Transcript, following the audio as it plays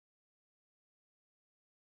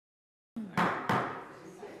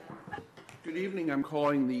Good evening. I'm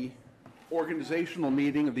calling the organizational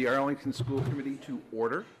meeting of the Arlington School Committee to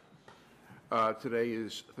order. Today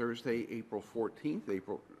is Thursday, April 14th,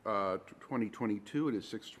 2022. It is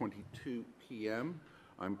 6:22 p.m.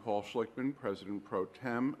 I'm Paul Schlickman, President Pro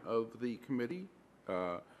Tem of the committee.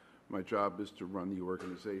 My job is to run the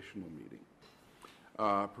organizational meeting.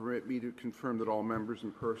 Permit me to confirm that all members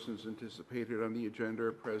and persons anticipated on the agenda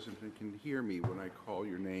are present and can hear me when I call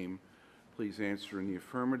your name. Please answer in the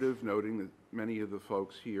affirmative, noting that many of the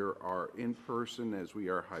folks here are in person as we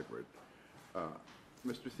are hybrid.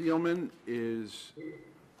 Mr. Thielman is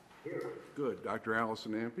here. Good. Dr.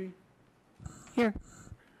 Allison Ampe? Here.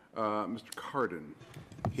 Mr. Carden?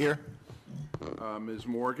 Here. Ms.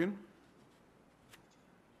 Morgan?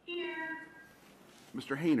 Here.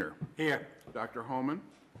 Mr. Hayner? Here. Dr. Holman?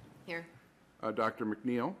 Here. Dr.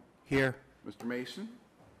 McNeil? Here. Mr. Mason?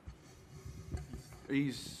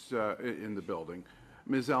 He's in the building.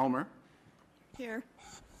 Ms. Elmer? Here.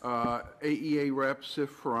 AEA Rep Sif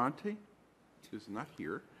Ferranti is not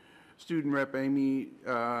here. Student Rep Amy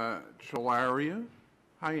Chalaria.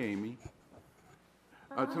 Hi, Amy.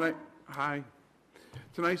 Hi.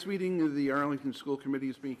 Tonight's meeting of the Arlington School Committee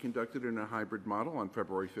is being conducted in a hybrid model. On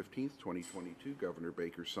February 15th, 2022, Governor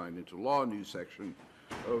Baker signed into law a new section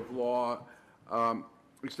of law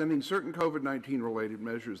extending certain COVID-19 related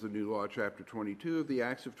measures. The new law, Chapter 22 of the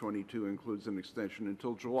Acts of 22, includes an extension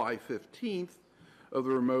until July 15th of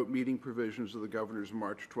the remote meeting provisions of the Governor's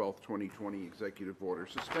March 12th, 2020 executive order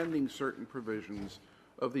suspending certain provisions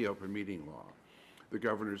of the open meeting law. The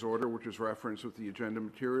Governor's order, which is referenced with the agenda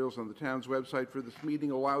materials on the town's website for this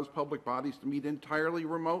meeting, allows public bodies to meet entirely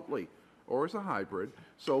remotely or as a hybrid,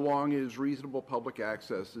 so long as reasonable public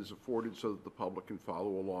access is afforded so that the public can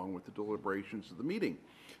follow along with the deliberations of the meeting.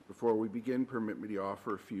 Before we begin, permit me to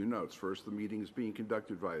offer a few notes. First, the meeting is being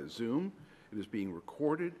conducted via Zoom. It is being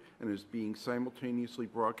recorded and is being simultaneously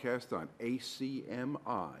broadcast on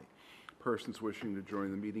ACMi. Persons wishing to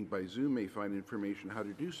join the meeting by Zoom may find information how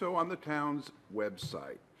to do so on the town's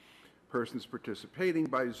website. Persons participating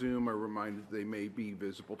by Zoom are reminded they may be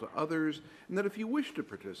visible to others, and that if you wish to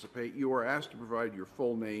participate, you are asked to provide your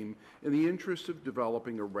full name in the interest of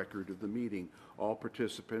developing a record of the meeting. All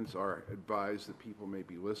participants are advised that people may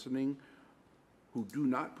be listening who do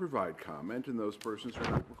not provide comment, and those persons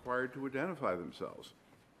are not required to identify themselves.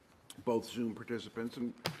 Both Zoom participants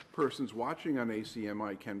and persons watching on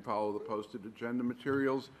ACMi can follow the posted agenda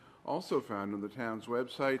materials also found on the town's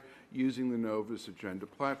website using the Novus agenda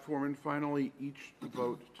platform. And finally, each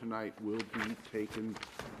vote tonight will be taken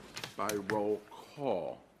by roll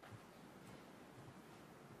call.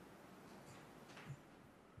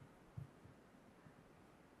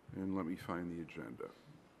 And let me find the agenda,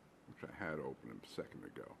 which I had open a second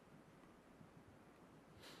ago.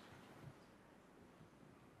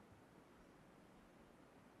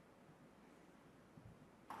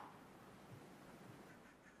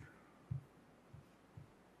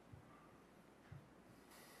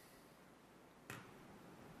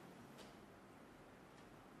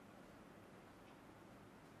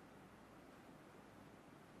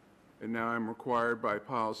 And now I'm required by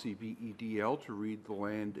policy BEDL to read the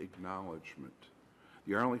land acknowledgement.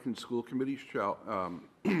 The Arlington School Committee shall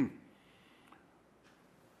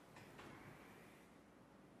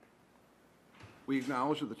we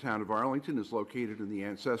acknowledge that the town of Arlington is located in the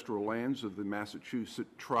ancestral lands of the Massachusetts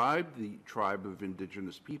tribe, the tribe of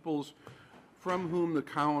indigenous peoples, from whom the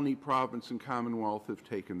colony, province, and commonwealth have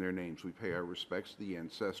taken their names. We pay our respects to the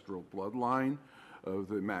ancestral bloodline of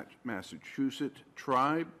the Massachusetts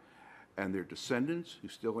tribe and their descendants who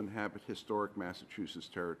still inhabit historic Massachusetts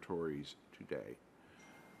territories today.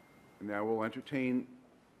 And now we'll entertain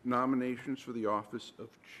nominations for the office of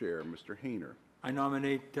chair. Mr. Hayner. I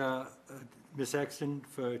nominate Ms. Exton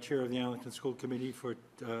for chair of the Arlington School Committee for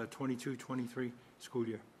 22-23 school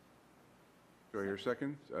year. Do I hear a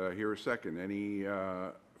second? Hear a second. Any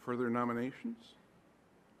further nominations?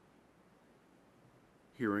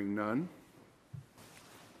 Hearing none.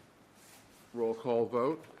 Roll call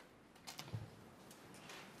vote.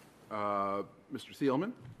 Mr.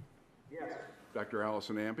 Thielman? Yes. Dr.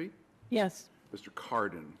 Allison Ampe? Yes. Mr.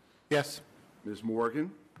 Carden? Yes. Ms. Morgan?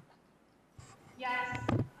 Yes.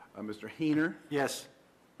 Mr. Hayner? Yes.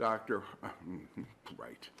 Dr.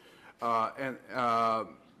 Right. And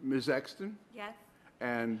Ms. Exton? Yes.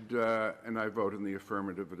 And I vote in the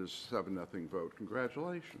affirmative. It is 7-0 vote.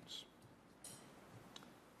 Congratulations.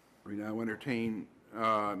 We now entertain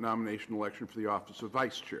nomination election for the office of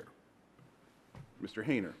vice chair. Mr.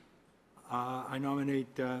 Hayner. I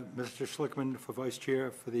nominate Mr. Schlickman for vice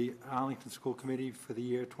chair for the Arlington School Committee for the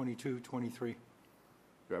year 22-23.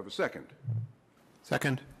 Do I have a second?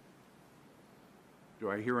 Second. Do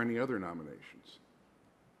I hear any other nominations?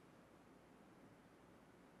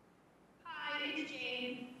 Hi, it's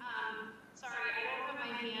Jane. Sorry, I don't have my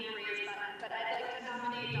hand raised button, but I'd like to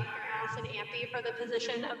nominate Dr. Allison Ampe for the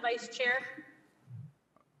position of Vice Chair.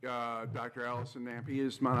 Dr. Allison Ampe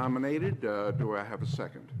is nominated. Do I have a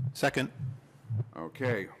second? Second.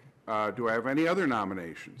 Okay. Do I have any other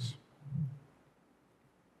nominations?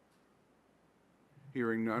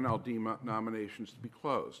 Hearing none, I'll deem nominations to be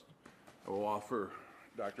closed. I will offer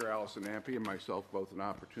Dr. Allison Ampe and myself both an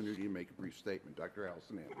opportunity to make a brief statement. Dr.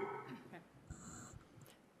 Allison Ampe.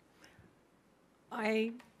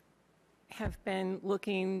 I have been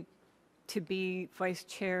looking to be vice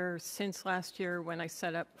chair since last year when I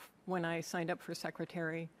signed up for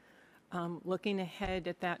secretary. Looking ahead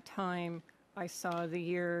at that time, I saw the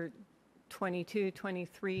year 22,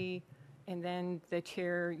 23, and then the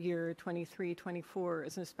chair year 23, 24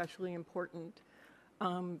 is especially important.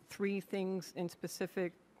 Three things in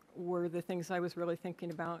specific were the things I was really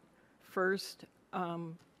thinking about. First,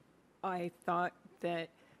 I thought that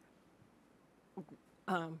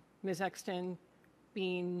Ms. Exton,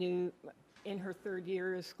 being new in her third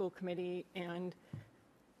year as school committee and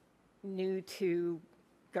new to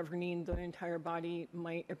governing the entire body,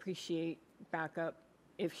 might appreciate backup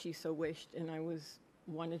if she so wished, and I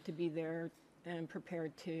wanted to be there and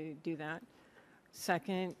prepared to do that.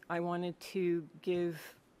 Second, I wanted to give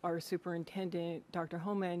our superintendent, Dr.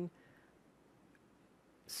 Homan,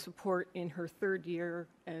 support in her third year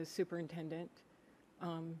as superintendent.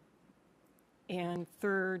 And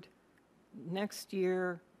third, next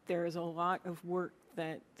year, there is a lot of work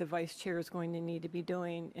that the vice chair is going to need to be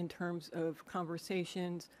doing in terms of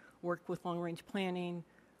conversations, work with long-range planning,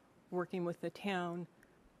 working with the town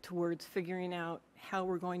towards figuring out how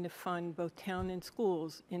we're going to fund both town and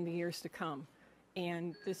schools in the years to come.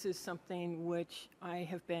 And this is something which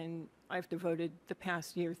I've devoted the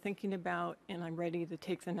past year thinking about, and I'm ready to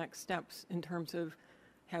take the next steps in terms of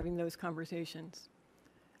having those conversations.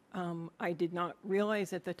 I did not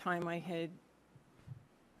realize at the time I had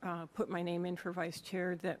put my name in for vice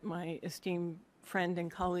chair that my esteemed friend and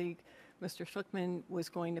colleague, Mr. Schlickman, was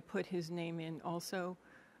going to put his name in also.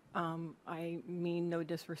 I mean no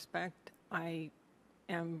disrespect. I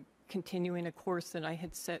am continuing a course that I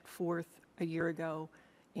had set forth a year ago,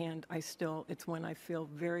 and it's one I feel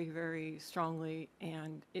very, very strongly,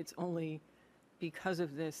 and it's only because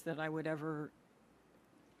of this that I would ever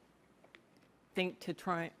think to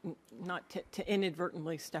try not to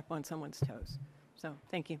inadvertently step on someone's toes. So,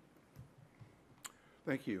 thank you.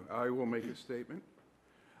 Thank you. I will make a statement.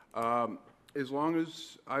 As long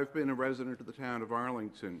as I've been a resident of the town of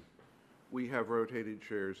Arlington, we have rotated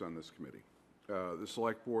chairs on this committee. The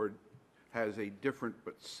select board has a different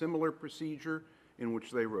but similar procedure in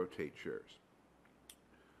which they rotate chairs.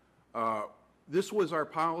 This was our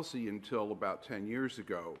policy until about 10 years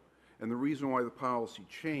ago, and the reason why the policy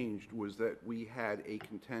changed was that we had a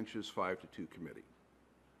contentious 5-2 committee.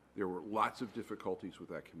 There were lots of difficulties with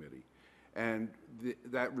that committee, and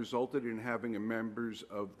that resulted in having members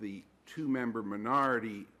of the two-member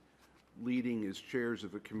minority leading as chairs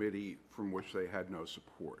of a committee from which they had no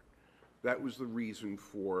support. That was the reason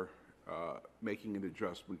for making an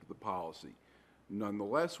adjustment to the policy.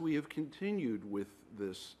 Nonetheless, we have continued with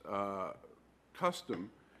this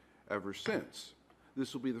custom ever since.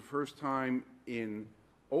 This will be the first time in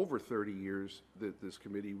over 30 years that this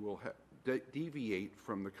committee will deviate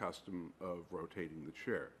from the custom of rotating the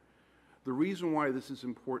chair. The reason why this is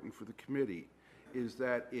important for the committee is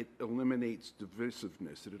that it eliminates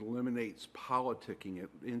divisiveness, it eliminates politicking, it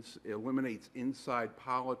eliminates inside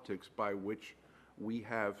politics by which we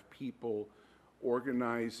have people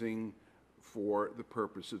organizing for the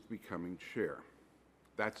purpose of becoming chair.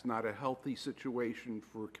 That's not a healthy situation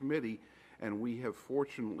for a committee, and we have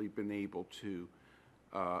fortunately been able to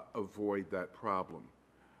avoid that problem.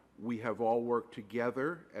 We have all worked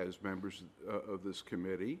together as members of this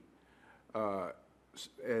committee.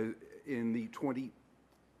 In the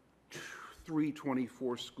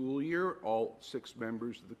 23-24 school year, all 6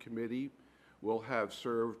 members of the committee will have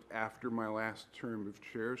served after my last term of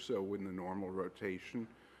chair, so in the normal rotation,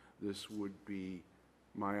 this would be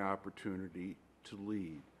my opportunity to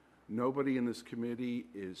lead. Nobody in this committee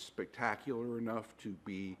is spectacular enough to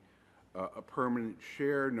be a permanent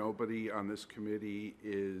chair. Nobody on this committee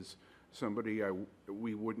is somebody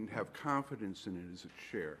we wouldn't have confidence in as a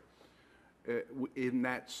chair. In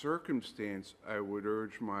that circumstance, I would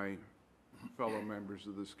urge my fellow members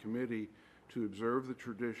of this committee to observe the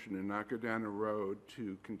tradition and not go down a road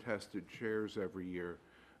to contested chairs every year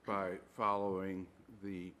by following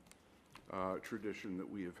the tradition that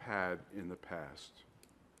we have had in the past.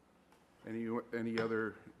 Any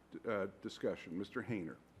other discussion? Mr.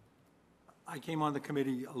 Hayner. I came on the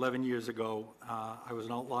committee 11 years ago. I was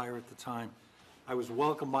an outlier at the time. I was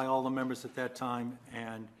welcomed by all the members at that time,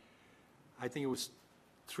 and I think it was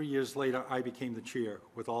 3 years later I became the chair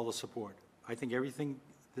with all the support. I think everything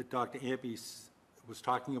that Dr. Ampe was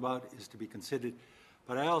talking about is to be considered,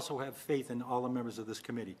 but I also have faith in all the members of this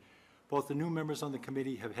committee. Both the new members on the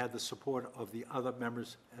committee have had the support of the other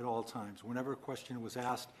members at all times. Whenever a question was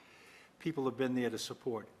asked, people have been there to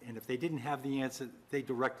support, and if they didn't have the answer, they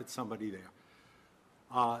directed somebody there.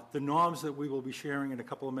 The norms that we will be sharing in a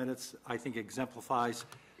couple of minutes, I think, exemplifies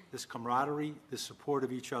this camaraderie, this support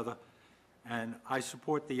of each other, and I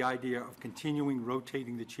support the idea of continuing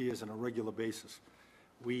rotating the chairs on a regular basis.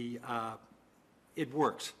 It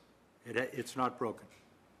works. It's not broken.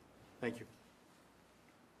 Thank you.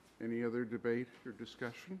 Any other debate or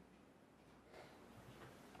discussion?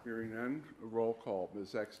 Hearing none, a roll call.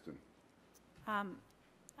 Ms. Exton. I'm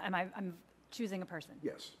choosing a person?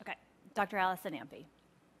 Yes. Okay. Dr. Allison Ampe.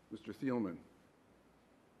 Mr. Thielman.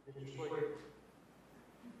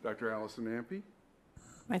 Dr. Allison Ampe.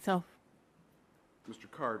 Myself.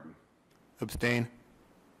 Mr. Carden. Abstain.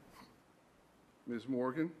 Ms.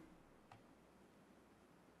 Morgan.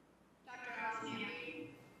 Dr. Allison Ampe.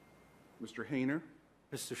 Mr. Hayner.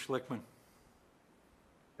 Mr. Schlickman.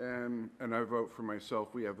 And I vote for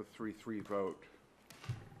myself. We have a 3-3 vote.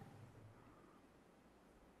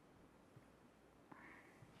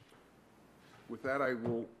 With that, I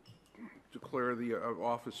will declare the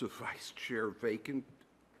office of Vice Chair vacant,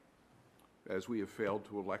 as we have failed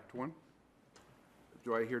to elect one.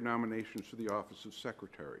 Do I hear nominations for the office of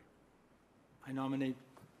Secretary? I nominate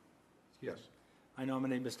Yes.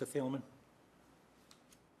 Mr. Thielman.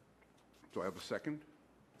 Do I have a second?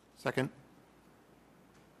 Second.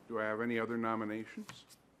 Do I have any other nominations?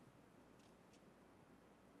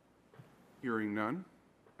 Hearing none.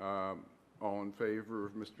 All in favor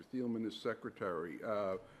of Mr. Thielman as Secretary?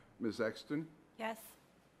 Ms. Exton? Yes.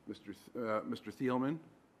 Mr. Thielman?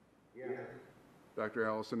 Yes. Dr.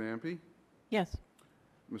 Allison Ampe? Yes.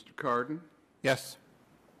 Mr. Carden? Yes.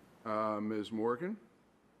 Ms. Morgan?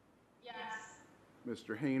 Yes.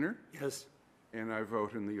 Mr. Hayner? Yes. And I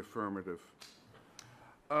vote in the affirmative.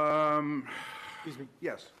 Excuse me.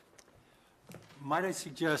 Yes. Might I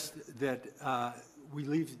suggest that we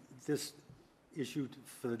leave this issue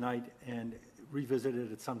for the night and revisit it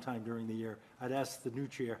at some time during the year? I'd ask the new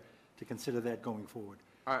chair to consider that going forward.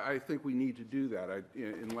 I think we need to do that.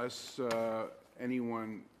 Unless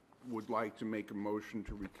anyone would like to make a motion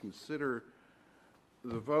to reconsider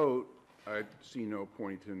the vote, I see no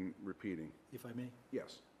point in repeating. If I may?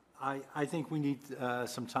 Yes. I think we need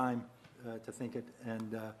some time to think it,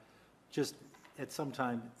 and just at some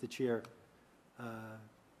time, the chair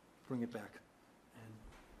bring it back and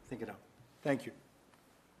think it out. Thank you.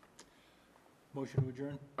 Motion to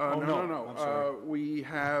adjourn? No. I'm sorry. We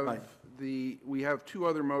have Right. we have two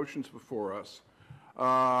other motions before us.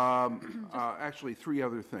 Actually, three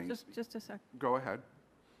other things. Just a sec. Go ahead.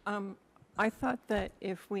 I thought that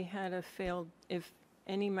if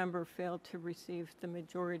any member failed to receive the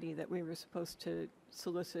majority, that we were supposed to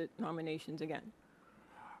solicit nominations again.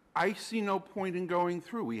 I see no point in going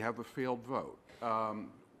through. We have a failed vote.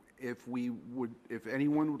 If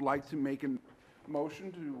anyone would like to make a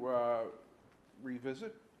motion to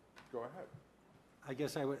revisit, go ahead. I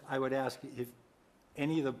guess I would ask if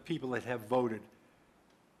any of the people that have voted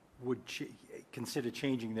would consider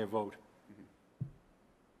changing their vote.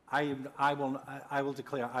 I will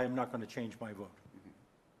declare I am not going to change my vote.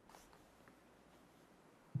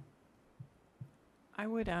 I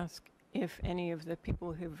would ask if any of the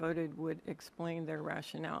people who voted would explain their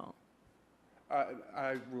rationale.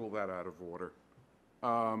 I rule that out of order.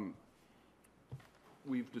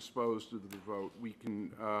 We've disposed of the vote. We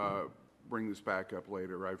can bring this back up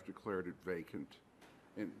later. I've declared it vacant.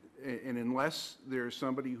 And unless there's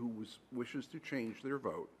somebody who wishes to change their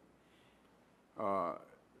vote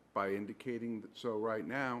by indicating that so right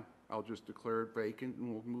now, I'll just declare it vacant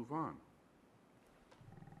and we'll move on.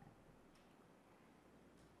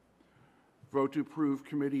 Vote to approve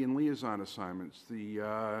committee and liaison assignments. The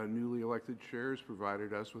newly elected chairs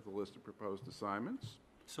provided us with a list of proposed assignments.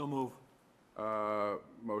 So move.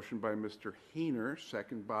 Motion by Mr. Hayner,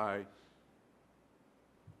 second by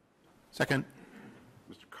Second.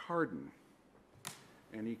 Mr. Carden.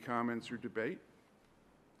 Any comments or debate?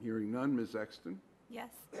 Hearing none, Ms. Exton. Yes.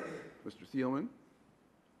 Mr. Thielman.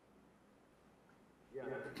 Yes.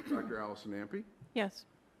 Dr. Allison Ampe. Yes.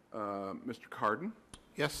 Mr. Carden.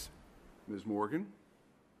 Yes. Ms. Morgan.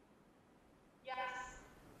 Yes.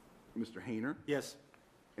 Mr. Hayner, Yes.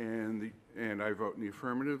 and I vote in the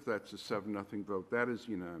affirmative. That's a 7-0 vote. That is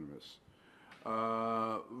unanimous.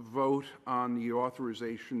 Vote on the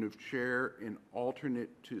authorization of chair and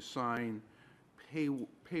alternate to sign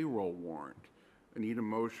payroll warrant. I need a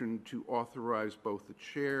motion to authorize both the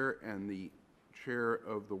chair and the chair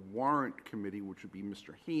of the warrant committee, which would be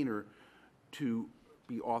Mr. Hayner, to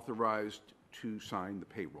be authorized to sign the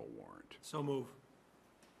payroll warrant. So move.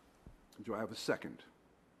 Do I have a second?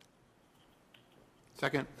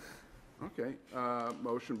 Second. Okay,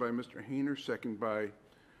 motion by Mr. Hayner, second by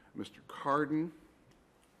Mr. Carden.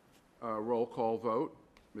 Roll call vote.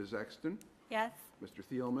 Ms. Exton? Yes. Mr.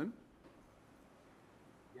 Thielman?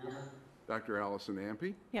 Yes. Dr. Allison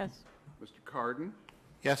Ampe? Yes. Mr. Carden?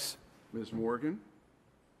 Yes. Ms. Morgan?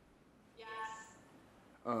 Yes.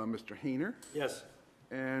 Mr. Hayner? Yes.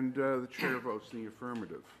 And the chair votes in the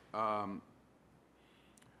affirmative.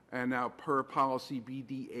 And now, per policy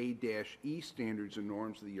BDA-E, standards and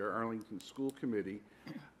norms of the Arlington School Committee,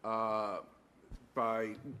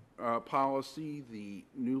 by policy, the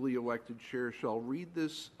newly elected chair shall read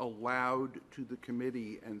this aloud to the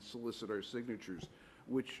committee and solicit our signatures,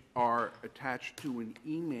 which are attached to an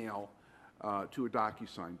email to a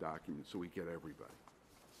DocuSign document, so we get everybody.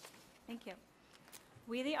 Thank you.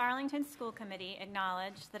 We, the Arlington School Committee,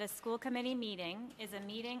 acknowledge that a school committee meeting is a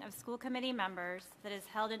meeting of school committee members that is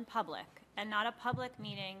held in public and not a public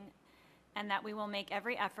meeting, and that we will make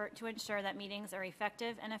every effort to ensure that meetings are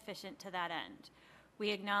effective and efficient to that end. We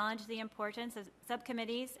acknowledge the importance of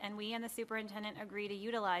subcommittees, and we and the superintendent agree to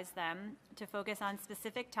utilize them to focus on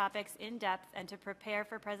specific topics in depth and to prepare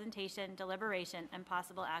for presentation, deliberation, and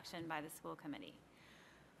possible action by the school committee.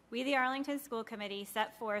 We, the Arlington School Committee,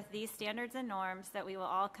 set forth these standards and norms that we will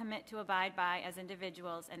all commit to abide by as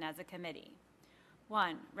individuals and as a committee.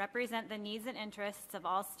 1, represent the needs and interests of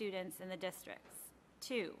all students in the districts.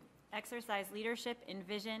 2, exercise leadership in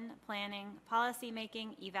vision, planning, policy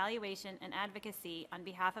making, evaluation, and advocacy on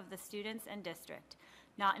behalf of the students and district,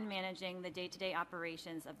 not in managing the day-to-day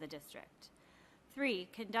operations of the district. 3,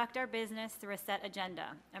 conduct our business through a set agenda.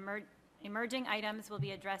 Emerging items will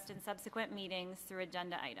be addressed in subsequent meetings through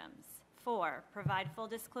agenda items. 4, provide full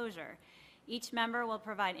disclosure. Each member will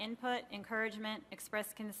provide input, encouragement,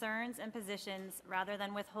 express concerns and positions rather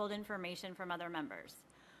than withhold information from other members.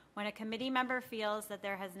 When a committee member feels that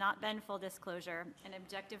there has not been full disclosure, an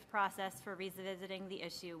objective process for revisiting the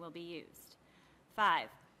issue will be used. 5,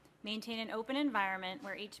 maintain an open environment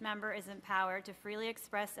where each member is empowered to freely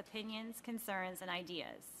express opinions, concerns, and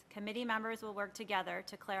ideas. Committee members will work together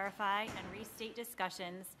to clarify and restate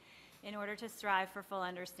discussions in order to strive for full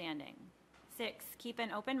understanding. 6, keep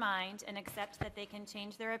an open mind and accept that they can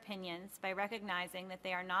change their opinions by recognizing that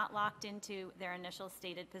they are not locked into their initial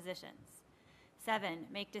stated positions. 7,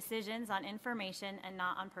 make decisions on information and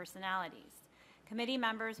not on personalities. Committee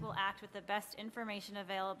members will act with the best information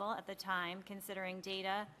available at the time, considering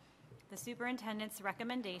data, the superintendent's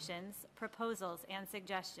recommendations, proposals, and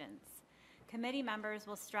suggestions. Committee members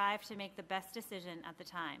will strive to make the best decision at the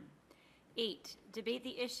time. 8, debate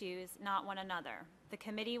the issues, not one another. The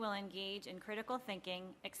committee will engage in critical thinking,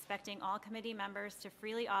 expecting all committee members to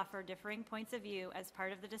freely offer differing points of view as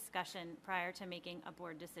part of the discussion prior to making a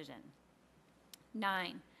board decision.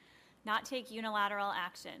 9, not take unilateral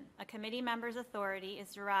action. A committee member's authority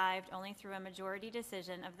is derived only through a majority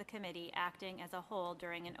decision of the committee acting as a whole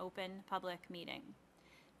during an open public meeting.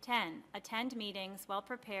 10, attend meetings well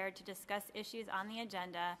prepared to discuss issues on the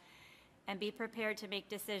agenda and be prepared to make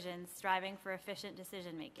decisions, striving for efficient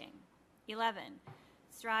decision making. 11,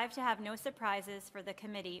 strive to have no surprises for the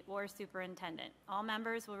committee or superintendent. All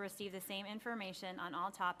members will receive the same information on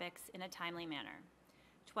all topics in a timely manner.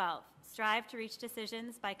 12, strive to reach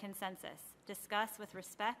decisions by consensus. Discuss with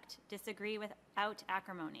respect, disagree without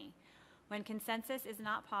acrimony. When consensus is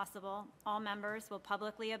not possible, all members will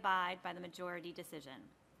publicly abide by the majority decision.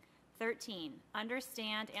 13,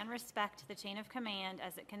 understand and respect the chain of command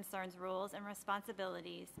as it concerns roles and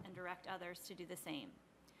responsibilities and direct others to do the same.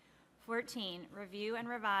 14, review and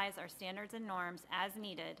revise our standards and norms as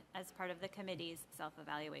needed as part of the committee's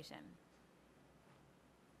self-evaluation.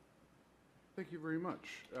 Thank you very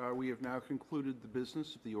much. We have now concluded the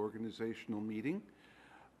business of the organizational meeting.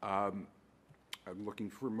 I'm looking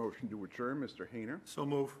for a motion to adjourn. Mr. Hayner. So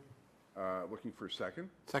move. Looking for a second.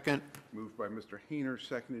 Second. Moved by Mr. Hayner,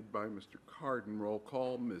 seconded by Mr. Carden. Roll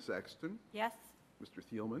call. Ms. Exton. Yes. Mr.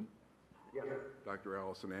 Thielman. Yes. Dr.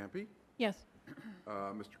 Allison Ampe. Yes.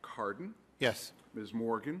 Mr. Carden. Yes. Ms.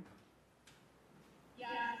 Morgan. Yes.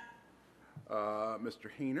 Mr.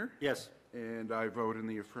 Hayner. Yes. And I vote in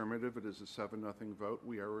the affirmative. It is a 7-0 vote.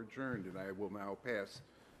 We are adjourned, and I will now pass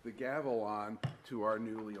the gavel on to our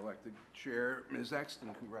newly elected chair, Ms.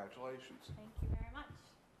 Exton. Congratulations. Thank you very much.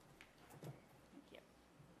 Thank you.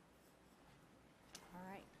 All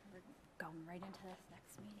right, we're going right into this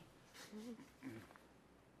next meeting.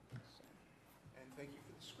 And thank you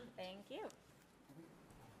for the script. Thank you.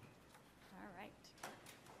 All right.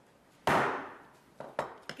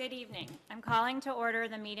 Good evening. I'm calling to order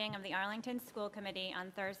the meeting of the Arlington School Committee on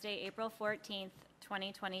Thursday, April 14th,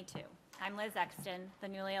 2022. I'm Liz Exton, the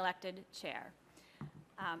newly elected chair.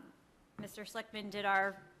 Mr. Schlickman did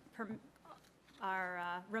our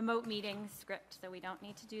remote meeting script, so we don't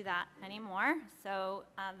need to do that anymore. So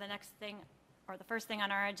the next thing, or the first thing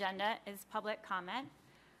on our agenda is public comment.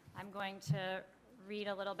 I'm going to read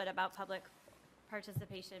a little bit about public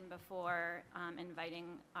participation before inviting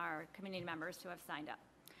our community members who have signed up.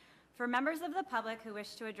 For members of the public who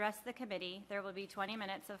wish to address the committee, there will be 20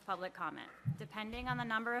 minutes of public comment. Depending on the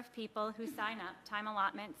number of people who sign up, time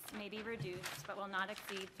allotments may be reduced but will not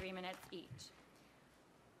exceed 3 minutes each.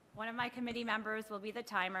 One of my committee members will be the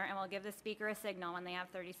timer and will give the speaker a signal when they have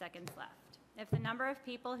 30 seconds left. If the number of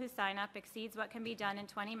people who sign up exceeds what can be done in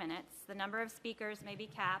 20 minutes, the number of speakers may be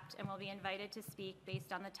capped and will be invited to speak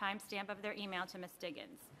based on the timestamp of their email to Ms.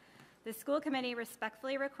 Diggins. The school committee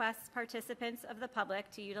respectfully requests participants of the public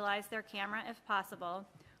to utilize their camera if possible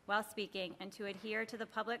while speaking and to adhere to the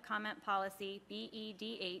public comment policy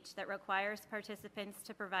BEDH that requires participants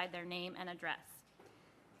to provide their name and address.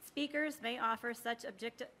 Speakers may offer such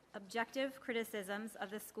objective criticisms of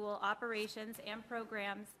the school operations and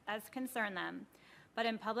programs as concern them, but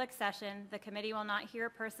in public session, the committee will not hear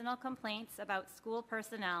personal complaints about school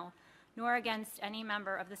personnel nor against any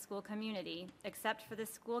member of the school community, except for the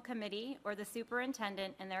school committee or the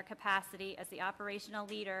superintendent in their capacity as the operational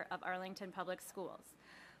leader of Arlington Public Schools.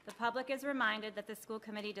 The public is reminded that the school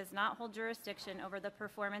committee does not hold jurisdiction over the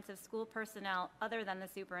performance of school personnel other than the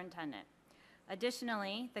superintendent.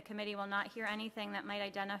 Additionally, the committee will not hear anything that might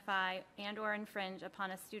identify and/or infringe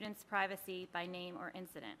upon a student's privacy by name or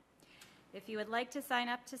incident. If you would like to sign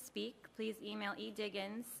up to speak, please email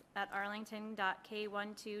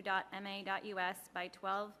ediggins@arlington.k12.ma.us by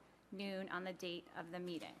 12 noon on the date of the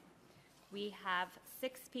meeting. We have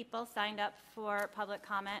 6 people signed up for public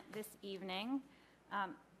comment this evening.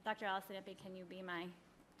 Dr. Allison Impey, can you be my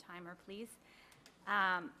timer, please?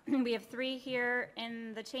 We have 3 here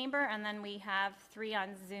in the chamber, and then we have 3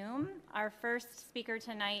 on Zoom. Our first speaker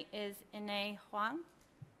tonight is Ine Huang.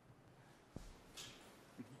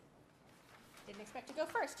 Didn't expect to go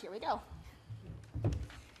first. Here we go.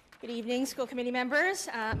 Good evening, school committee members.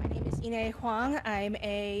 My name is Ine Huang. I'm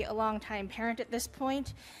a longtime parent at this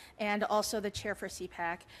point and also the chair for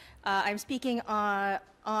CPAC. I'm speaking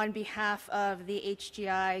on behalf of the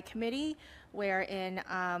HGI committee, wherein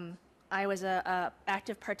I was an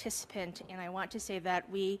active participant, and I want to say that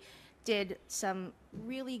we did some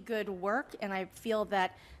really good work, and I feel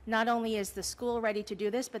that not only is the school ready to do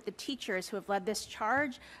this, but the teachers who have led this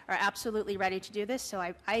charge are absolutely ready to do this, so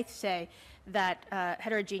I say that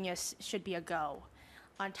heterogeneous should be a go.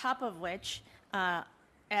 On top of which,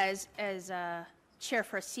 as chair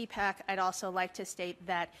for CPAC, I'd also like to state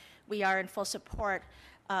that we are in full support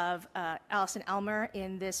of Allison Elmer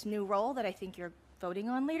in this new role that I think you're voting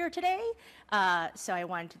on later today, so I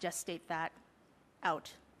wanted to just state that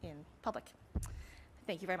out in public.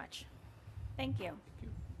 Thank you very much. Thank you.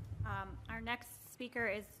 Our next speaker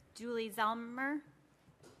is Julie Zelmer,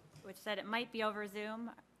 which said it might be over Zoom.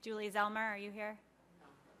 Julie Zelmer, are you here?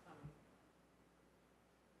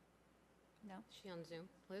 No. Is she on Zoom?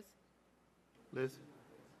 Liz? Liz? Is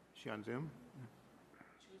she on Zoom?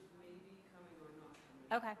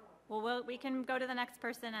 Okay. Well, we can go to the next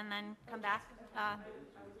person and then come back.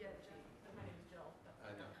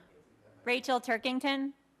 Rachel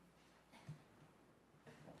Turkington.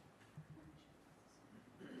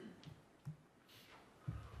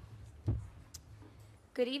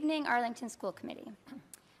 Good evening, Arlington School Committee.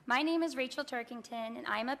 My name is Rachel Turkington, and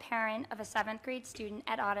I am a parent of a 7th grade student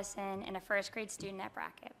at Ottoson and a 1st grade student at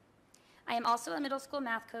Brackett. I am also a middle school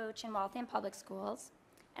math coach in Waltham Public Schools,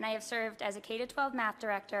 and I have served as a K-12 math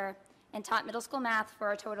director and taught middle school math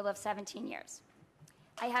for a total of 17 years.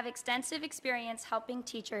 I have extensive experience helping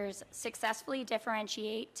teachers successfully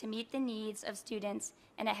differentiate to meet the needs of students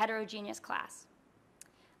in a heterogeneous class.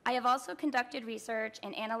 I have also conducted research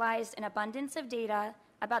and analyzed an abundance of data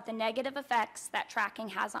about the negative effects that tracking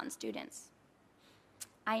has on students.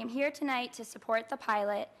 I am here tonight to support the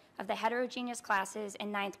pilot of the heterogeneous classes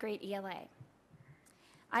in 9th grade ELA.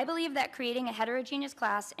 I believe that creating a heterogeneous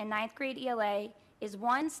class in 9th grade ELA is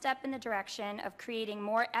one step in the direction of creating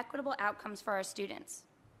more equitable outcomes for our students.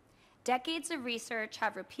 Decades of research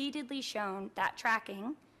have repeatedly shown that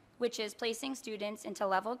tracking, which is placing students into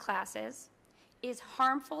level classes, is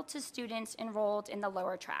harmful to students enrolled in the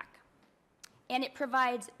lower track, and it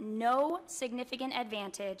provides no significant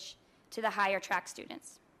advantage to the higher track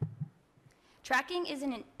students. Tracking is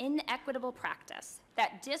an inequitable practice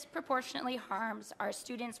that disproportionately harms our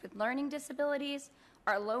students with learning disabilities,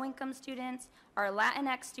 our low-income students, our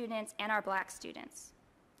Latinx students, and our Black students.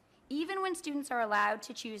 Even when students are allowed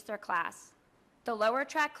to choose their class, the lower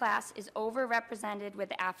track class is overrepresented with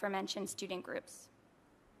the aforementioned student groups.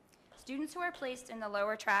 Students who are placed in the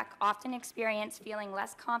lower track often experience feeling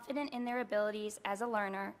less confident in their abilities as a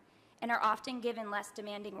learner and are often given less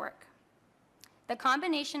demanding work. The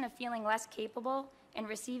combination of feeling less capable and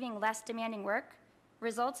receiving less demanding work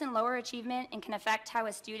results in lower achievement and can affect how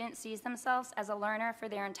a student sees themselves as a learner for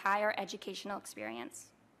their entire educational experience.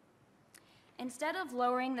 Instead of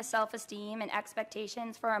lowering the self-esteem and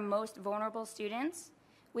expectations for our most vulnerable students,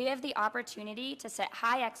 we have the opportunity to set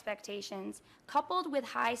high expectations coupled with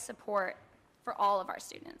high support for all of our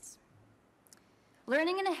students.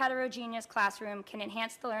 Learning in a heterogeneous classroom can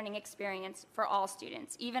enhance the learning experience for all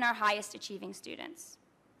students, even our highest achieving students.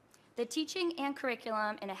 The teaching and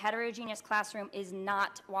curriculum in a heterogeneous classroom is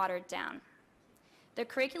not watered down. The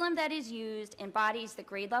curriculum that is used embodies the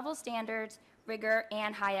grade level standards, rigor,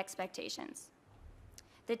 and high expectations.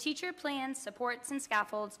 The teacher plans, supports, and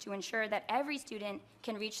scaffolds to ensure that every student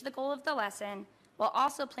can reach the goal of the lesson, while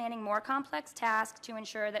also planning more complex tasks to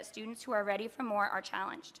ensure that students who are ready for more are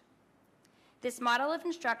challenged. This model of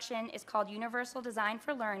instruction is called Universal Design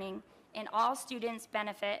for Learning, and all students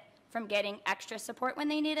benefit from getting extra support when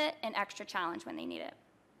they need it and extra challenge when they need it.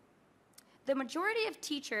 The majority of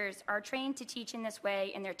teachers are trained to teach in this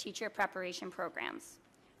way in their teacher preparation programs,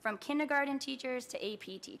 from kindergarten teachers to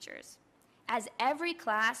AP teachers, as every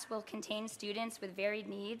class will contain students with varied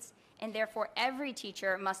needs, and therefore every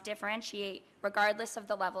teacher must differentiate regardless of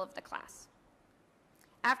the level of the class.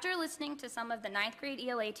 After listening to some of the 9th grade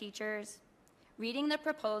ELA teachers, reading the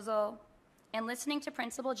proposal, and listening to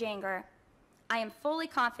Principal Janger, I am fully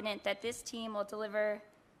confident that this team will deliver.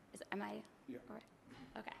 Am I? Yeah. All right?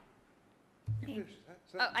 Okay. Finish that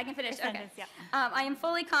Oh, I can finish. Okay. Sentence, yeah. I am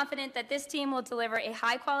fully confident that this team will deliver a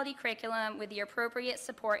high-quality curriculum with the appropriate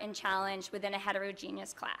support and challenge within a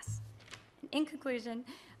heterogeneous class. In conclusion,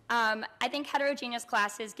 I think heterogeneous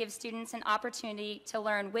classes give students an opportunity to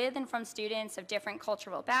learn with and from students of different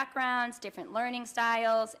cultural backgrounds, different learning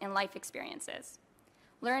styles, and life experiences.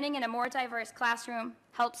 Learning in a more diverse classroom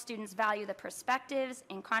helps students value the perspectives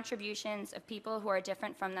and contributions of people who are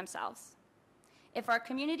different from themselves. If our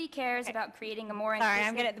community cares about creating a more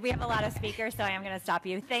inclusive... We have a lot of speakers, so I am going to stop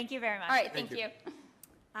you. Thank you very much. All right, thank you.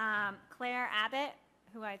 Claire Abbott,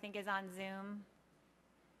 who I think is on Zoom.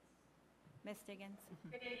 Ms. Diggins?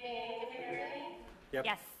 Good evening. Can you hear me? Yep.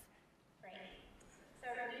 Yes. Great. So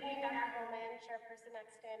good evening, Dr. Holman, Chairperson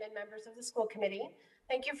Exton, and members of the school committee.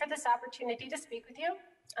 Thank you for this opportunity to speak with you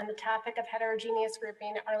on the topic of heterogeneous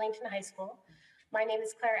grouping at Arlington High School. My name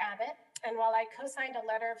is Claire Abbott, and while I co-signed a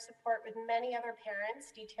letter of support with many other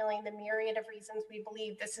parents detailing the myriad of reasons we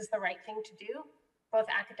believe this is the right thing to do, both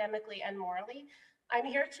academically and morally, I'm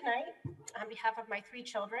here tonight on behalf of my 3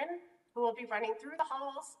 children who will be running through the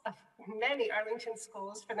halls of many Arlington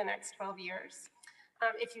schools for the next 12 years.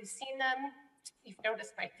 If you've seen them, you've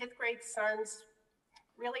noticed my 5th grade son's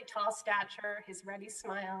really tall stature, his ready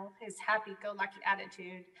smile, his happy-go-lucky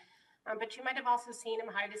attitude. But you might have also seen him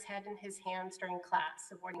hide his head in his hands during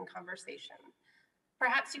class, avoiding conversation.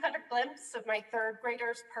 Perhaps you got a glimpse of my 3rd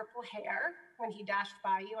grader's purple hair when he dashed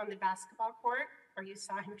by you on the basketball court, or you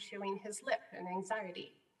saw him chewing his lip in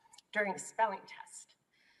anxiety during a spelling test.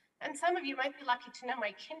 And some of you might be lucky to know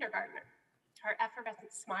my kindergartner, her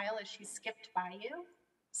effervescent smile as she skipped by you,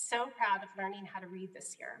 so proud of learning how to read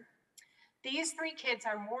this year. These 3 kids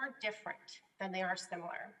are more different than they are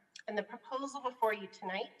similar, and the proposal before you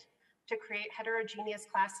tonight to create heterogeneous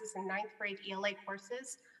classes in 9th grade ELA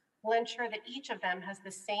courses will ensure that each of them has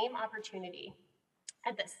the same opportunity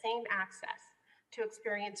and the same access to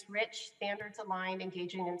experience rich, standards-aligned,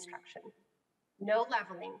 engaging instruction. No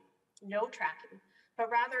leveling, no tracking, but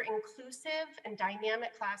rather inclusive and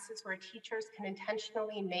dynamic classes where teachers can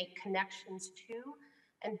intentionally make connections to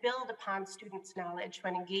and build upon students' knowledge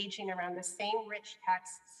when engaging around the same rich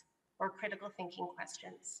texts or critical thinking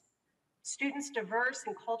questions. Students' diverse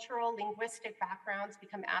and cultural linguistic backgrounds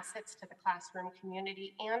become assets to the classroom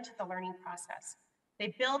community and to the learning process.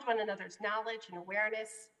 They build one another's knowledge and awareness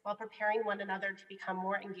while preparing one another to become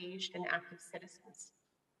more engaged and active citizens.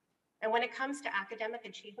 And when it comes to academic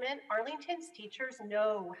achievement, Arlington's teachers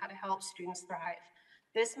know how to help students thrive.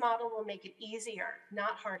 This model will make it easier,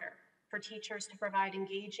 not harder, for teachers to provide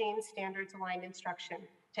engaging, standards-aligned instruction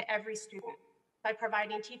to every student by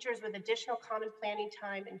providing teachers with additional common planning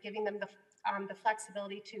time and giving them the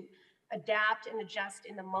flexibility to adapt and adjust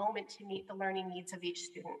in the moment to meet the learning needs of each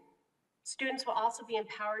student. Students will also be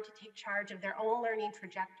empowered to take charge of their own learning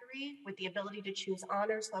trajectory with the ability to choose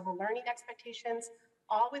honors level learning expectations,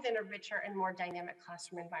 all within a richer and more dynamic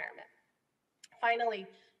classroom environment. Finally,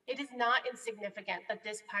 it is not insignificant that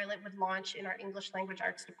this pilot would launch in our English Language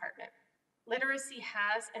Arts department. Literacy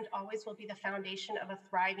has and always will be the foundation of a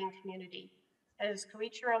thriving community. As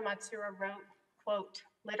Koichiro Matsuura wrote, quote,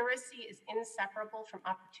 "Literacy is inseparable from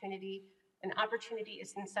opportunity, and opportunity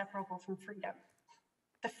is inseparable from freedom.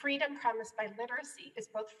 The freedom promised by literacy is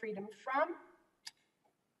both freedom from,"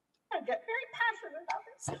 I get very passionate about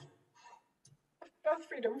this, "both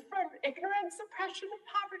freedom from ignorance, oppression, and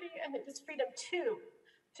poverty, and it is freedom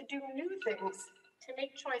to do new things, to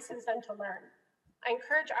make choices, and to learn." I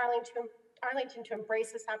encourage Arlington to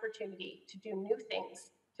embrace this opportunity to do new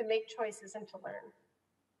things, to make choices, and to learn.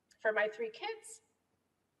 For my 3 kids,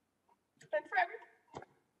 and for everyone.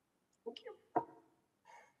 Thank you.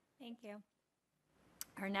 Thank you.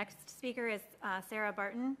 Our next speaker is Sarah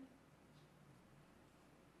Barton.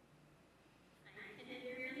 Can you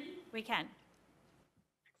hear me? We can.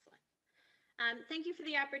 Excellent. Thank you for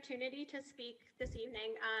the opportunity to speak this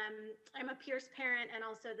evening. I'm a Pierce parent and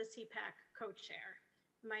also the CPAC co-chair.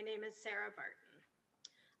 My name is Sarah Barton.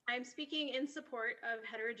 I'm speaking in support of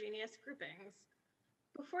heterogeneous groupings.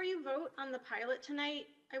 Before you vote on the pilot tonight,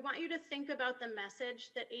 I want you to think about the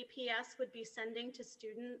message that APS would be sending to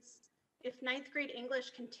students if 9th grade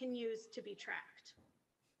English continues to be tracked.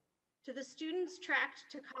 To the students tracked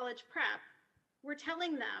to college prep, we're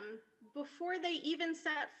telling them before they even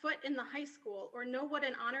set foot in the high school or know what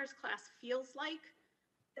an honors class feels like,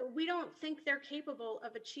 that we don't think they're capable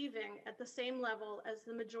of achieving at the same level as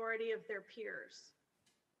the majority of their peers.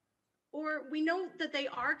 Or we know that they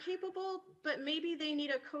are capable, but maybe they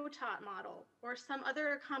need a co-taught model or some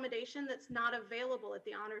other accommodation that's not available at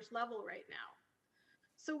the honors level right now.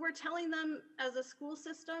 So we're telling them as a school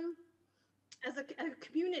system, as a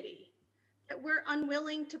community, that we're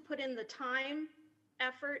unwilling to put in the time,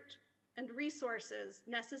 effort, and resources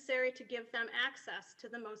necessary to give them access to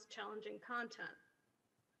the most challenging content.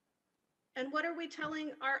 And what are we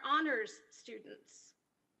telling our honors students?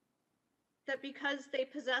 That because they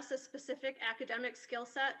possess a specific academic skill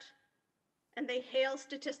set and they hail,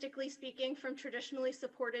 statistically speaking, from traditionally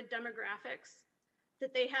supported demographics,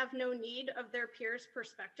 that they have no need of their peers'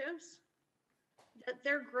 perspectives, that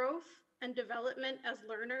their growth and development as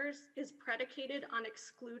learners is predicated on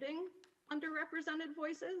excluding underrepresented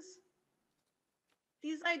voices?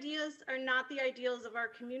 These ideas are not the ideals of our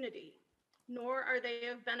community, nor are they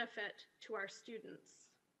of benefit to our students.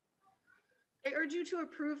 I urge you to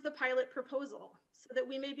approve the pilot proposal so that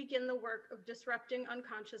we may begin the work of disrupting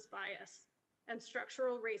unconscious bias and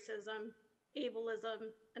structural racism,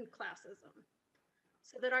 ableism, and classism,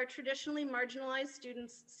 so that our traditionally marginalized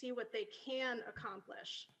students see what they can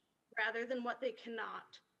accomplish rather than what they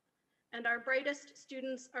cannot, and our brightest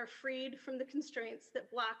students are freed from the constraints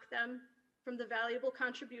that block them from the valuable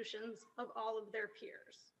contributions of all of their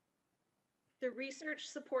peers. The research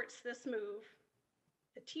supports this move.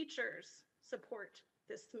 The teachers support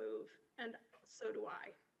this move, and so do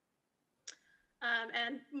I.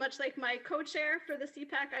 And much like my co-chair for the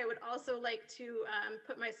CPAC, I would also like to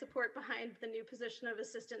put my support behind the new position of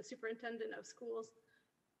Assistant Superintendent of Schools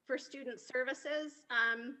for Student Services.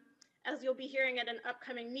 As you'll be hearing at an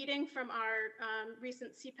upcoming meeting from our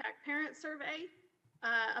recent CPAC parent survey,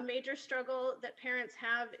 a major struggle that parents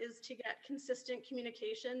have is to get consistent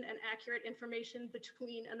communication and accurate information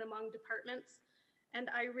between and among departments. And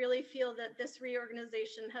I really feel that this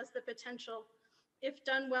reorganization has the potential, if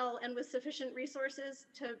done well and with sufficient resources,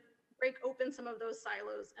 to break open some of those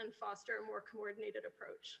silos and foster a more coordinated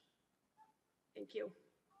approach. Thank you.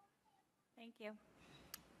 Thank you.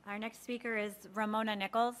 Our next speaker is Ramona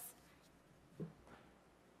Nichols.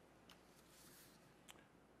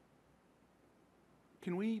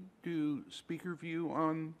 Can we do speaker view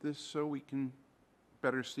on this so we can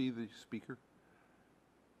better see the speaker?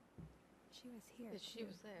 She was here. She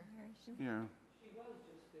was there. Yeah.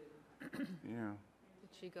 Yeah. Did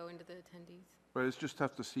she go into the attendees? But it's just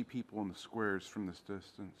tough to see people in the squares from this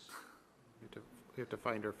distance. We have to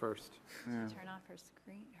find her first. Yeah. Turn off her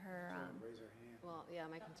screen, her, Well, yeah,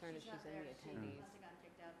 my concern is she's in the attendees.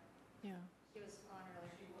 Yeah.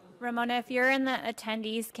 Ramona, if you're in the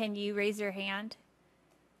attendees, can you raise your hand?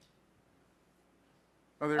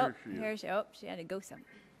 Oh, there Oh, she is. here she, oh, she had to go somewhere.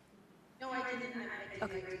 No, I didn't.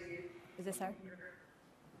 Okay. Is this her?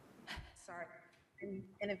 Sorry, I'm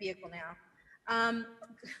in a vehicle now.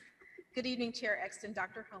 Good evening, Chair Exton,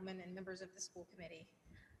 Dr. Homan, and members of the school committee.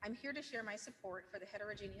 I'm here to share my support for the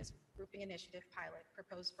heterogeneous grouping initiative pilot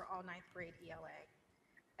proposed for all ninth grade ELA.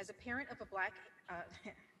 As a parent of a black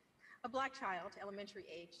child, elementary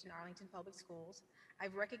aged in Arlington Public Schools,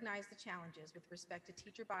 I've recognized the challenges with respect to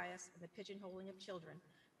teacher bias and the pigeonholing of children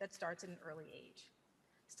that starts at an early age.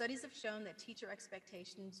 Studies have shown that teacher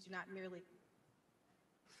expectations do not merely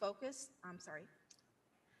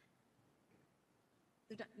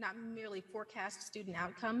forecast student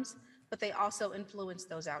outcomes, but they also influence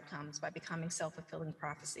those outcomes by becoming self-fulfilling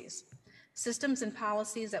prophecies. Systems and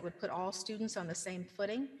policies that would put all students on the same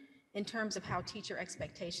footing in terms of how teacher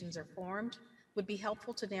expectations are formed would be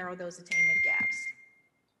helpful to narrow those attainment gaps.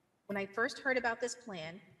 When I first heard about this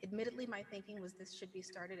plan, admittedly my thinking was this should be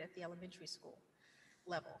started at the elementary school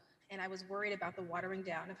level, and I was worried about the watering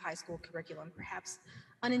down of high school curriculum, perhaps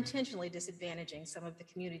unintentionally disadvantaging some of the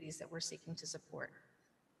communities that we're seeking to support.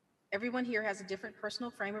 Everyone here has a different personal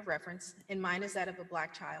frame of reference, and mine is that of a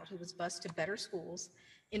black child who was bused to better schools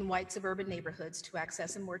in white suburban neighborhoods to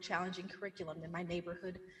access a more challenging curriculum than my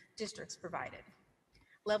neighborhood districts provided.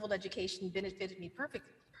 Leveled education benefited me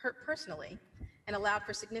personally and allowed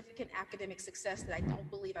for significant academic success that I don't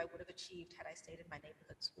believe I would have achieved had I stayed in my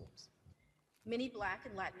neighborhood schools. Many Black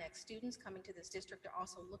and Latinx students coming to this district are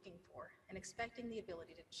also looking for and expecting the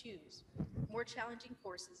ability to choose more challenging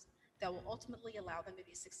courses that will ultimately allow them to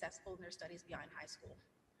be successful in their studies beyond high school.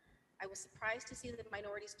 I was surprised to see that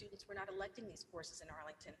minority students were not electing these courses in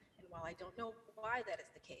Arlington, and while I don't know why that is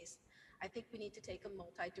the case, I think we need to take a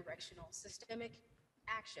multi-directional, systemic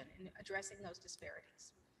action in addressing those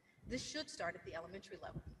disparities. This should start at the elementary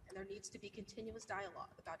level, and there needs to be continuous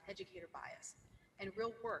dialogue about educator bias and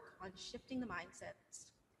real work on shifting the mindsets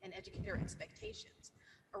and educator expectations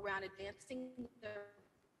around advancing their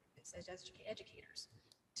as educators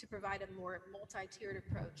to provide a more multi-tiered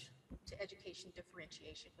approach to education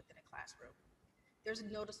differentiation within a classroom. There's a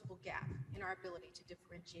noticeable gap in our ability to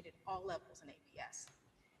differentiate at all levels in APS,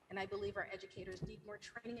 and I believe our educators need more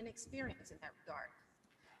training and experience in that regard.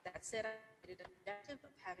 That said, I made an objective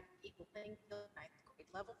of having an equal playing field at ninth grade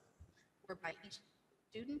level, whereby each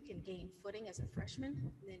student can gain footing as a freshman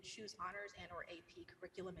and then choose honors and or AP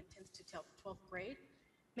curriculum in 10th to 12th grade.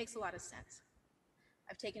 Makes a lot of sense.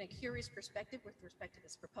 I've taken a curious perspective with respect to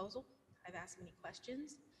this proposal. I've asked many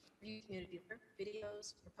questions, reviewed community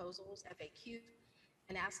videos, proposals, FAQs,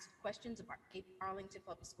 and asked questions of Arlington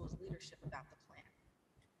Public Schools leadership about the plan.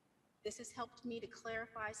 This has helped me to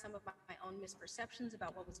clarify some of my own misperceptions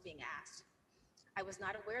about what was being asked. I was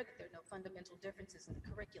not aware that there are no fundamental differences in the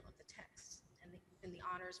curriculum, the texts, and in the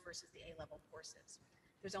honors versus the A-level courses.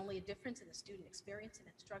 There's only a difference in the student experience and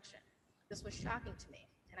instruction. This was shocking to me,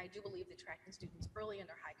 and I do believe that tracking students early in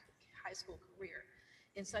their high school career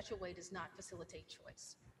in such a way does not facilitate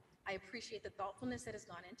choice. I appreciate the thoughtfulness that has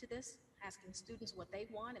gone into this, asking students what they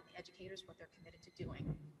want and the educators what they're committed to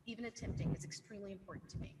doing. Even attempting is extremely important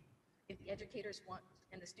to me. If the educators want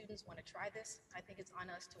and the students want to try this, I think it's on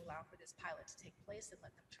us to allow for this pilot to take place and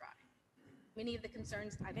let them try. Many of the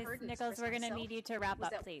concerns I've heard. Ms. Nichols, we're going to need you to wrap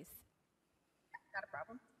up, please. Not a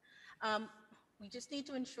problem.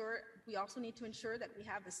 We also need to ensure that we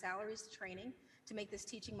have the salaries, training to make this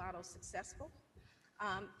teaching model successful.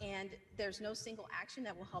 And there's no single action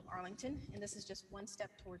that will help Arlington, and this is just one step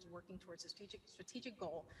towards working towards a strategic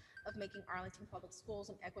goal of making Arlington Public Schools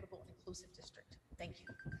an equitable and inclusive district. Thank you.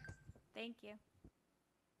 Thank you.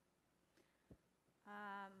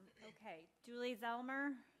 Okay, Julie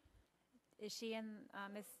Zelmer, is she in,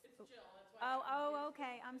 Miss? It's Jill, that's why.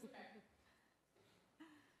 Okay, I'm sorry.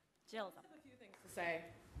 Jill. I have a few things to say,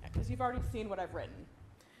 because you've already seen what I've written.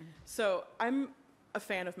 So I'm a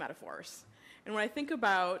fan of metaphors. And when I think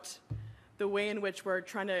about the way in which we're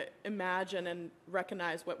trying to imagine and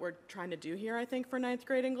recognize what we're trying to do here, I think, for ninth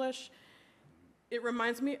grade English, it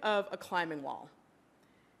reminds me of a climbing wall.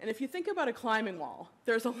 And if you think about a climbing wall,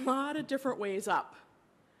 there's a lot of different ways up.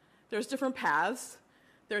 There's different paths.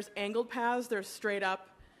 There's angled paths. There's straight up.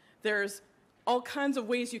 There's all kinds of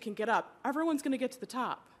ways you can get up. Everyone's going to get to the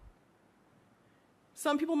top.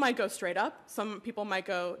 Some people might go straight up. Some people might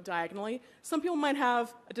go diagonally. Some people might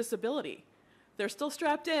have a disability. They're still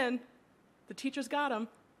strapped in. The teacher's got them.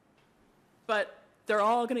 But they're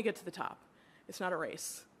all going to get to the top. It's not a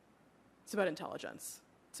race. It's about intelligence.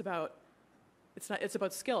 It's about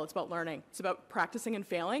skill. It's about learning. It's about practicing and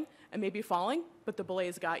failing and maybe falling, but the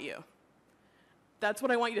belay's got you. That's what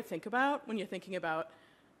I want you to think about when you're thinking about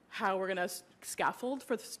how we're going to scaffold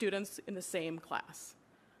for the students in the same class.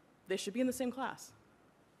 They should be in the same class.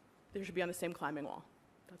 They should be on the same climbing wall.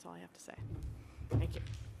 That's all I have to say. Thank you.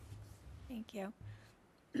 Thank you.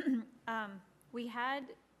 We had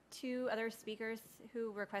two other speakers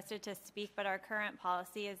who requested to speak, but our current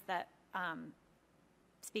policy is that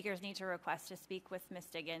speakers need to request to speak with Ms.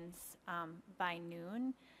 Diggins by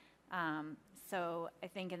noon. So I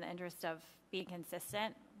think in the interest of being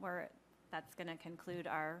consistent, that's going to conclude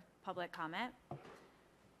our public comment.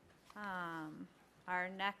 Our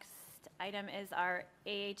next item is our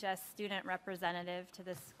AHS student representative to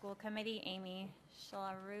the school committee, Amy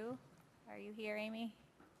Shalaru. Are you here, Amy?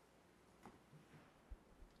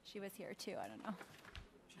 She was here too, I don't know.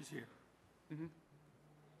 She's here.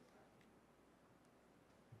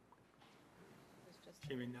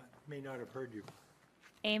 She may not have heard you.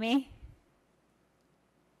 Amy?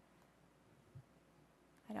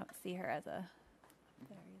 I don't see her as a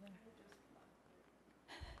there either.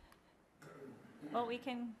 Well, we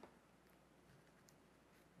can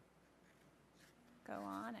go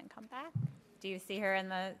on and come back. Do you see her in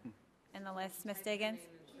the list, Ms. Diggins?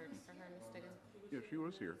 Search for her, Ms. Diggins. Yeah, she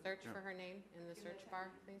was here. Search Yeah. for her name in the search bar,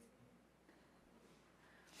 please.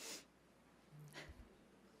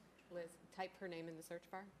 Liz, type her name in the search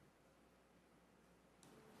bar.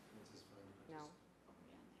 No.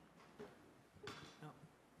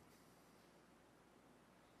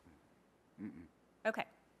 Okay.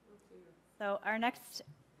 So our next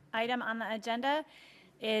item on the agenda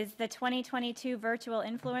is the 2022 Virtual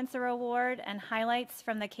Influencer Award and highlights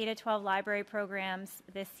from the K-12 library programs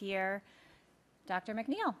this year. Dr.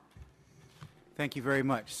 McNeil. Thank you very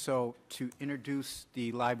much. So to introduce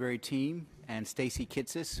the library team and Stacy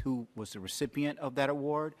Kitsis, who was the recipient of that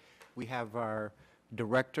award, we have our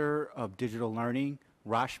Director of Digital Learning,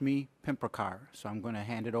 Rashmi Pimprakar. So I'm going to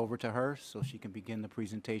hand it over to her so she can begin the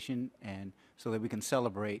presentation and so that we can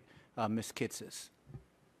celebrate Ms. Kitsis.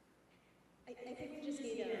 I think we just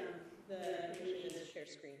need the permission to share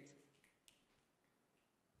screens.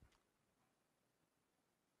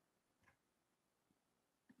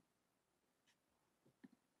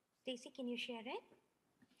 Stacy, can you share it?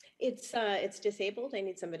 It's disabled. I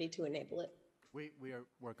need somebody to enable it. We are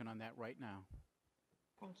working on that right now.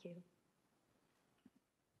 Thank you.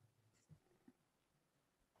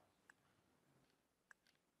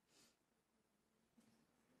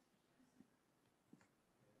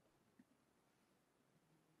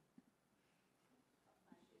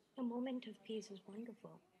 A moment of peace is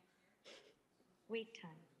wonderful. Wait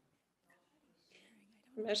time.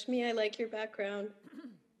 Rashmi, I like your background.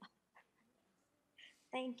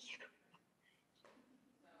 Thank you.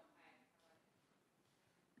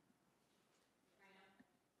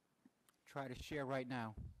 Try to share right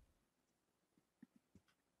now.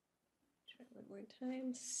 Try one more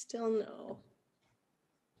time. Still no.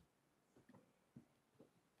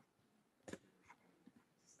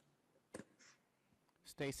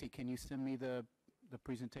 Stacy, can you send me the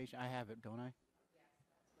presentation? I have it, don't I?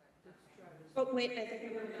 Oh, wait, I think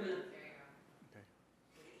I'm working on it. Okay.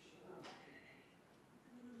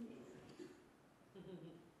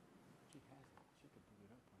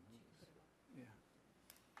 Yeah.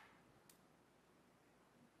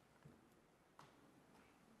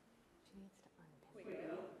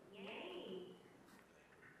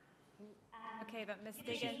 Okay, but Ms.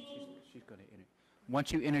 Diggins. She's going to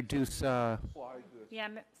once you introduce, Slide this Yeah,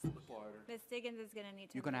 slider. Ms. Diggins is going to need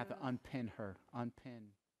to you're going to have to move. unpin her. Unpin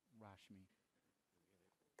Rashmi.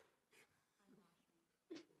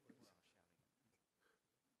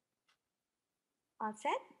 All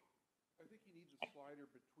set? I think you need the slider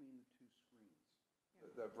between the two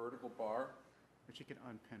screens. That vertical bar, But you can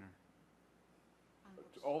unpin her.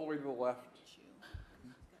 all the way to the left.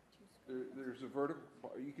 There's a vertical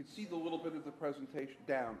bar. You can see the little bit of the presentation.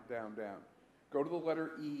 Down, down, down. Go to the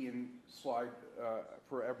letter E and slide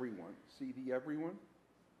for everyone. See the everyone?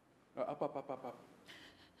 Up, up, up, up, up.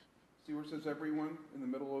 See where it says everyone in the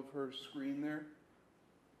middle of her screen there?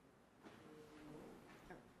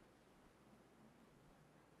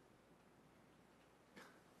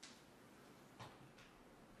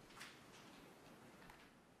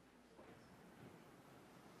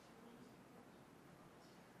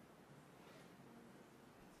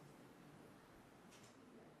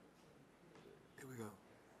 Here we go.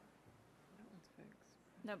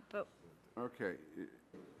 No, but Okay.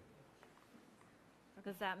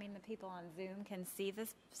 does that mean the people on Zoom can see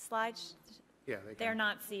this slide? Yeah, they They're can.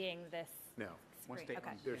 not seeing this No. Once screen. they Okay,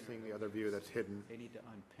 unpin They're her, seeing the other view that's hidden. they need to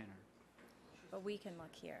unpin her. but we can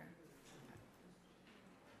look here.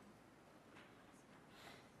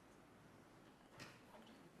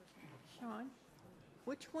 Sean,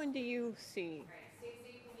 which one do you see?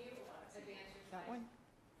 That one?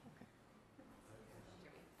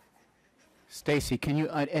 Stacy, can you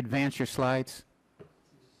advance your slides?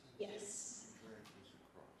 Yes.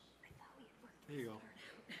 There you go.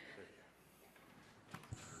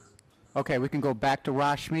 Okay, we can go back to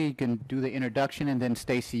Rashmi. You can do the introduction, and then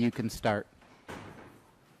Stacy, you can start.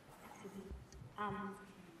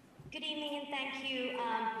 Good evening and thank you,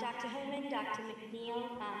 Dr. Hillman, Dr. McNeil,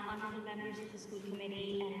 honorable members of the school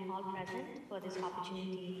committee, and all present for this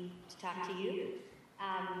opportunity to talk to you.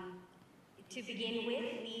 To begin with,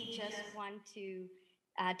 we just want to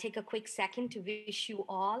take a quick second to wish you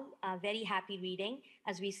all a very happy reading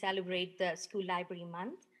as we celebrate the School Library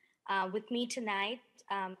Month. With me tonight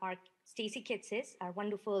are Stacy Kitsis, our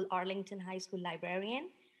wonderful Arlington High School librarian,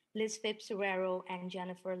 Liz Phipps-Serrero, and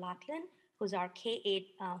Jennifer Laughlin, who are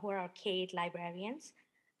our K-8 librarians.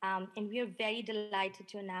 And we are very delighted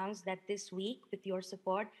to announce that this week, with your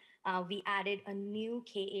support, we added a new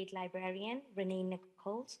K-8 librarian, Renee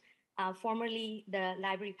Nichols, formerly the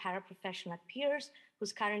library paraprofessional at Pierce,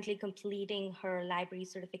 who's currently completing her library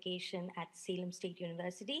certification at Salem State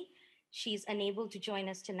University. She's unable to join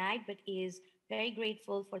us tonight, but is very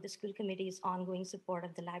grateful for the school committee's ongoing support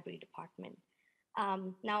of the library department.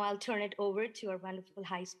 Now I'll turn it over to our wonderful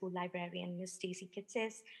high school librarian, Ms. Stacy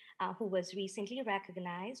Kitsis, who was recently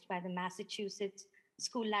recognized by the Massachusetts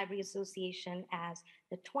School Library Association as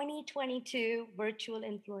the 2022 Virtual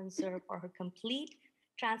Influencer for her complete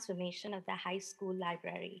transformation of the high school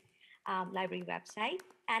library website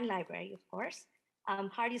and library, of course.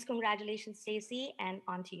 Heartiest congratulations, Stacy, and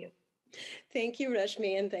on to you. Thank you,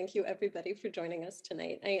 Rashmi, and thank you everybody for joining us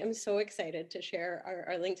tonight. I am so excited to share our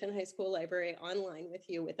Arlington High School Library online with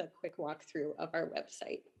you with a quick walkthrough of our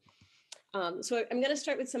website. So I'm going to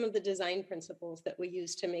start with some of the design principles that we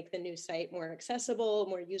use to make the new site more accessible,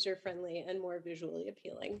 more user-friendly, and more visually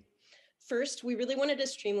appealing. First, we really wanted to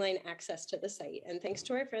streamline access to the site, and thanks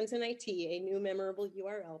to our friends in IT, a new memorable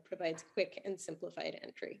URL provides quick and simplified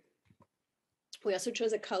entry. We also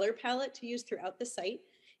chose a color palette to use throughout the site,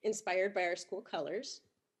 inspired by our school colors.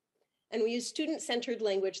 And we use student-centered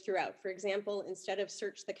language throughout. For example, instead of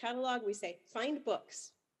search the catalog, we say find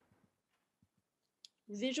books.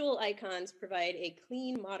 Visual icons provide a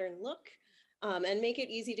clean, modern look and make it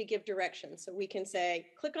easy to give directions. So we can say,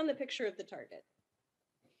 click on the picture of the target.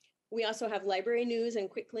 We also have library news and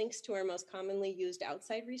quick links to our most commonly used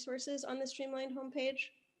outside resources on the streamlined homepage.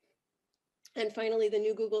 And finally, the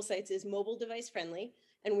new Google Sites is mobile device friendly,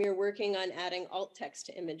 and we are working on adding alt text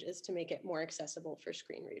to images to make it more accessible for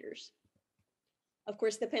screen readers. Of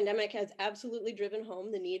course, the pandemic has absolutely driven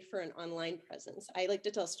home the need for an online presence. I like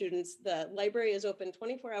to tell students the library is open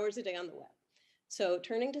 24 hours a day on the web. So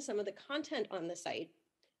turning to some of the content on the site,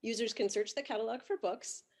 users can search the catalog for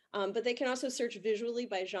books, but they can also search visually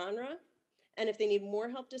by genre. And if they need more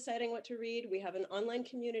help deciding what to read, we have an online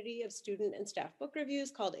community of student and staff book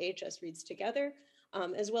reviews called AHS Reads Together,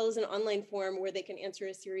 as well as an online forum where they can answer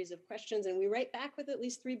a series of questions, and we write back with at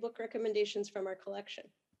least 3 book recommendations from our collection.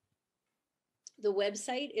 The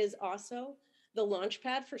website is also the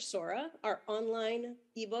launchpad for Sora, our online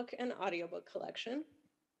ebook and audiobook collection.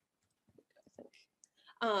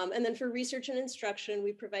 And then for research and instruction,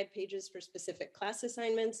 we provide pages for specific class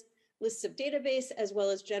assignments, lists of database, as well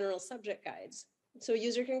as general subject guides. So a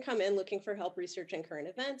user can come in looking for help researching current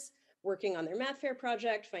events, working on their math fair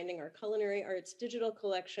project, finding our culinary arts digital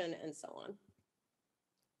collection, and so on.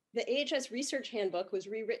 The AHS Research Handbook was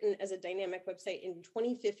rewritten as a dynamic website in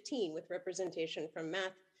 2015 with representation from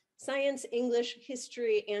math, science, English,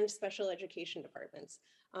 history, and special education departments.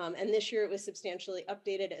 And this year it was substantially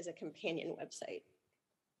updated as a companion website.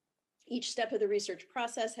 Each step of the research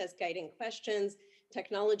process has guiding questions,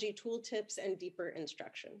 technology tooltips, and deeper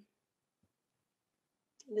instruction.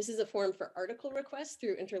 This is a form for article requests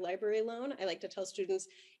through interlibrary loan. I like to tell students,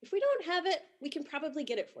 if we don't have it, we can probably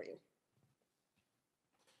get it for you.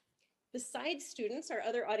 Besides students, our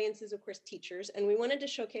other audience is, of course, teachers, and we wanted to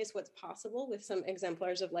showcase what's possible with some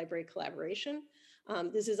exemplars of library collaboration.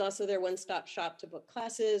 This is also their one-stop shop to book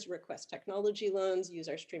classes, request technology loans, use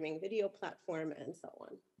our streaming video platform, and so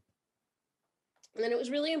on. And then it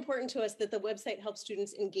was really important to us that the website helps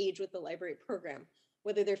students engage with the library program,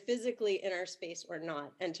 whether they're physically in our space or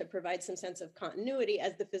not, and to provide some sense of continuity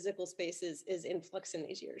as the physical space is in flux in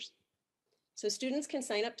these years. So students can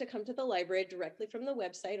sign up to come to the library directly from the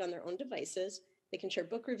website on their own devices. They can share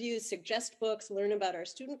book reviews, suggest books, learn about our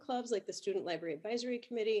student clubs like the Student Library Advisory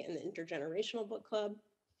Committee and the Intergenerational Book Club.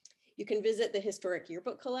 You can visit the Historic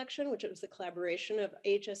Yearbook Collection, which was the collaboration of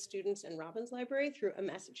AHS students and Robbins Library through a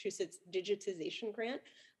Massachusetts digitization grant.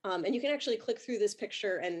 And you can actually click through this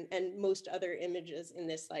picture and most other images in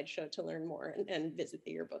this slideshow to learn more and visit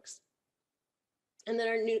the yearbooks. And then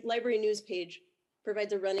our new library news page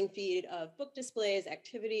provides a running feed of book displays,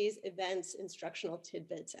 activities, events, instructional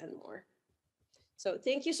tidbits, and more. So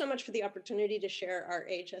thank you so much for the opportunity to share our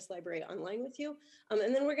AHS library online with you.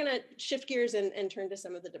 And then we're going to shift gears and turn to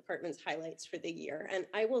some of the department's highlights for the year. And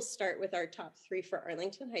I will start with our top 3 for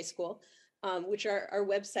Arlington High School, which are our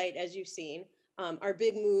website, as you've seen, our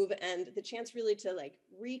big move, and the chance really to like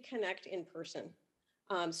reconnect in person.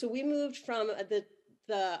 So we moved from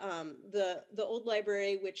the old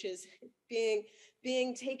library, which is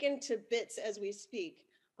being taken to bits as we speak,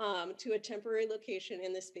 to a temporary location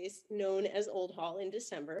in the space known as Old Hall in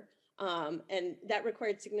December. And that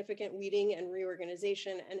required significant weeding and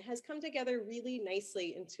reorganization and has come together really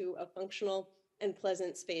nicely into a functional and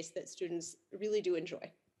pleasant space that students really do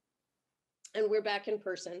enjoy. And we're back in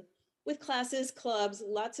person with classes, clubs,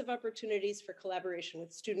 lots of opportunities for collaboration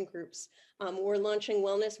with student groups. We're launching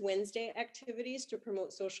Wellness Wednesday activities to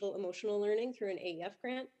promote social emotional learning through an AEF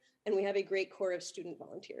grant, and we have a great core of student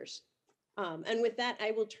volunteers. And with that, I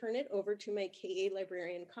will turn it over to my KA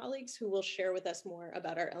librarian colleagues who will share with us more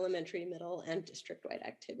about our elementary, middle, and district-wide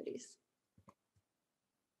activities.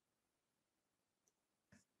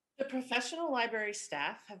 The professional library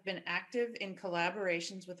staff have been active in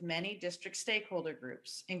collaborations with many district stakeholder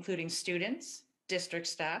groups, including students, district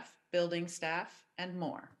staff, building staff, and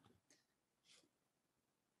more.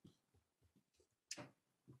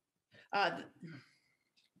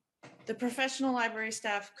 The professional library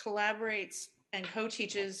staff collaborates and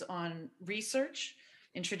co-teaches on research,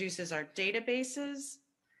 introduces our databases,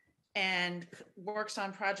 and works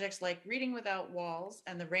on projects like Reading Without Walls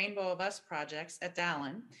and the Rainbow of Us projects at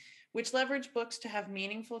Dallin, which leverage books to have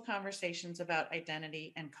meaningful conversations about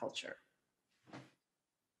identity and culture.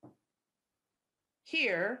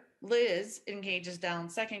 Here, Liz engages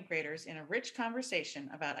Dallin second graders in a rich conversation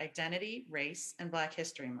about identity, race, and Black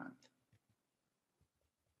History Month.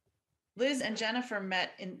 Liz and Jennifer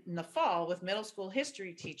met in the fall with middle school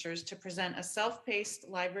history teachers to present a self-paced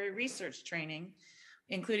library research training,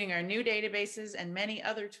 including our new databases and many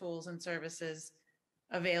other tools and services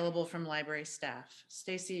available from library staff.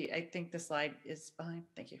 Stacy, I think the slide is behind.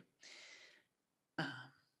 Thank you.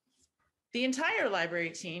 The entire library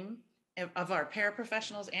team of our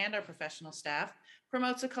paraprofessionals and our professional staff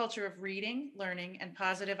promotes a culture of reading, learning, and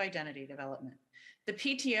positive identity development. The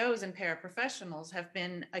PTOs and paraprofessionals have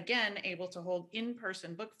been, again, able to hold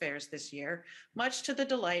in-person book fairs this year, much to the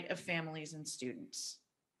delight of families and students.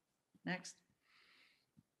 Next.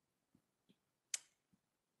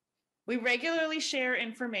 We regularly share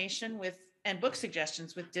information and book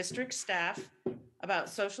suggestions with district staff about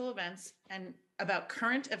social events and about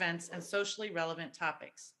current events and socially relevant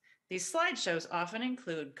topics. These slideshows often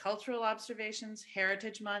include cultural observations,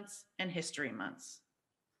 heritage months, and history months.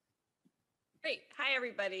 Great. Hi,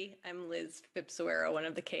 everybody. I'm Liz Fipsuero, one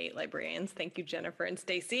of the K-8 librarians. Thank you, Jennifer and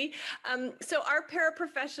Stacy. So our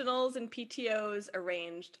paraprofessionals and PTOs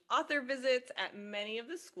arranged author visits at many of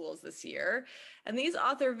the schools this year. And these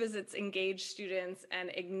author visits engage students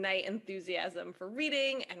and ignite enthusiasm for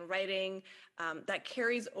reading and writing that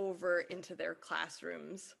carries over into their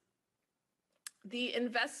classrooms. The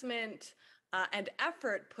investment and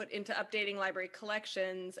effort put into updating library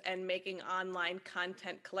collections and making online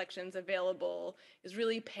content collections available is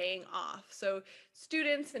really paying off. So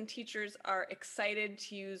students and teachers are excited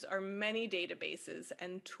to use our many databases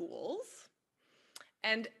and tools.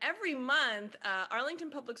 And every month, Arlington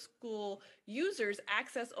Public School users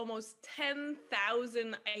access almost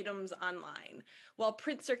 10,000 items online, while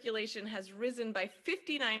print circulation has risen by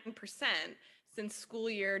 59% since school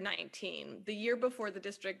year 19, the year before the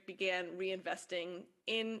district began reinvesting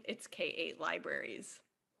in its K-8 libraries.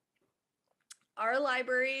 Our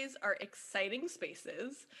libraries are exciting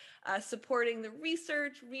spaces, supporting the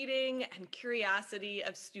research, reading, and curiosity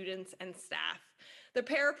of students and staff. The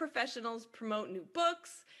paraprofessionals promote new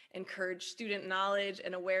books, encourage student knowledge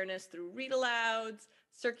and awareness through read-alouds,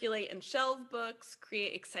 circulate and shelve books,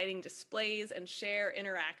 create exciting displays, and share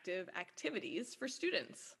interactive activities for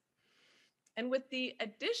students. And with the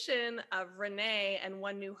addition of Renee and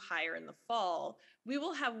one new hire in the fall, we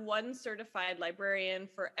will have one certified librarian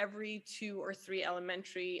for every 2 or 3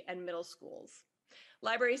 elementary and middle schools.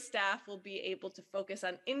 Library staff will be able to focus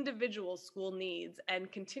on individual school needs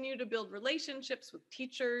and continue to build relationships with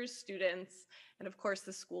teachers, students, and of course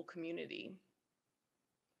the school community.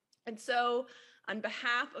 And so on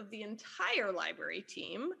behalf of the entire library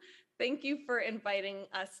team, thank you for inviting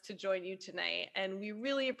us to join you tonight, and we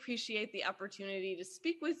really appreciate the opportunity to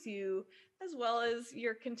speak with you as well as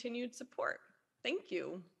your continued support. Thank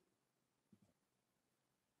you.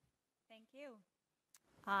 Thank you.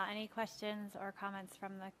 Any questions or comments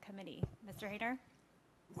from the committee? Mr. Hayner?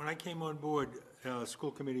 When I came on board school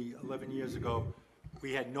committee 11 years ago,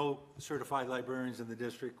 We had no certified librarians in the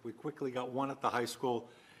district. We quickly got one at the high school.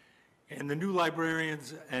 And the new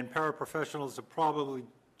librarians and paraprofessionals are probably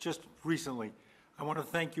just recently. I want to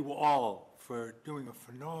thank you all for doing a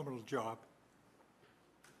phenomenal job.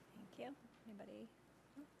 Thank you. Anybody?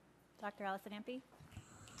 Dr. Allison Ampe?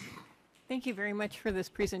 Thank you very much for this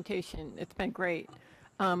presentation. It's been great.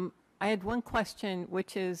 I had one question,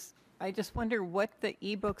 which is, I just wonder what the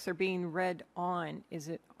ebooks are being read on. Is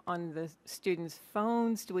it on the students'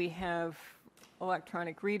 phones? Do we have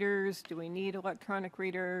electronic readers? Do we need electronic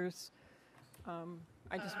readers?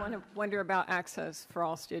 I just wonder about access for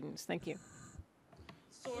all students. Thank you.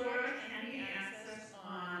 Sora can be accessed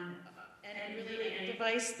on any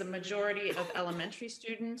device. The majority of elementary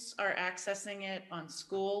students are accessing it on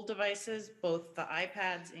school devices, both the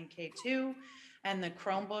iPads in K2 and the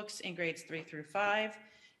Chromebooks in grades 3 through 5.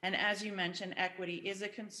 And as you mentioned, equity is a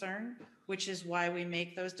concern, which is why we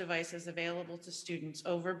make those devices available to students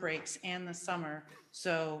over breaks and the summer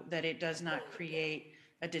so that it does not create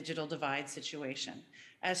a digital divide situation.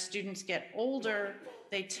 As students get older,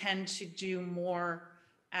 they tend to do more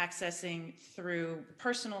accessing through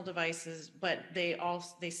personal devices, but they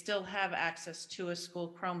still have access to a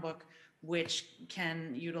school Chromebook, which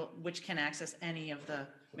can access any of the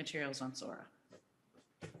materials on Sora.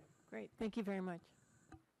 Great, thank you very much.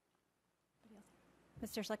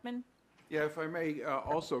 Mr. Schlickman? Yeah, if I may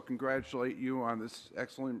also congratulate you on this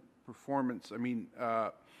excellent performance. I mean,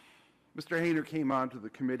 Mr. Hayner came onto the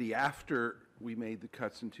committee after we made the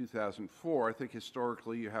cuts in 2004. I think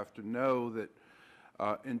historically you have to know that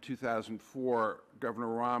in 2004, Governor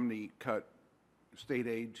Romney cut state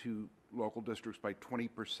aid to local districts by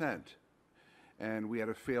 20%. And we had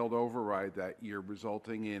a failed override that year,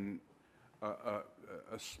 resulting in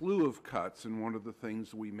a slew of cuts. And one of the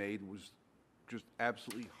things we made was just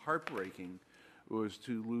absolutely heartbreaking, was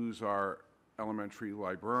to lose our elementary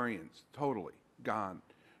librarians, totally gone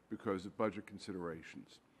because of budget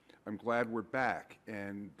considerations. I'm glad we're back,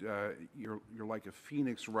 and you're like a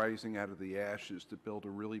phoenix rising out of the ashes to build a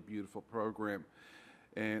really beautiful program,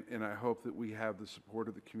 and I hope that we have the support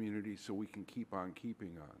of the community so we can keep on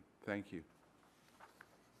keeping on. Thank you.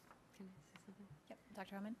 Can I say something? Yep,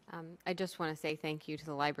 Dr. Homan? I just want to say thank you to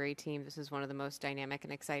the library team. This is one of the most dynamic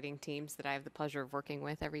and exciting teams that I have the pleasure of working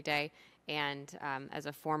with every day. And as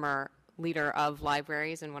a former leader of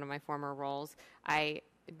libraries in one of my former roles, I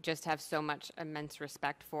just have so much immense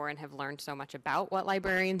respect for and have learned so much about what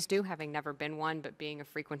librarians do, having never been one, but being a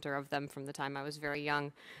frequenter of them from the time I was very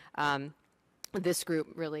young. This group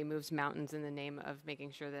really moves mountains in the name of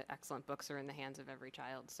making sure that excellent books are in the hands of every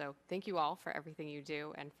child. So thank you all for everything you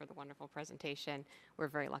do and for the wonderful presentation. We're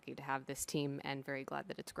very lucky to have this team and very glad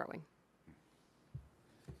that it's growing.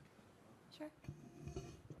 Sure.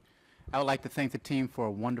 I would like to thank the team for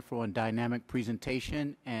a wonderful and dynamic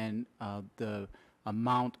presentation, and the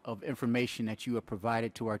amount of information that you have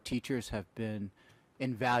provided to our teachers have been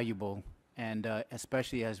invaluable, and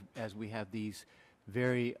especially as we have these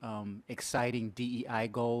very exciting DEI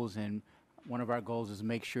goals, and one of our goals is to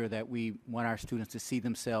make sure that we want our students to see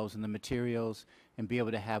themselves in the materials and be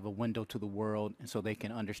able to have a window to the world, and so they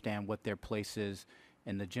can understand what their place is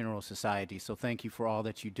in the general society. So thank you for all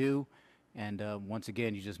that you do, and once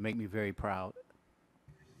again, you just make me very proud.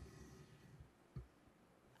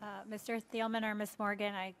 Mr. Thielman or Ms.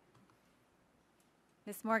 Morgan,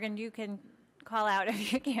 Ms. Morgan, you can call out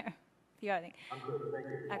if you care. If you have anything.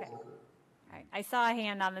 Okay. All right. I saw a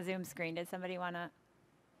hand on the Zoom screen. Did somebody want to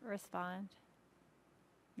respond?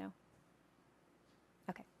 No?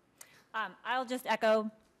 Okay. I'll just echo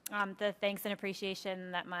the thanks and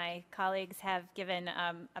appreciation that my colleagues have given.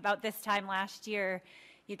 About this time last year,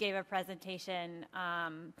 you gave a presentation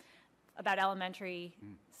about elementary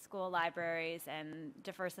school libraries and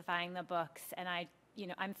diversifying the books, and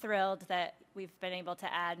I'm thrilled that we've been able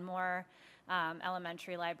to add more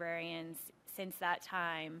elementary librarians since that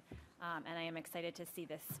time, and I am excited to see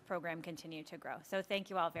this program continue to grow. So thank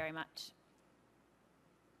you all very much.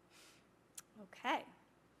 Okay,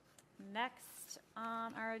 next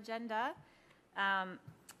on our agenda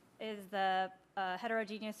is the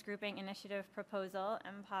Heterogeneous Grouping Initiative Proposal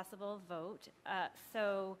and possible vote.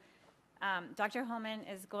 Dr. Holman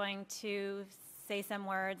is going to say some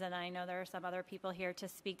words, and I know there are some other people here to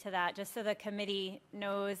speak to that, just so the committee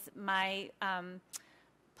knows my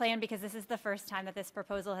plan, because this is the first time that this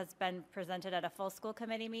proposal has been presented at a full school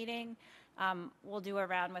committee meeting. We'll do a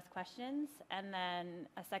round with questions, and then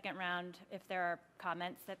a second round if there are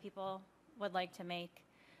comments that people would like to make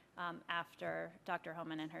after Dr.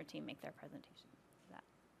 Holman and her team make their presentation. Is that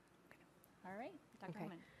okay? All right, Dr.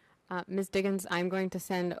 Holman. Ms. Diggins, I'm going to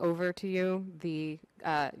send over to you the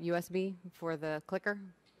USB for the clicker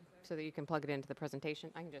so that you can plug it into the presentation.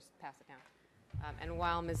 I can just pass it down. And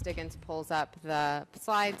while Ms. Diggins pulls up the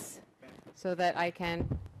slides so that I can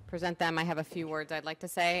present them, I have a few words I'd like to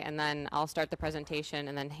say, and then I'll start the presentation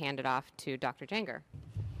and then hand it off to Dr. Janger.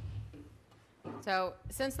 So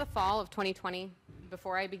since the fall of 2020,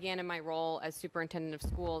 before I began in my role as superintendent of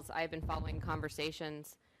schools, I have been following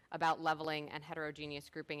conversations about leveling and heterogeneous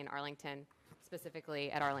grouping in Arlington,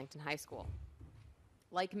 specifically at Arlington High School.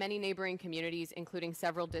 Like many neighboring communities, including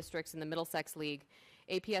several districts in the Middlesex League,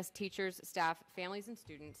 APS teachers, staff, families, and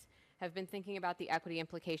students have been thinking about the equity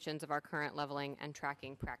implications of our current leveling and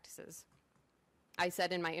tracking practices. I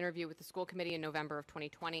said in my interview with the school committee in November of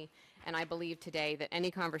 2020, and I believe today, that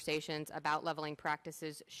any conversations about leveling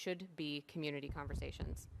practices should be community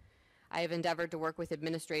conversations. I have endeavored to work with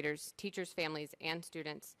administrators, teachers, families, and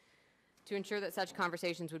students to ensure that such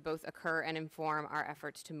conversations would both occur and inform our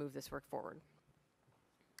efforts to move this work forward.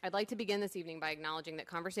 I'd like to begin this evening by acknowledging that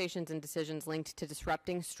conversations and decisions linked to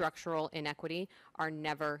disrupting structural inequity are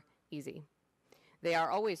never easy. They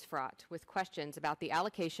are always fraught with questions about the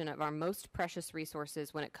allocation of our most precious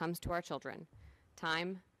resources when it comes to our children: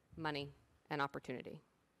 time, money, and opportunity.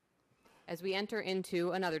 As we enter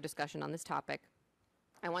into another discussion on this topic,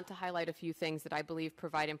 I want to highlight a few things that I believe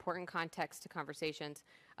provide important context to conversations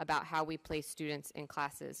about how we place students in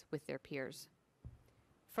classes with their peers.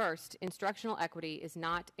 First, instructional equity is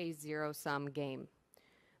not a zero-sum game.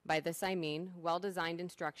 By this I mean, well-designed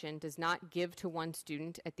instruction does not give to one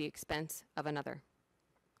student at the expense of another.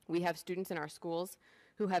 We have students in our schools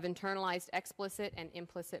who have internalized explicit and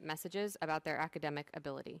implicit messages about their academic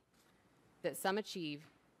ability, that some achieve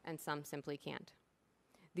and some simply can't.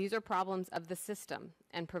 These are problems of the system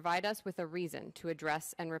and provide us with a reason to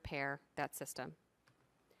address and repair that system.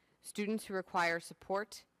 Students who require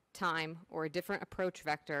support, time, or a different approach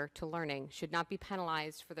vector to learning should not be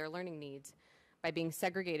penalized for their learning needs by being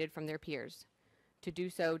segregated from their peers. To do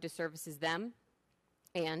so disservices them,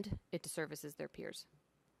 and it disservices their peers.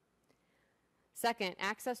 Second,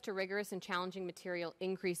 access to rigorous and challenging material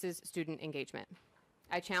increases student engagement.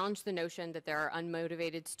 I challenge the notion that there are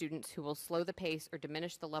unmotivated students who will slow the pace or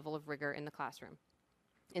diminish the level of rigor in the classroom.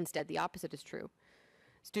 Instead, the opposite is true.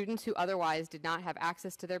 Students who otherwise did not have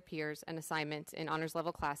access to their peers and assignments in honors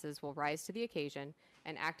level classes will rise to the occasion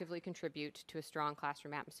and actively contribute to a strong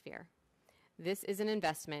classroom atmosphere. This is an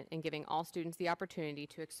investment in giving all students the opportunity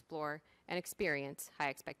to explore and experience high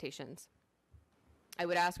expectations. I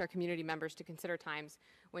would ask our community members to consider times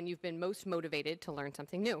when you've been most motivated to learn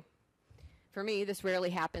something new. For me, this rarely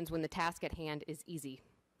happens when the task at hand is easy.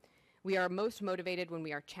 We are most motivated when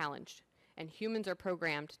we are challenged, and humans are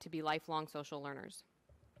programmed to be lifelong social learners.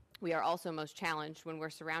 We are also most challenged when we're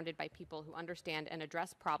surrounded by people who understand and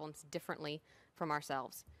address problems differently from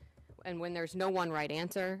ourselves, and when there's no one right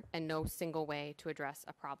answer and no single way to address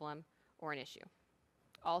a problem or an issue.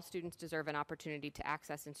 All students deserve an opportunity to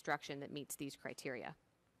access instruction that meets these criteria.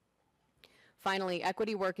 Finally,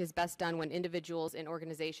 equity work is best done when individuals and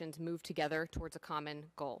organizations move together towards a common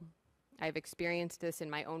goal. I've experienced this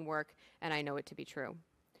in my own work, and I know it to be true.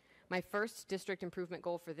 My first district improvement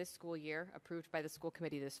goal for this school year, approved by the school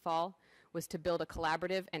committee this fall, was to build a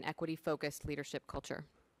collaborative and equity-focused leadership culture.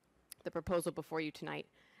 The proposal before you tonight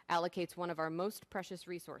allocates one of our most precious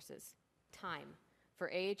resources, time,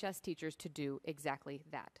 for AHS teachers to do exactly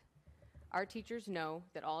that. Our teachers know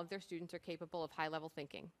that all of their students are capable of high-level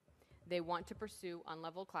thinking. They want to pursue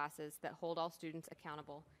unleveled classes that hold all students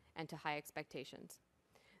accountable and to high expectations.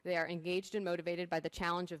 They are engaged and motivated by the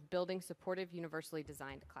challenge of building supportive, universally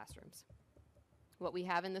designed classrooms. What we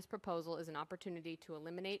have in this proposal is an opportunity to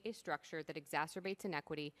eliminate a structure that exacerbates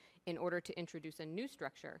inequity in order to introduce a new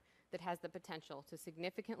structure that has the potential to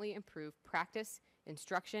significantly improve practice,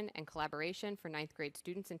 instruction, and collaboration for ninth grade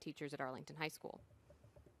students and teachers at Arlington High School.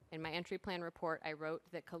 In my entry plan report, I wrote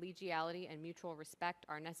that collegiality and mutual respect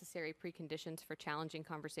are necessary preconditions for challenging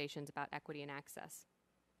conversations about equity and access.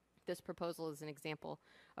 This proposal is an example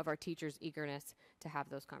of our teachers' eagerness to have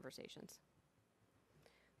those conversations.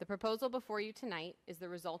 The proposal before you tonight is the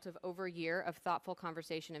result of over a year of thoughtful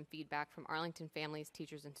conversation and feedback from Arlington families,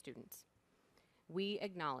 teachers, and students. We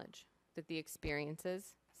acknowledge that the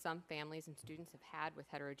experiences some families and students have had with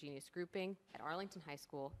heterogeneous grouping at Arlington High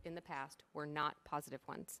School in the past were not positive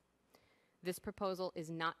ones. This proposal is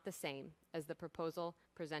not the same as the proposal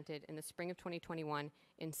presented in the spring of 2021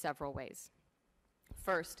 in several ways.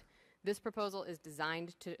 First, this proposal is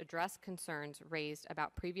designed to address concerns raised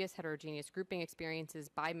about previous heterogeneous grouping experiences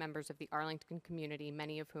by members of the Arlington community,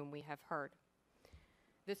 many of whom we have heard.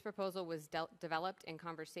 This proposal was developed in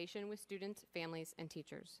conversation with students, families, and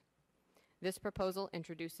teachers. This proposal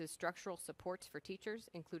introduces structural supports for teachers,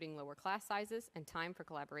 including lower class sizes and time for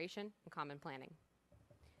collaboration and common planning.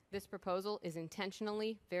 This proposal is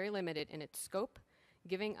intentionally very limited in its scope,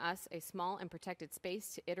 giving us a small and protected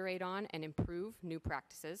space to iterate on and improve new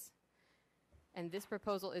practices. And this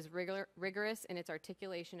proposal is rigorous in its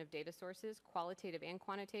articulation of data sources, qualitative and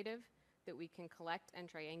quantitative, that we can collect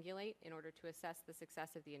and triangulate in order to assess the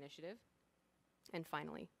success of the initiative. And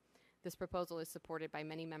finally, this proposal is supported by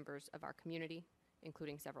many members of our community,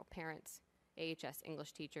 including several parents, AHS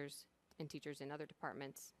English teachers, and teachers in other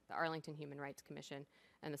departments, the Arlington Human Rights Commission,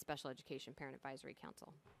 and the Special Education Parent Advisory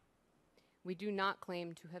Council. We do not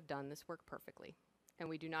claim to have done this work perfectly, and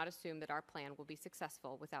we do not assume that our plan will be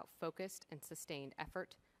successful without focused and sustained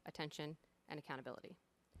effort, attention, and accountability.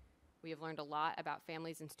 We have learned a lot about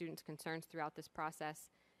families and students' concerns throughout this process,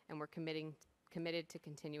 and we're committed to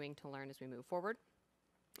continuing to learn as we move forward.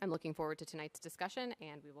 I'm looking forward to tonight's discussion,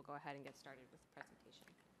 and we will go ahead and get started with the presentation.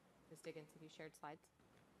 Ms. Diggins, have you shared slides?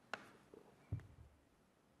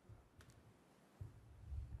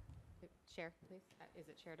 Share, please. Is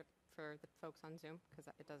it shared for the folks on Zoom? Because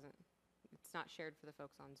it's not shared for the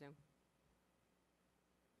folks on Zoom.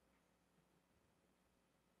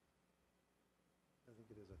 I think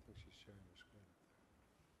it is. I think she's sharing her screen up there.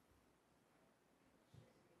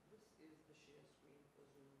 This is the share screen for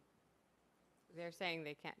Zoom. They're saying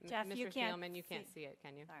they can't. Jeff, Mr. you can't Thielman, you can't see it,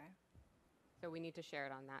 can you? Sorry. So we need to share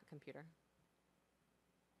it on that computer.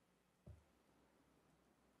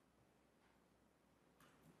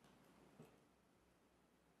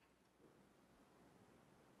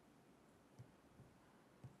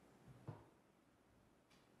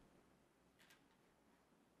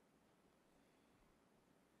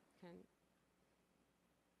 Can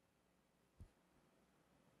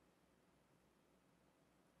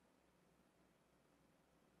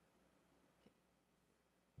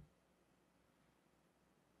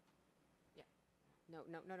Yeah.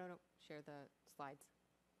 No. Share the slides.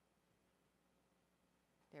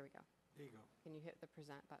 There we go. There you go. Can you hit the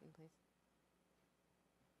present button, please?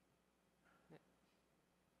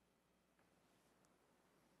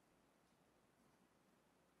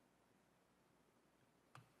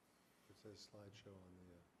 It says slideshow on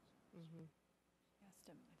the. Mm-hmm. Asked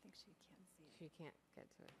him. I think she can't see it. She can't get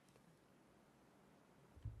to it.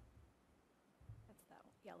 That's that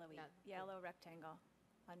yellowy, Yeah. yellow rectangle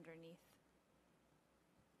underneath.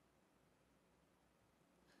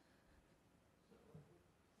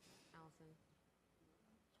 Allison.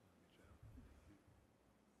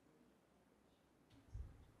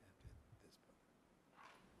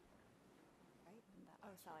 Right?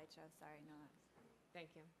 Oh, slideshow. Sorry, no. Thank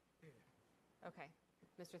you. Okay.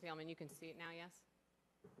 Mr. Thielman, you can see it now, yes?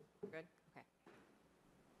 Good? Okay.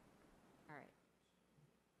 All right.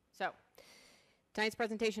 So, tonight's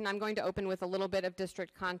presentation, I'm going to open with a little bit of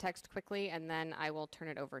district context quickly, and then I will turn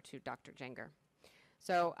it over to Dr. Jenger.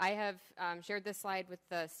 So I have shared this slide with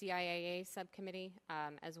the CIAA subcommittee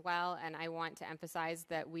as well, and I want to emphasize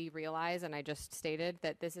that we realize, and I just stated,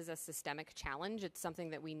 that this is a systemic challenge. It's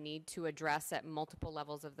something that we need to address at multiple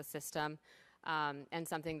levels of the system, and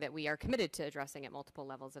something that we are committed to addressing at multiple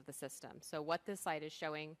levels of the system. So what this slide is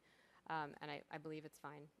showing, and I believe it's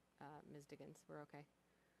fine, Ms. Diggins, we're okay.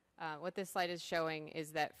 What this slide is showing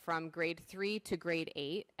is that from grade 3 to grade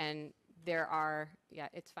 8, and there are, yeah,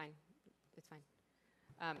 it's fine.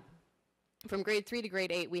 From grade 3 to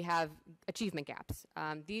grade 8, we have achievement gaps.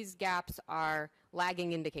 These gaps are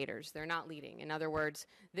lagging indicators. They're not leading. In other words,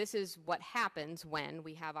 this is what happens when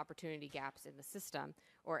we have opportunity gaps in the system,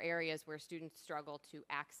 or areas where students struggle to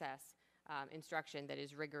access instruction that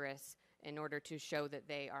is rigorous in order to show that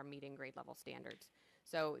they are meeting grade level standards.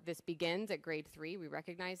 So this begins at grade 3. We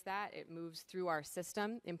recognize that. It moves through our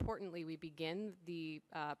system. Importantly, we begin the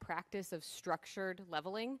practice of structured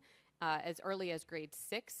leveling as early as grade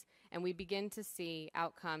 6, and we begin to see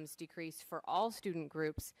outcomes decrease for all student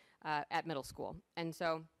groups at middle school. And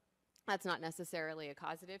so that's not necessarily a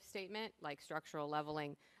causative statement, like structural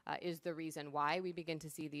leveling is the reason why we begin to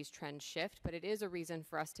see these trends shift, but it is a reason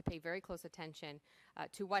for us to pay very close attention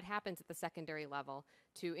to what happens at the secondary level,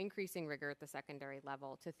 to increasing rigor at the secondary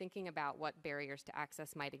level, to thinking about what barriers to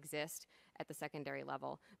access might exist at the secondary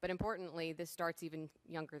level. But importantly, this starts even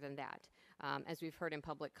younger than that. As we've heard in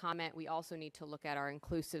public comment, we also need to look at our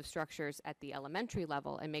inclusive structures at the elementary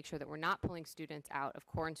level and make sure that we're not pulling students out of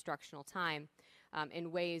core instructional time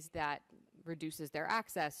in ways that reduces their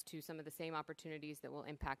access to some of the same opportunities that will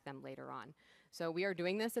impact them later on. So we are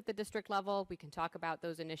doing this at the district level. We can talk about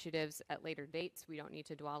those initiatives at later dates. We don't need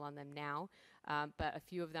to dwell on them now, but a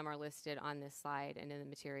few of them are listed on this slide and in the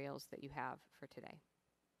materials that you have for today.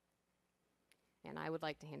 And I would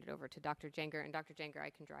like to hand it over to Dr. Jenger. And Dr. Jenger, I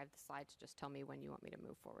can drive the slides. Just tell me when you want me to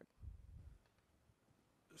move forward.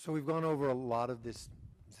 So we've gone over a lot of this.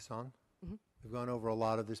 Is this on? Mhm. We've gone over a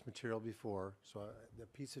lot of this material before, so the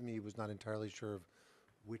piece of me was not entirely sure of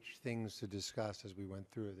which things to discuss as we went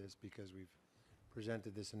through this, because we've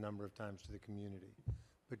presented this a number of times to the community.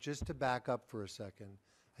 But just to back up for a second,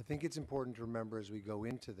 I think it's important to remember as we go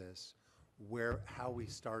into this how we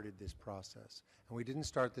started this process. And we didn't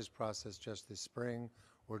start this process just this spring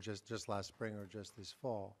or just last spring or just this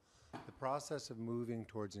fall. The process of moving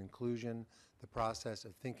towards inclusion, the process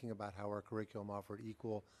of thinking about how our curriculum offered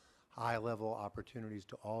equal high-level opportunities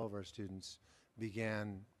to all of our students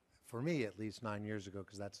began, for me at least, 9 years ago,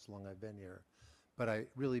 because that's as long I've been here. But I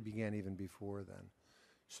really began even before then.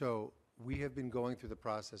 So we have been going through the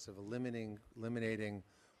process of eliminating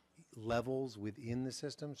levels within the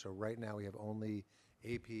system. So right now we have only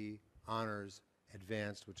AP, Honors,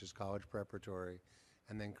 Advanced, which is college preparatory,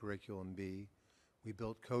 and then Curriculum B. We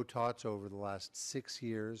built co-taughts over the last 6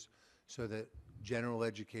 years so that general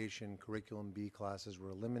education Curriculum B classes were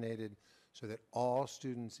eliminated, so that all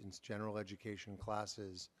students in general education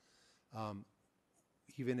classes,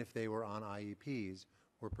 even if they were on IEPs,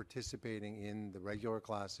 were participating in the regular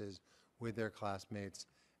classes with their classmates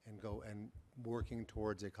and working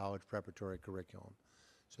towards a college preparatory curriculum.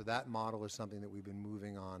 So that model is something that we've been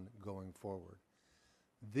moving on going forward.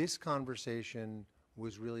 This conversation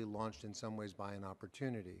was really launched in some ways by an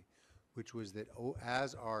opportunity, which was that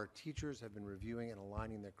as our teachers have been reviewing and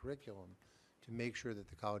aligning their curriculum to make sure that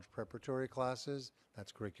the college preparatory classes,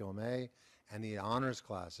 that's Curriculum A, and the honors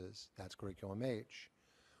classes, that's Curriculum H,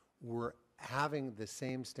 were having the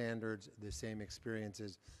same standards, the same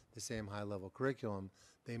experiences, the same high-level curriculum,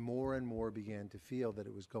 they more and more began to feel that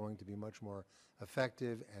it was going to be much more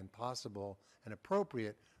effective and possible and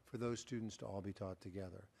appropriate for those students to all be taught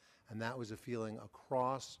together. And that was a feeling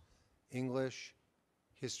across English,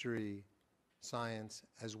 history, science,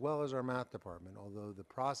 as well as our math department, although the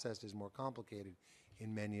process is more complicated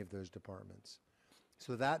in many of those departments.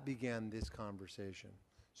 So that began this conversation.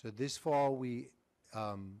 So this fall we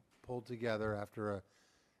pulled together after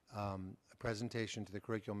a presentation to the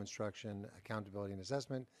Curriculum Instruction, Accountability and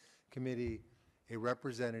Assessment Committee, a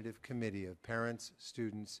representative committee of parents,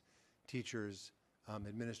 students, teachers,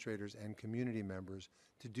 administrators, and community members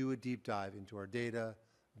to do a deep dive into our data,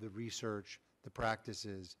 the research, the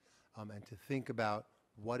practices, and to think about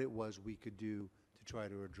what it was we could do to try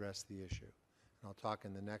to address the issue. And I'll talk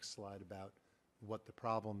in the next slide about what the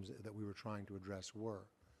problems that we were trying to address were.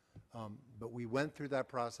 But we went through that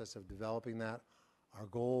process of developing that. Our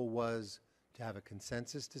goal was to have a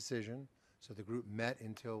consensus decision. So the group met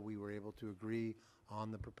until we were able to agree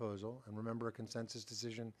on the proposal. And remember, a consensus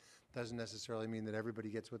decision doesn't necessarily mean that everybody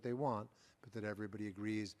gets what they want, but that everybody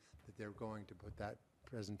agrees that they're going to put that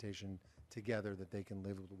presentation together, that they can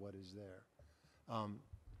live with what is there.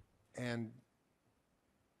 And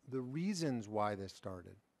the reasons why this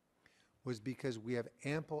started was because we have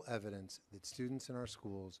ample evidence that students in our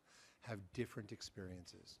schools have different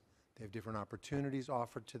experiences. They have different opportunities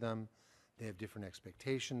offered to them. They have different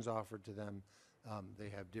expectations offered to them. They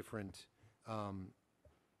have different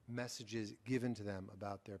messages given to them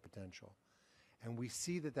about their potential. And we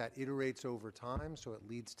see that that iterates over time, so it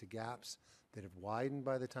leads to gaps that have widened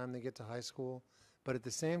by the time they get to high school. But at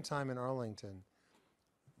the same time in Arlington,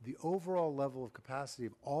 the overall level of capacity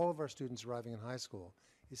of all of our students arriving in high school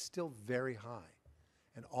is still very high.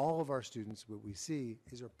 And all of our students, what we see,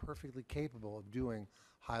 are perfectly capable of doing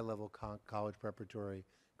high-level college preparatory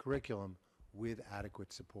curriculum with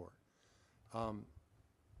adequate support.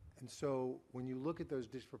 And so when you look at those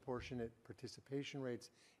disproportionate participation rates,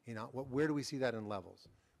 where do we see that in levels?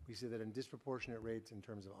 We see that in disproportionate rates in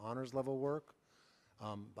terms of honors level work,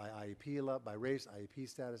 by IEP, by race, IEP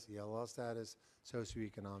status, ELL status,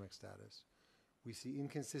 socioeconomic status. We see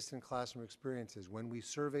inconsistent classroom experiences. When we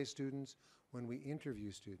survey students, when we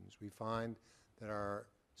interview students, we find that our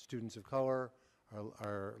students of color,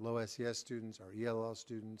 our low SES students, our ELL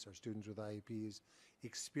students, our students with IEPs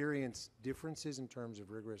experience differences in terms of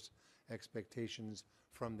rigorous expectations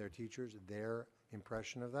from their teachers, their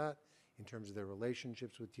impression of that, in terms of their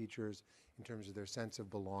relationships with teachers, in terms of their sense of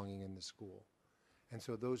belonging in the school. And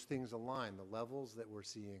so those things align, the levels that we're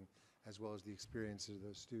seeing as well as the experiences of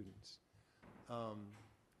those students.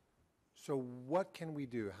 So what can we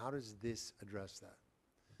do? How does this address that?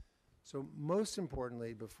 So most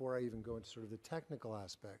importantly, before I even go into sort of the technical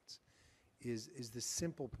aspects, is the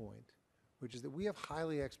simple point, which is that we have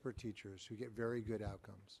highly expert teachers who get very good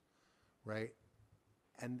outcomes, right?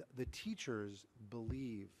 And the teachers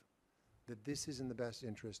believe that this is in the best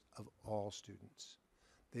interest of all students.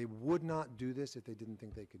 They would not do this if they didn't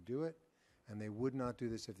think they could do it, and they would not do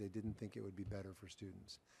this if they didn't think it would be better for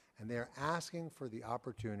students. And they're asking for the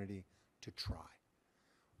opportunity to try.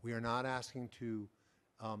 We are not asking to,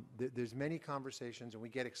 there's many conversations, and we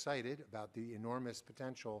get excited about the enormous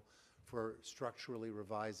potential for structurally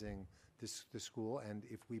revising the school, and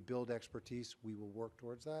if we build expertise, we will work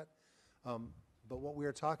towards that. But what we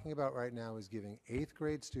are talking about right now is giving 8th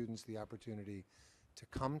grade students the opportunity to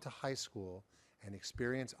come to high school and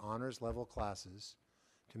experience honors level classes,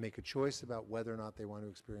 to make a choice about whether or not they want to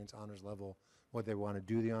experience honors level, whether they want to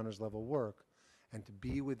do the honors level work, and to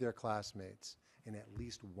be with their classmates in at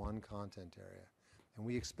least one content area. And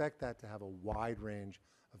we expect that to have a wide range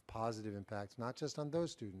of positive impacts, not just on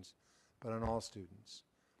those students, but on all students.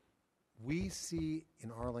 We see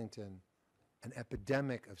in Arlington an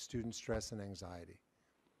epidemic of student stress and anxiety.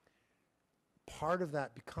 Part of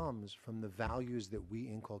that comes from the values that we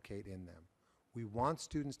inculcate in them. We want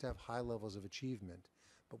students to have high levels of achievement,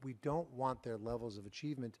 but we don't want their levels of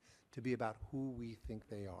achievement to be about who we think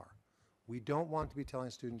they are. We don't want to be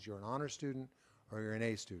telling students you're an honor student or you're an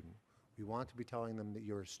A student. We want to be telling them that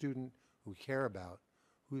you're a student who we care about,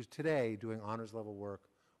 who's today doing honors level work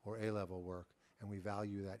or A level work, and we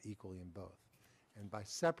value that equally in both. And by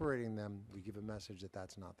separating them, we give a message that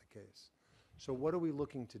that's not the case. So what are we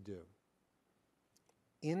looking to do?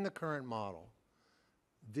 In the current model,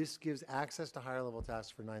 this gives access to higher level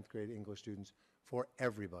tasks for 9th grade English students for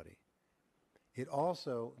everybody. It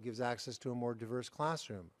also gives access to a more diverse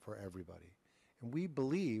classroom for everybody. And we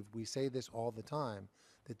believe, we say this all the time,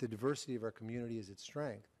 that the diversity of our community is its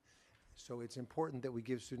strength. So it's important that we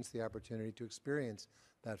give students the opportunity to experience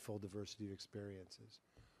that full diversity of experiences.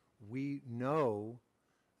 We know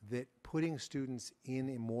that putting students in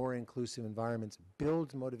a more inclusive environments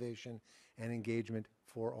builds motivation and engagement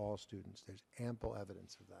for all students. There's ample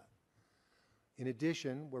evidence of that. In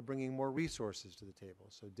addition, we're bringing more resources to the table,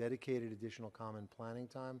 so dedicated additional common planning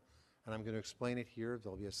time, and I'm going to explain it here.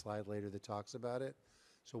 There'll be a slide later that talks about it.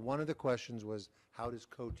 So one of the questions was, how does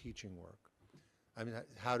co-teaching work? I mean,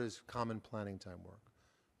 how does common planning time work?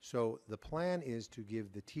 So the plan is to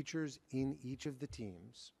give the teachers in each of the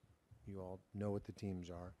teams, you all know what the teams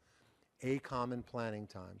are, a common planning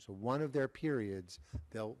time. So one of their periods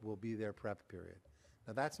will be their prep period.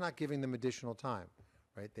 Now that's not giving them additional time,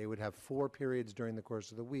 right? They would have 4 periods during the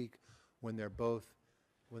course of the week when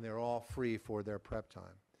they're all free for their prep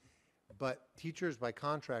time. But teachers by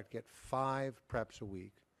contract get 5 preps a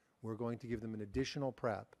week. We're going to give them an additional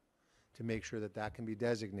prep to make sure that that can be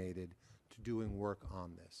designated to doing work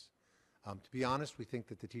on this. To be honest, we think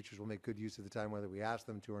that the teachers will make good use of the time whether we ask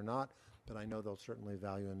them to or not, but I know they'll certainly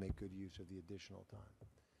value and make good use of the additional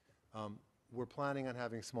time. We're planning on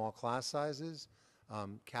having small class sizes,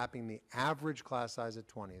 capping the average class size at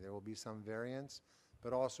 20. There will be some variance,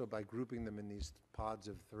 but also by grouping them in these pods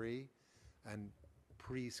of 3 and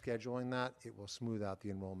pre-scheduling that, it will smooth out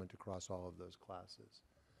the enrollment across all of those classes.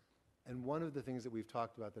 And one of the things that we've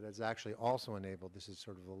talked about that has actually also enabled, this is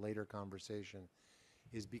sort of a later conversation,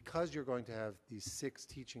 is because you're going to have these 6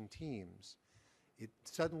 teaching teams, it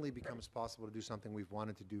suddenly becomes possible to do something we've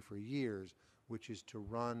wanted to do for years, which is to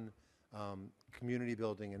run community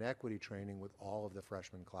building and equity training with all of the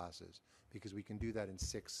freshman classes, because we can do that in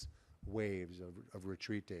 6 waves of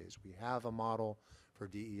retreat days. We have a model for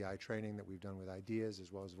DEI training that we've done with Ideas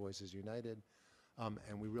as well as Voices United,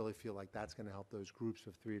 and we really feel like that's going to help those groups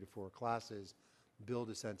of 3 to 4 classes build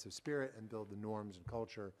a sense of spirit and build the norms and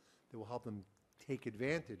culture that will help them take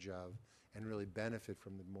advantage of and really benefit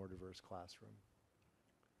from the more diverse classroom.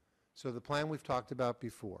 So the plan we've talked about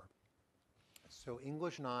before. So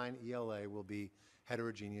English 9 ELA will be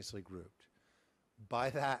heterogeneously grouped. By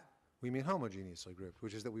that, we mean homogeneously grouped,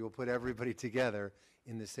 which is that we will put everybody together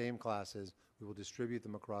in the same classes. We will distribute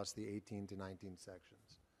them across the 18 to 19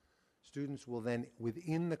 sections. Students will then,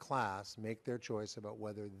 within the class, make their choice about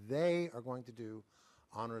whether they are going to do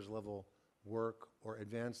honors level work or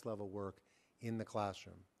advanced level work in the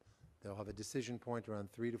classroom. They'll have a decision point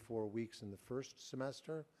around 3 to 4 weeks in the first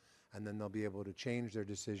semester, and then they'll be able to change their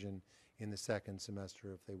decision in the second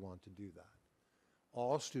semester if they want to do that.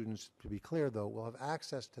 All students, to be clear though, will have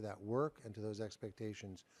access to that work and to those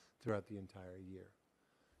expectations throughout the entire year.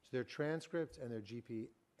 So their transcripts and their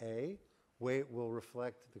GPA will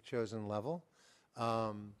reflect the chosen level.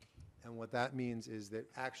 And what that means is that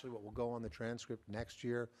actually what will go on the transcript next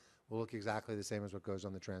year will look exactly the same as what goes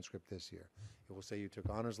on the transcript this year. It will say you took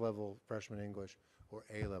honors level freshman English or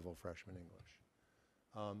A level freshman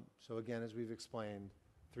English. So again, as we've explained,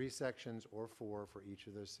 3 sections or 4 for each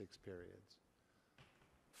of those 6 periods.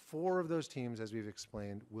 4 of those teams, as we've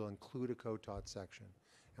explained, will include a co-taught section.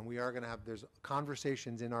 And we are going to have, there's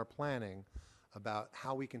conversations in our planning about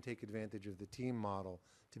how we can take advantage of the team model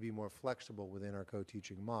to be more flexible within our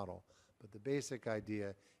co-teaching model. But the basic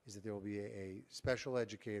idea is that there will be a special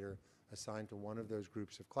educator assigned to one of those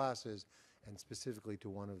groups of classes and specifically to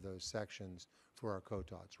one of those sections for our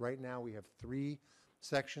co-taughts. Right now we have 3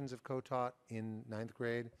 sections of co-taught in 9th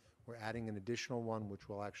grade. We're adding an additional one which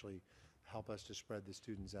will actually help us to spread the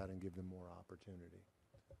students out and give them more opportunity.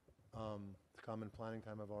 The common planning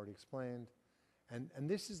time I've already explained. And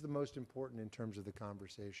this is the most important in terms of the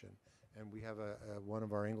conversation. And we have one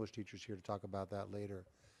of our English teachers here to talk about that later.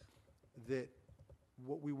 That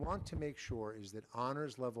what we want to make sure is that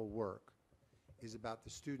honors level work is about the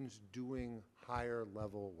students doing higher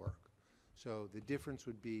level work. So the difference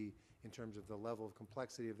would be in terms of the level of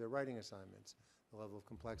complexity of their writing assignments, the level of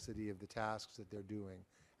complexity of the tasks that they're doing,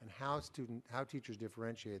 and how teachers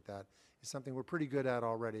differentiate that is something we're pretty good at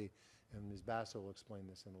already, and Ms. Basso will explain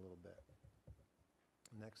this in a little bit.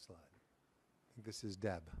 Next slide. I think this is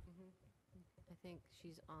Deb. I think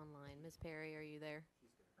she's online. Ms. Perry, are you there?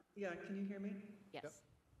 Yeah, can you hear me? Yes. Yep.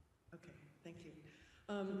 Okay, thank you.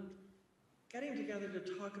 Getting together to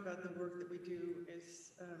talk about the work that we do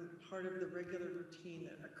is part of the regular routine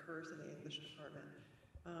that occurs in the English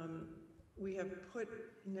department. We have put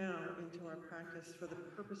now into our practice for the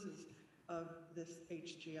purposes of this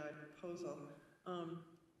HGI proposal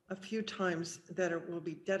a few times that it will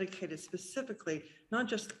be dedicated specifically, not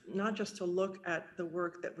just to look at the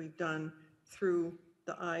work that we've done through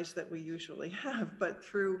the eyes that we usually have, but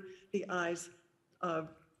through the eyes of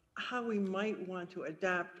how we might want to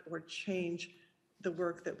adapt or change the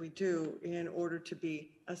work that we do in order to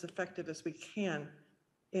be as effective as we can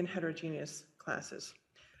in heterogeneous classes.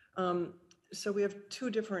 So we have two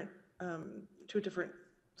different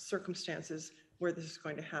circumstances where this is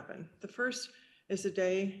going to happen. The first is a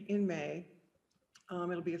day in May.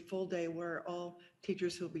 It'll be a full day where all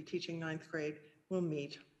teachers who will be teaching 9th grade will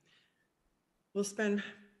meet. We'll spend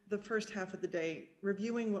the first half of the day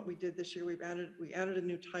reviewing what we did this year. We added a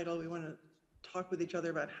new title. We want to talk with each other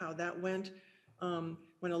about how that went. Want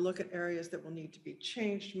to look at areas that will need to be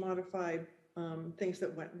changed, modified, things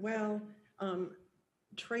that went well,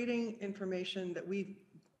 trading information that we've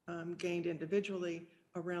gained individually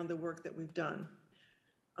around the work that we've done.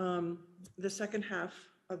 The second half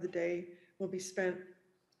of the day will be spent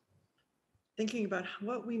thinking about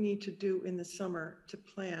what we need to do in the summer to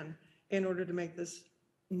plan in order to make this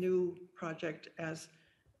new project as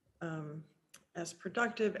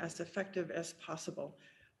productive, as effective as possible.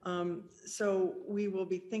 So we will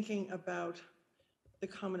be thinking about the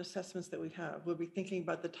common assessments that we have. We'll be thinking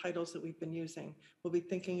about the titles that we've been using. We'll be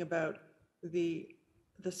thinking about the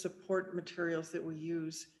support materials that we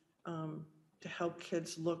use to help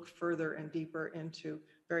kids look further and deeper into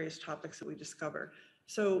various topics that we discover.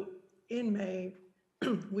 So in May,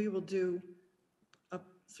 we will do a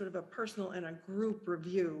sort of a personal and a group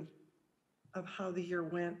review of how the year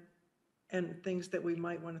went and things that we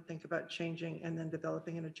might want to think about changing, and then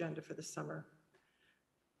developing an agenda for the summer.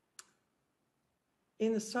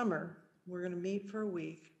 In the summer, we're going to meet for a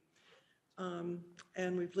week,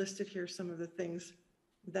 and we've listed here some of the things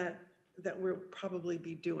that we'll probably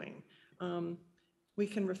be doing. We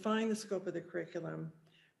can refine the scope of the curriculum,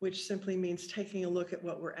 which simply means taking a look at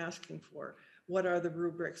what we're asking for. What are the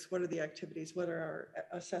rubrics? What are the activities? What are our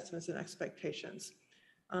assessments and expectations?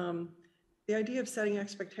 The idea of setting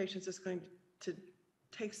expectations is going to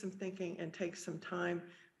take some thinking and take some time.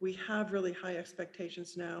 We have really high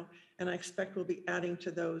expectations now, and I expect we'll be adding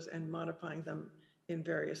to those and modifying them in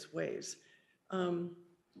various ways.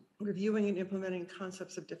 Reviewing and implementing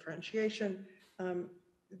concepts of differentiation.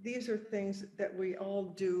 These are things that we all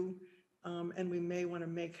do, and we may want to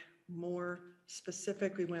make more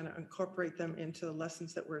specific. We want to incorporate them into the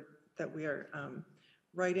lessons that we are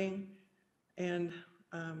writing. And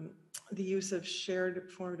the use of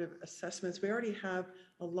shared formative assessments. We already have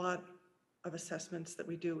a lot of assessments that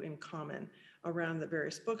we do in common around the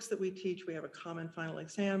various books that we teach. We have a common final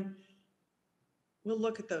exam. We'll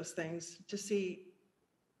look at those things to see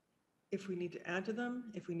if we need to add to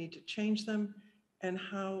them, if we need to change them, and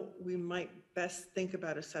how we might best think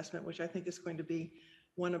about assessment, which I think is going to be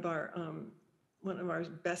one of our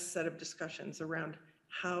best set of discussions around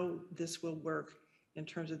how this will work in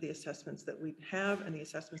terms of the assessments that we have and the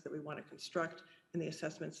assessments that we want to construct and the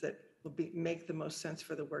assessments that will make the most sense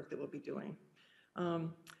for the work that we'll be doing.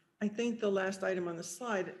 I think the last item on the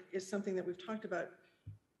slide is something that we've talked about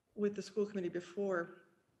with the school committee before,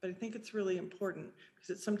 but I think it's really important because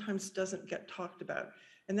it sometimes doesn't get talked about.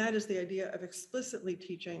 And that is the idea of explicitly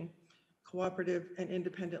teaching cooperative and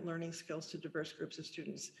independent learning skills to diverse groups of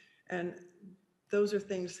students. And those are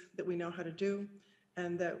things that we know how to do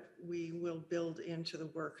and that we will build into the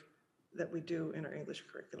work that we do in our English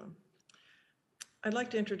curriculum. I'd like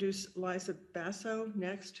to introduce Liza Basso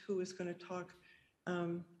next, who is going to talk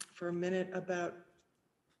for a minute about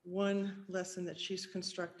one lesson that she's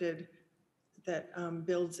constructed that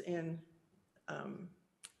builds in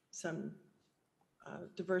some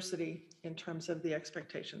diversity in terms of the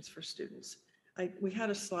expectations for students. We had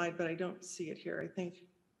a slide, but I don't see it here. I think.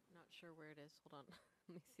 Not sure where it is. Hold on.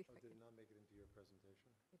 Let me see. Did it not make it into your presentation?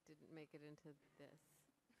 It didn't make it into this.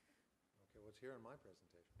 Okay, well, it's here in my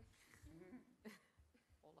presentation.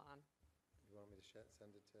 Hold on. You want me to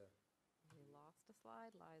send it to? We lost a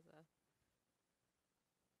slide, Liza.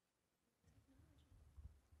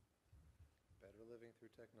 Better living through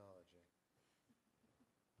technology.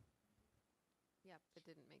 Yep, it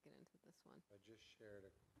didn't make it into this one. I just shared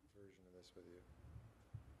a version of this with you.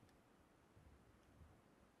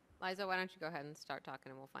 Liza, why don't you go ahead and start talking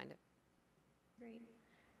and we'll find it. Great.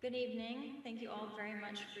 Good evening. Thank you all very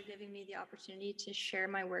much for giving me the opportunity to share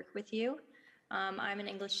my work with you. I'm an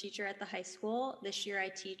English teacher at the high school. This year I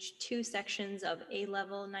teach 2 sections of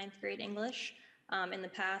A-level 9th grade English. In the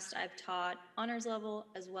past, I've taught honors level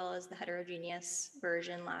as well as the heterogeneous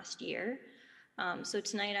version last year. So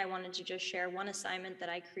tonight I wanted to just share one assignment that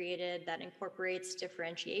I created that incorporates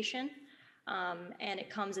differentiation. And it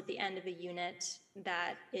comes at the end of a unit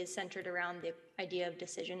that is centered around the idea of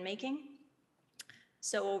decision making.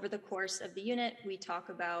 So over the course of the unit, we talk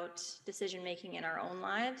about decision making in our own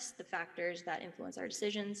lives, the factors that influence our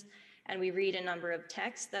decisions, and we read a number of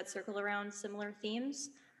texts that circle around similar themes.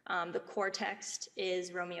 The core text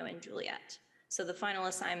is Romeo and Juliet. So the final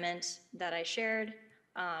assignment that I shared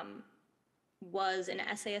was an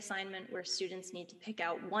essay assignment where students need to pick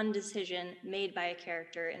out one decision made by a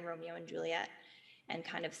character in Romeo and Juliet and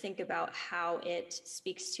kind of think about how it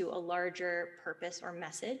speaks to a larger purpose or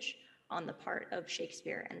message on the part of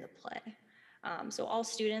Shakespeare and the play. So all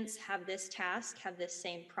students have this task, have this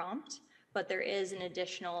same prompt, but there is an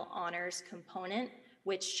additional honors component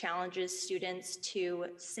which challenges students to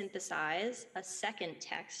synthesize a second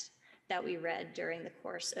text that we read during the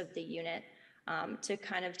course of the unit to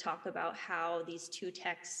kind of talk about how these 2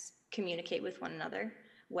 texts communicate with one another,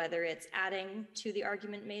 whether it's adding to the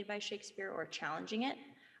argument made by Shakespeare or challenging it.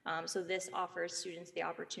 So this offers students the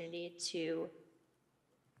opportunity to,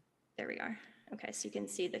 there we are. Okay, so you can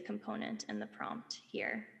see the component and the prompt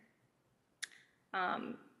here.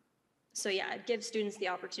 So yeah, it gives students the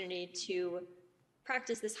opportunity to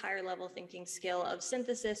practice this higher level thinking skill of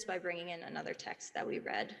synthesis by bringing in another text that we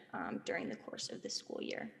read during the course of the school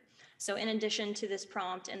year. So in addition to this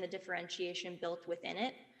prompt and the differentiation built within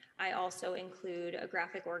it, I also include a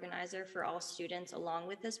graphic organizer for all students along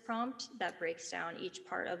with this prompt that breaks down each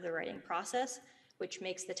part of the writing process, which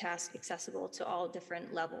makes the task accessible to all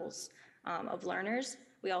different levels of learners.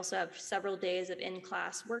 We also have several days of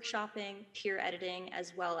in-class workshopping, peer editing,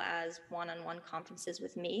 as well as one-on-one conferences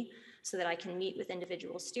with me so that I can meet with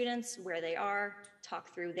individual students where they are,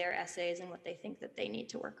 talk through their essays and what they think that they need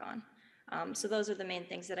to work on. So those are the main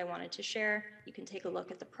things that I wanted to share. You can take a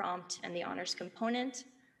look at the prompt and the honors component.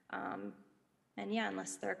 And yeah,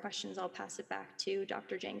 unless there are questions, I'll pass it back to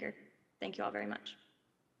Dr. Janger. Thank you all very much.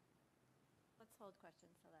 Let's hold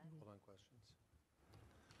questions till then. Hold on, questions.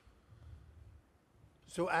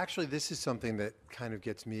 So actually, this is something that kind of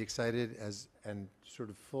gets me excited and sort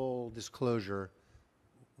of full disclosure.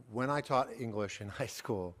 When I taught English in high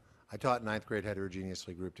school, I taught 9th grade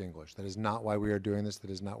heterogeneously grouped English. That is not why we are doing this. That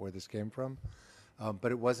is not where this came from.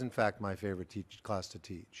 But it was, in fact, my favorite class to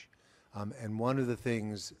teach. And one of the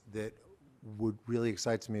things that really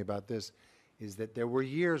excites me about this is that there were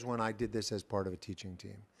years when I did this as part of a teaching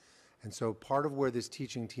team. And so part of where this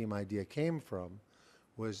teaching team idea came from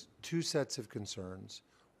was 2 sets of concerns.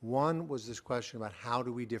 One was this question about how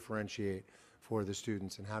do we differentiate for the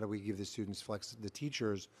students and how do we give the students, the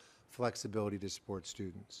teachers, flexibility to support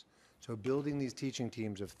students. So building these teaching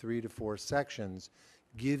teams of 3 to 4 sections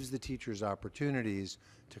gives the teachers opportunities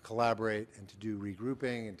to collaborate and to do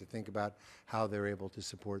regrouping and to think about how they're able to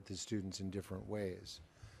support the students in different ways.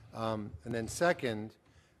 And then second,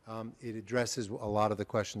 it addresses a lot of the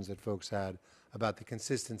questions that folks had about the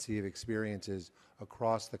consistency of experiences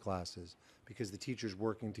across the classes, because the teachers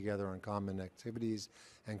working together on common activities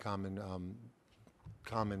and common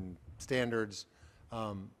standards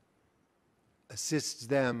assists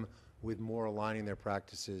them with more aligning their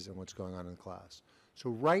practices and what's going on in the class. So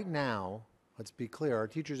right now, let's be clear, our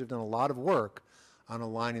teachers have done a lot of work on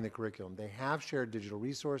aligning the curriculum. They have shared digital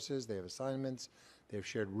resources, they have assignments, they have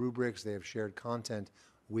shared rubrics, they have shared content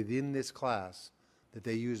within this class that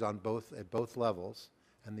they use at both levels,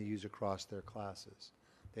 and they use across their classes.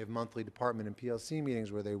 They have monthly department and PLC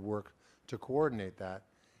meetings where they work to coordinate that.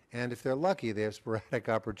 And if they're lucky, they have sporadic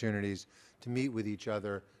opportunities to meet with each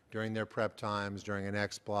other during their prep times, during an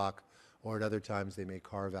X block, or at other times they may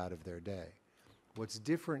carve out of their day. What's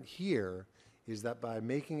different here is that by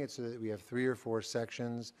making it so that we have 3 or 4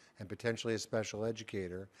 sections and potentially a special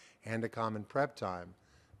educator and a common prep time,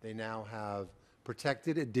 they now have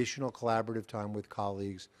protected additional collaborative time with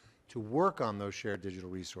colleagues to work on those shared digital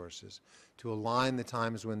resources, to align the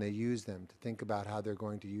times when they use them, to think about how they're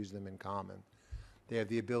going to use them in common. They have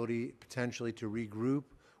the ability potentially to regroup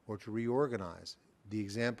or to reorganize. The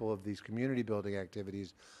example of these community building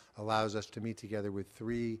activities allows us to meet together with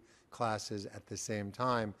 3 classes at the same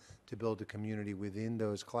time to build a community within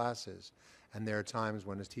those classes. And there are times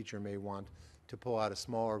when a teacher may want to pull out a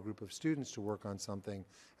smaller group of students to work on something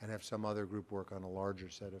and have some other group work on a larger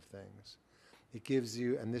set of things. It gives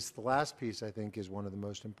you, and this the last piece I think is one of the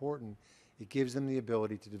most important, it gives them the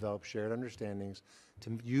ability to develop shared understandings,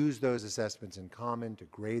 to use those assessments in common, to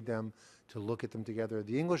grade them, to look at them together.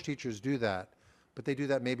 The English teachers do that, but they do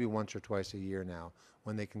that maybe once or twice a year now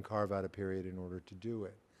when they can carve out a period in order to do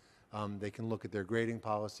it. They can look at their grading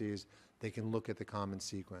policies, they can look at the common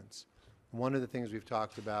sequence. One of the things we've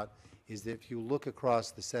talked about is that if you look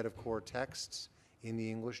across the set of core texts in the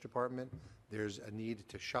English department, there's a need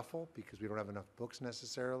to shuffle because we don't have enough books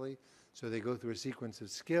necessarily. So they go through a sequence of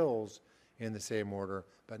skills in the same order,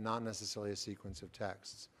 but not necessarily a sequence of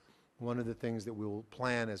texts. One of the things that we will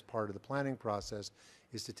plan as part of the planning process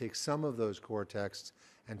is to take some of those core texts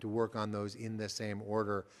and to work on those in the same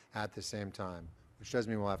order at the same time, which does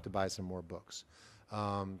mean we'll have to buy some more books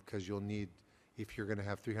because you'll need, if you're going to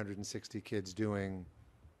have 360 kids doing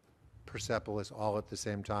Persepolis all at the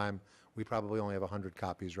same time, we probably only have 100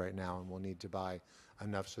 copies right now, and we'll need to buy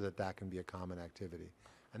enough so that that can be a common activity.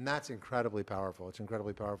 And that's incredibly powerful. It's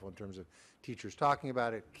incredibly powerful in terms of teachers talking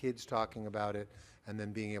about it, kids talking about it, and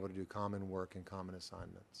then being able to do common work and common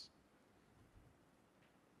assignments.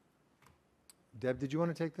 Deb, did you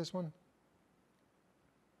want to take this one?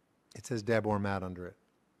 It says Deb or Matt under it.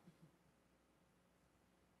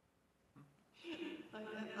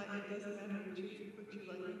 It doesn't matter. Would you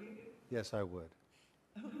like me to? Yes, I would.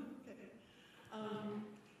 Okay.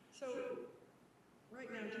 So right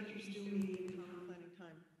now, teachers do meet in common planning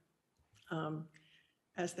time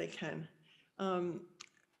as they can.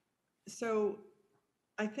 So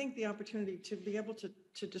I think the opportunity to be able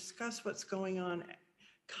to discuss what's going on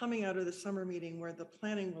coming out of the summer meeting where the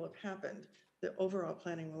planning will have happened, the overall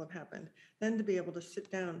planning will have happened, then to be able to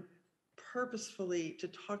sit down purposefully to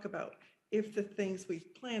talk about if the things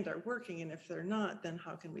we've planned are working, and if they're not, then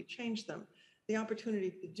how can we change them? The opportunity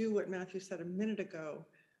to do what Matthew said a minute ago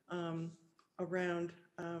around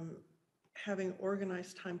having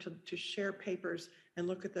organized time to share papers and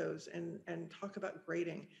look at those and talk about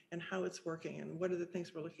grading and how it's working and what are the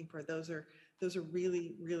things we're looking for. Those are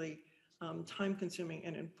really, really time-consuming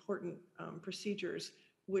and important procedures,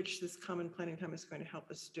 which this common planning time is going to help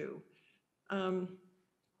us do.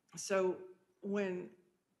 So when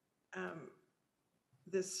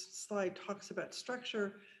this slide talks about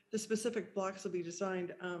structure, the specific blocks will be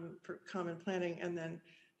designed for common planning, and then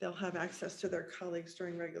they'll have access to their colleagues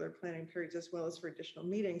during regular planning periods as well as for additional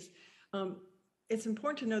meetings. It's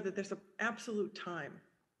important to know that there's an absolute time,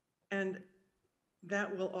 and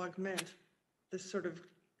that will augment the sort of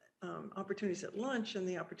opportunities at lunch and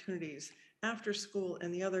the opportunities after school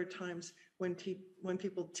and the other times when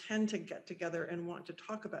people tend to get together and want to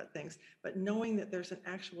talk about things. But knowing that there's an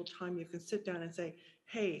actual time you can sit down and say,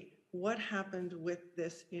 hey, what happened with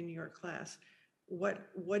this in your class? What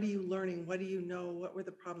are you learning? What do you know? What were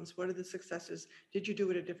the problems? What are the successes? Did you do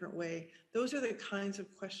it a different way? Those are the kinds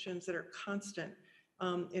of questions that are constant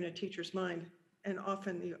in a teacher's mind, and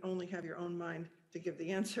often you only have your own mind to give the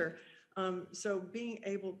answer. So being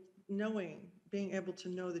able to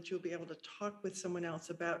know that you'll be able to talk with someone else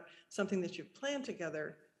about something that you've planned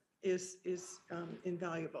together is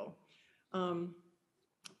invaluable.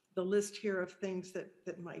 The list here of things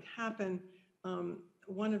that might happen,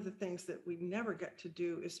 one of the things that we never get to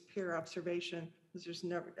do is peer observation, because there's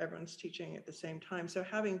never, everyone's teaching at the same time. So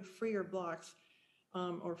having freer blocks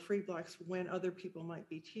or free blocks when other people might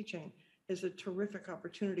be teaching is a terrific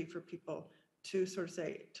opportunity for people to sort of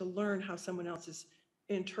say, to learn how someone else is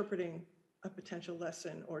interpreting a potential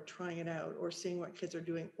lesson or trying it out or seeing what kids are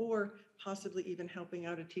doing, or possibly even helping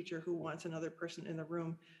out a teacher who wants another person in the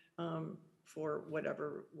room for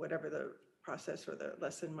whatever the process or the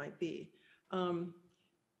lesson might be.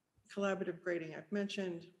 Collaborative grading I've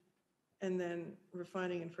mentioned, and then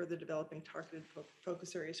refining and further developing targeted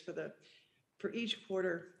focus areas for each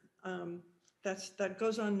quarter. that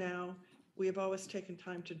goes on now. We have always taken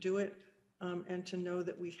time to do it, and to know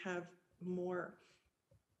that we have more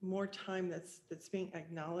time that's being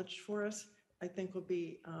acknowledged for us, I think will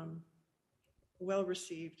be well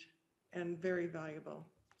received and very valuable.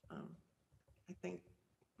 I think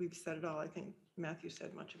we've said it all. I think Matthew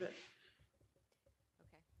said much of it.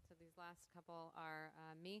 Okay, so these last couple are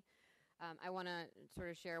me. I want to sort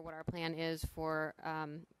of share what our plan is for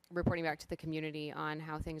reporting back to the community on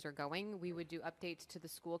how things are going. We would do updates to the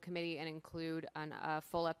school committee and include a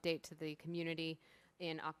full update to the community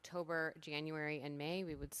in October, January, and May.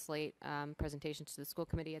 We would slate presentations to the school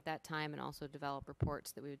committee at that time and also develop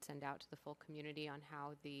reports that we would send out to the full community on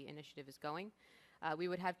how the initiative is going. We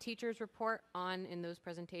would have teachers report on in those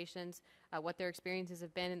presentations what their experiences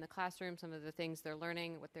have been in the classroom, some of the things they're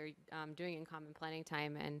learning, what they're doing in common planning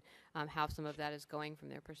time, and how some of that is going from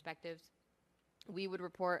their perspectives. We would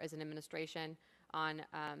report as an administration on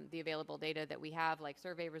the available data that we have, like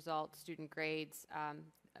survey results, student grades,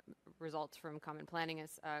 results from common planning,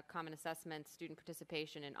 common assessments, student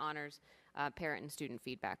participation in honors, parent and student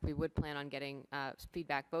feedback. We would plan on getting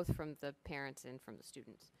feedback both from the parents and from the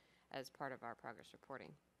students as part of our progress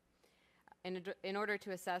reporting. In order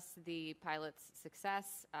to assess the pilot's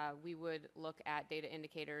success, we would look at data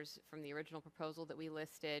indicators from the original proposal that we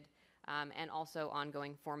listed, and also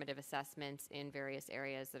ongoing formative assessments in various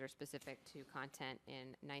areas that are specific to content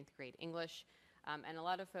in 9th grade English. And a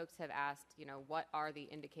lot of folks have asked, you know, what are the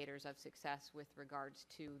indicators of success with regards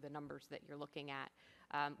to the numbers that you're looking at?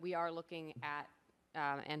 We are looking at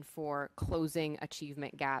and for closing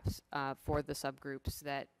achievement gaps for the subgroups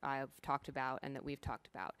that I've talked about and that we've talked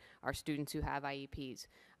about. Our students who have IEPs,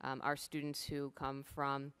 our students who come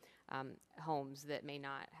from homes that may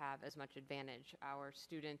not have as much advantage, our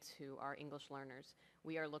students who are English learners.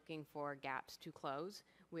 We are looking for gaps to close.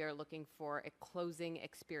 We are looking for closing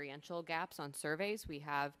experiential gaps on surveys. We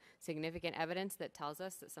have significant evidence that tells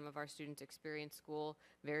us that some of our students experience school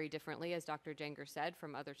very differently, as Dr. Jenger said,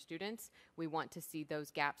 from other students. We want to see those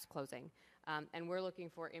gaps closing. And we're looking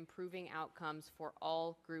for improving outcomes for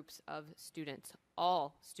all groups of students.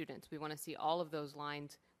 All students. We want to see all of those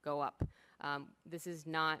lines go up. This is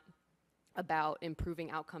not about improving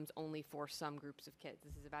outcomes only for some groups of kids.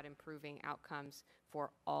 This is about improving outcomes for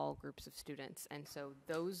all groups of students. And so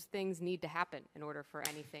those things need to happen in order for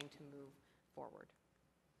anything to move forward.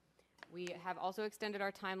 We have also extended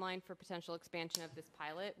our timeline for potential expansion of this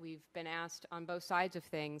pilot. We've been asked on both sides of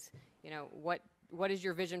things, you know, what is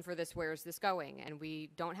your vision for this? Where is this going? And we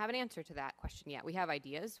don't have an answer to that question yet. We have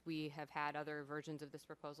ideas. We have had other versions of this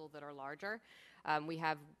proposal that are larger. We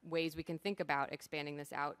have ways we can think about expanding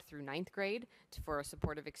this out through 9th grade for a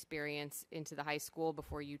supportive experience into the high school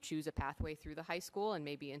before you choose a pathway through the high school and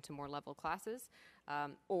maybe into more level classes.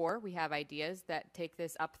 Or we have ideas that take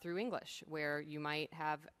this up through English, where you might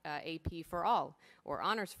have AP for all or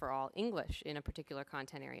honors for all English in a particular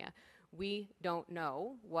content area. We don't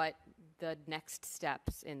know what the next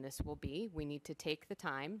steps in this will be. We need to take the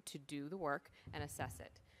time to do the work and assess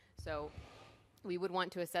it. So we would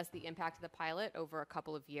want to assess the impact of the pilot over a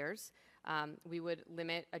couple of years. We would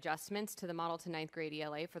limit adjustments to the model to 9th grade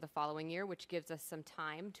ELA for the following year, which gives us some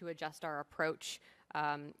time to adjust our approach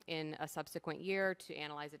in a subsequent year, to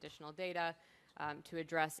analyze additional data, to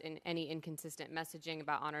address any inconsistent messaging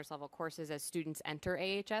about honors level courses as students enter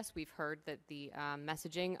AHS. We've heard that the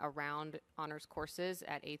messaging around honors courses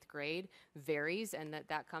at 8th grade varies, and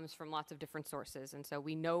that comes from lots of different sources. And so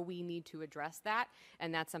we know we need to address that,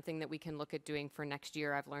 and that's something that we can look at doing for next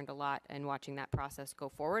year. I've learned a lot in watching that process go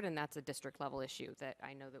forward, and that's a district level issue that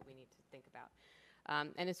I know that we need to think about.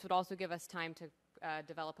 And this would also give us time to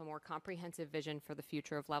develop a more comprehensive vision for the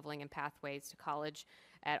future of leveling and pathways to college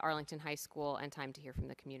at Arlington High School, and time to hear from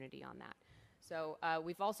the community on that. So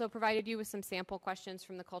we've also provided you with some sample questions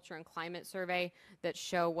from the Culture and Climate Survey that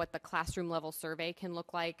show what the classroom level survey can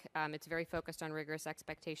look like. It's very focused on rigorous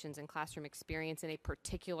expectations and classroom experience in a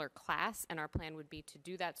particular class, and our plan would be to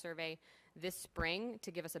do that survey this spring to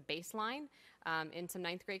give us a baseline in some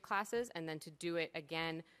 9th grade classes, and then to do it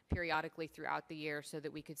again periodically throughout the year so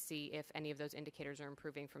that we could see if any of those indicators are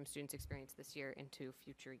improving from students' experience this year into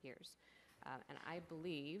future years. And I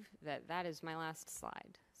believe that that is my last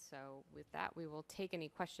slide. So with that, we will take any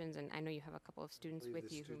questions, and I know you have a couple of students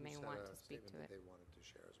with you who may want to speak to it. They wanted to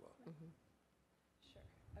share as well. Mm-hmm. Sure.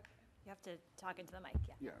 Okay. You have to talk into the mic.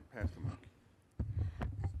 Yeah. Yeah, pass the mic.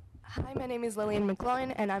 Hi, my name is Lillian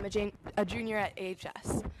McLaurin, and I'm a junior at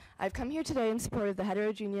AHS. I've come here today in support of the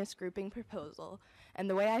heterogeneous grouping proposal, and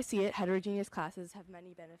the way I see it, heterogeneous classes have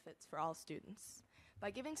many benefits for all students. By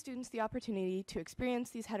giving students the opportunity to experience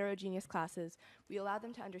these heterogeneous classes, we allow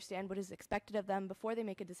them to understand what is expected of them before they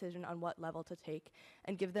make a decision on what level to take,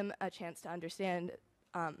 and give them a chance to understand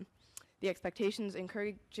the expectations,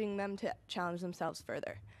 encouraging them to challenge themselves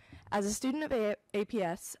further. As a student of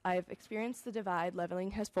APS, I've experienced the divide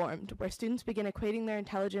leveling has formed, where students begin equating their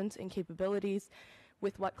intelligence and capabilities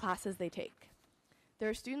with what classes they take. There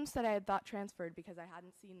are students that I had thought transferred because I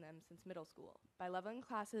hadn't seen them since middle school. By leveling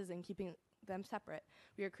classes and keeping them separate,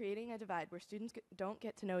 we are creating a divide where students don't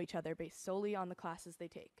get to know each other based solely on the classes they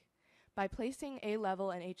take. By placing A-level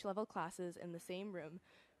and H-level classes in the same room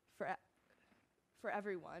for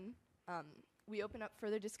everyone, we open up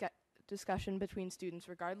further discussion between students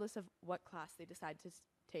regardless of what class they decide to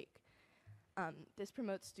take. This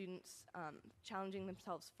promotes students challenging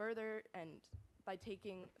themselves further, and by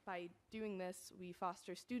doing this, we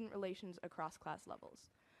foster student relations across class levels.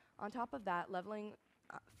 On top of that, leveling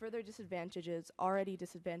further disadvantages already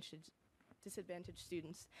disadvantaged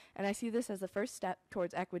students, and I see this as the first step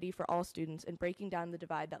towards equity for all students and breaking down the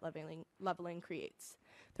divide that leveling creates.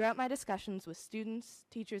 Throughout my discussions with students,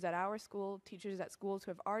 teachers at our school, teachers at schools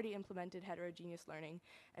who have already implemented heterogeneous learning,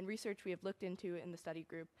 and research we have looked into in the study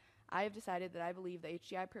group, I have decided that I believe the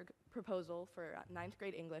HGI proposal for 9th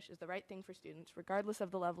grade English is the right thing for students, regardless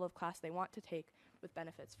of the level of class they want to take, with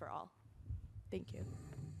benefits for all. Thank you.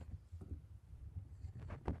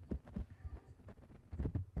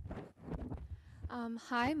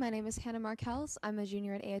 Hi, my name is Hannah Markels. I'm a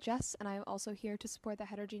junior at AHS, and I'm also here to support the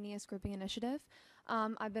Heterogeneous Grouping Initiative.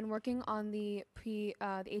 I've been working on the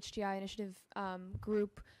HGI initiative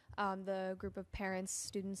group, the group of parents,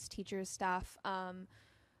 students, teachers, staff,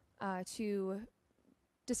 to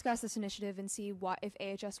discuss this initiative and see if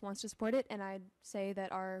AHS wants to support it. And I'd say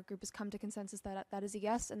that our group has come to consensus that that is a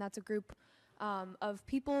yes, and that's a group of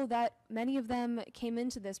people that many of them came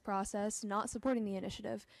into this process not supporting the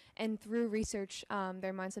initiative, and through research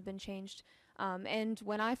their minds have been changed. And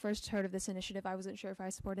when I first heard of this initiative, I wasn't sure if I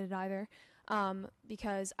supported it either,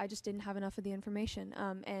 because I just didn't have enough of the information.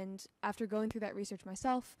 And after going through that research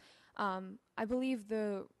myself, I believe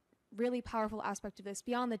the really powerful aspect of this,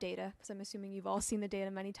 beyond the data, because I'm assuming you've all seen the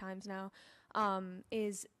data many times now,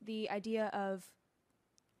 is the idea of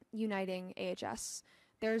uniting AHS.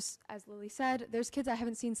 There's, as Lily said, there's kids I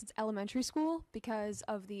haven't seen since elementary school because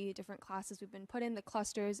of the different classes we've been put in, the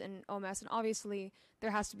clusters and OMS, and obviously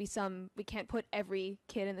there has to be we can't put every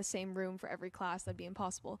kid in the same room for every class, that'd be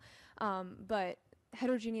impossible. But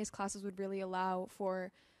heterogeneous classes would really allow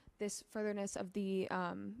for this furtherness of the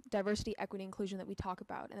diversity, equity, inclusion that we talk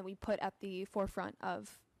about and that we put at the forefront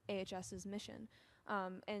of AHS's mission.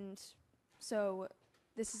 And so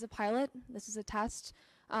this is a pilot, this is a test,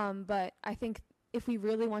 but I think if we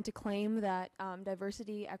really want to claim that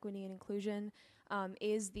diversity, equity, and inclusion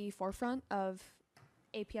is the forefront of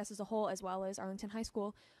APS as a whole, as well as Arlington High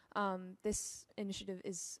School, this initiative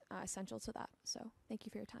is essential to that. So thank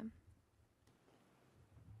you for your time.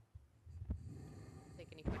 Take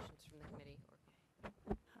any questions from the committee?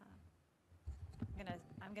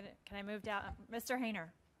 Can I move down? Mr. Hayner.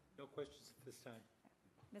 No questions at this time.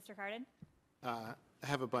 Mr. Cardin? I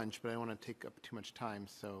have a bunch, but I don't want to take up too much time,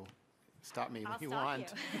 so stop me when you stop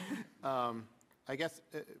want. I guess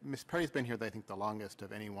Ms. Perry's been here, I think, the longest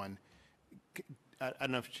of anyone. I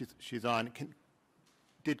don't know if she's on.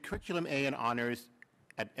 Did Curriculum A and Honors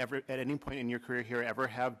at any point in your career here ever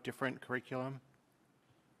have different curriculum?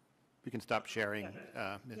 We can stop sharing,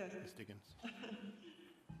 Ms. Diggins.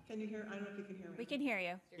 Can you hear? I don't know if you can hear me. We can hear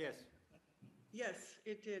you. Yes. Yes,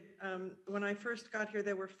 it did. When I first got here,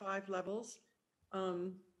 there were 5 levels,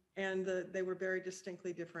 and they were very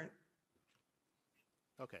distinctly different.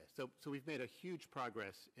 Okay, so we've made a huge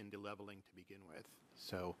progress in deleveling to begin with.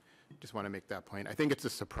 So just want to make that point. I think it's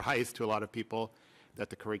a surprise to a lot of people that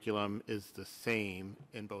the curriculum is the same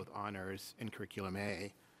in both honors and Curriculum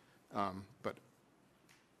A, but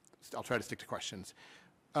I'll try to stick to questions.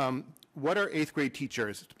 What are 8th grade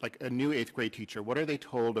teachers, like a new 8th grade teacher, what are they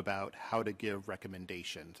told about how to give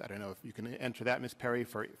recommendations? I don't know if you can answer that, Ms. Perry,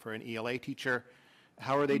 for an ELA teacher.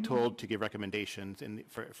 How are they told to give recommendations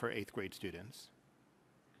for 8th grade students?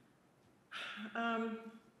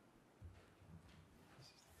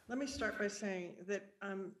 Let me start by saying that,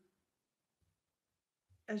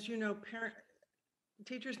 as you know,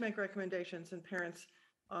 teachers make recommendations and parents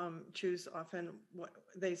choose often what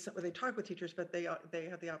they talk with teachers, but they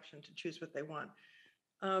have the option to choose what they want.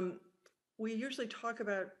 We usually talk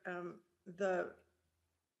about the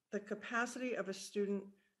capacity of a student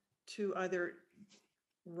to either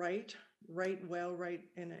write well, write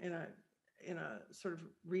in a sort of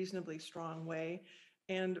reasonably strong way,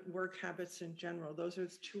 and work habits in general. Those are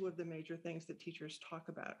two of the major things that teachers talk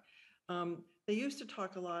about. They used to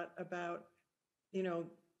talk a lot about,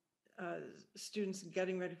 students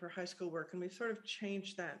getting ready for high school work, and we've sort of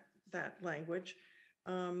changed that language.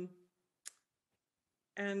 And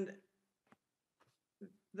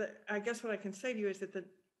I guess what I can say to you is that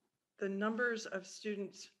the numbers of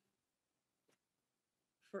students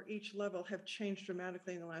for each level have changed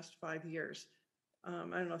dramatically in the last 5 years. I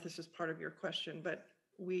don't know if this is part of your question, but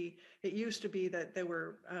it used to be that there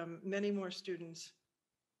were many more students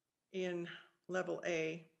in level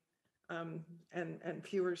A and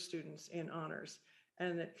fewer students in honors.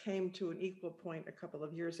 And it came to an equal point a couple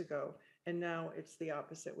of years ago, and now it's the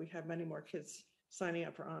opposite. We have many more kids signing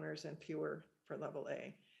up for honors and fewer for level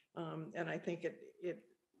A. And I think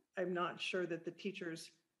I'm not sure that the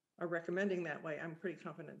teachers are recommending that way. I'm pretty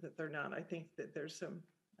confident that they're not. I think that there's some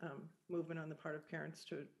movement on the part of parents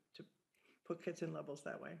to put kids in levels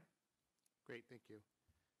that way. Great, thank you.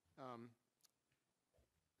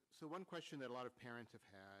 So one question that a lot of parents have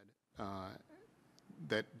had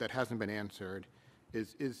that hasn't been answered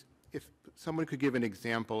is if someone could give an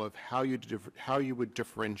example of how you would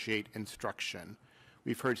differentiate instruction.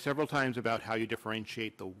 We've heard several times about how you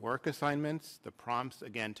differentiate the work assignments, the prompts.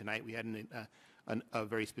 Again, tonight we had a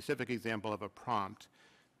very specific example of a prompt.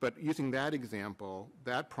 But using that example,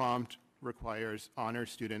 that prompt requires honor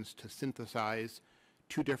students to synthesize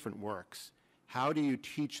 2 different works. How do you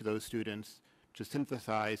teach those students to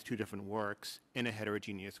synthesize 2 different works in a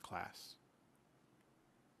heterogeneous class?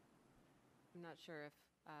 I'm not sure if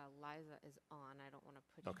Liza is on. I don't want to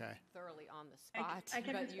put Okay. you thoroughly on the spot, I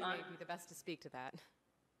can but you may respond. be the best to speak to that.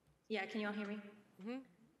 Yeah, can you all hear me?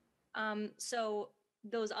 Mm-hmm. So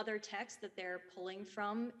those other texts that they're pulling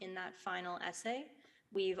from in that final essay,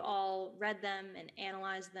 we've all read them and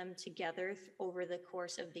analyzed them together over the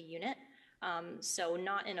course of the unit. So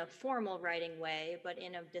not in a formal writing way, but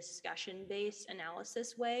in a discussion-based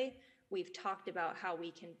analysis way, we've talked about how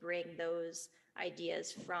we can bring those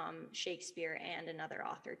ideas from Shakespeare and another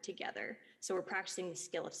author together. So we're practicing the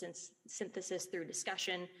skill of synthesis through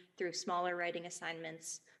discussion, through smaller writing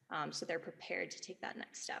assignments, so they're prepared to take that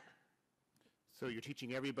next step. So you're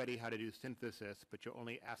teaching everybody how to do synthesis, but you're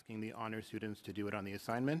only asking the honor students to do it on the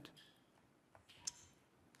assignment?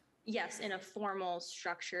 Yes, in a formal,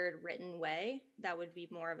 structured, written way, that would be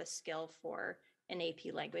more of a skill for an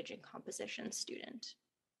AP language and composition student.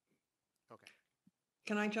 Okay.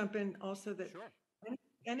 Can I jump in also that Sure.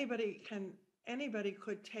 anybody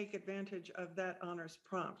could take advantage of that honors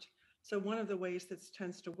prompt. So one of the ways that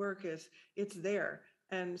tends to work is it's there.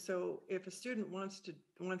 And so if a student wants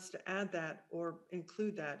to add that or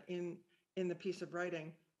include that in the piece of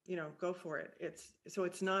writing, go for it.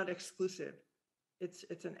 It's not exclusive. It's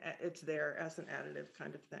there as an additive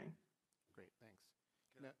kind of thing. Great, thanks.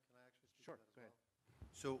 Can I actually speak Sure, to that go as ahead. well?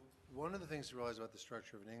 So one of the things to realize about the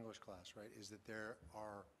structure of an English class, right, is that there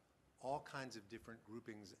are all kinds of different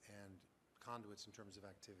groupings and conduits in terms of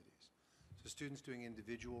activities. So students doing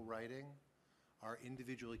individual writing are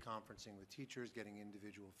individually conferencing with teachers, getting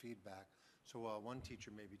individual feedback. So while one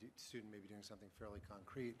student may be doing something fairly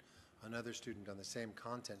concrete, another student on the same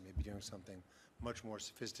content may be doing something much more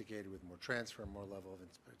sophisticated with more transfer, more level of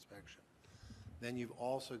inspection. Then you've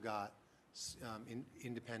also got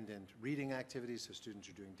independent reading activities, so students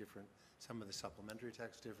are doing some of the supplementary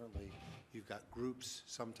text differently. You've got groups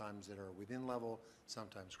sometimes that are within level,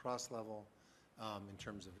 sometimes cross-level in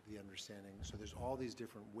terms of the understanding. So there's all these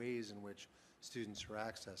different ways in which students are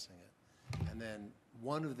accessing it. And then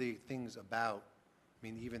one of the things about,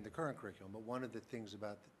 even the current curriculum, but one of the things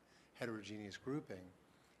about the heterogeneous grouping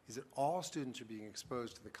is that all students are being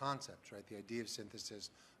exposed to the concepts, right? The idea of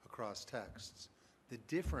synthesis across texts. The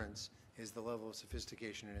difference is the level of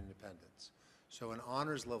sophistication and independence. So an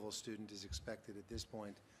honors level student is expected at this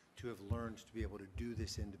point to have learned to be able to do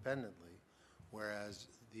this independently, whereas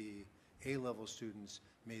the A-level students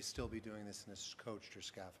may still be doing this in a coached or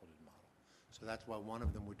scaffolded model. So that's why one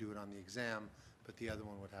of them would do it on the exam, but the other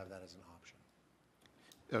one would have that as an option.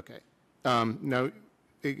 Okay. Now,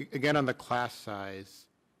 again, on the class size,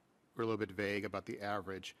 we're a little bit vague about the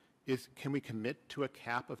average. Can we commit to a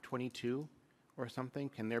cap of 22 or something?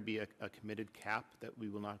 Can there be a committed cap that we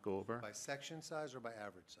will not go over? By section size or by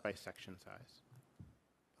average size? By section size.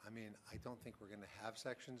 I don't think we're going to have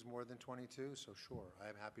sections more than 22, so sure, I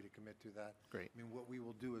am happy to commit to that. Great. What we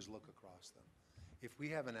will do is look across them. If we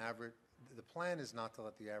have an average, the plan is not to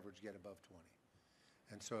let the average get above 20.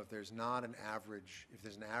 And so if there's not an average, if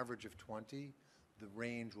there's an average of 20, the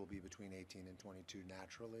range will be between 18 and 22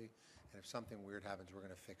 naturally. And if something weird happens, we're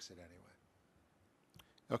going to fix it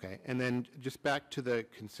anyway. Okay, and then just back to the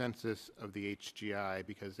consensus of the HGI,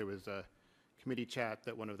 because there was a committee chat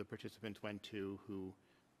that one of the participants went to who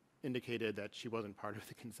indicated that she wasn't part of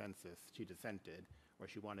the consensus. She dissented, or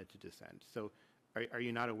she wanted to dissent. So are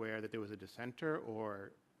you not aware that there was a dissenter,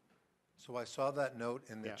 or? So I saw that note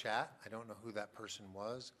in the Yeah. chat. I don't know who that person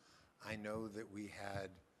was. I know that we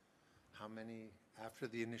had, how many, after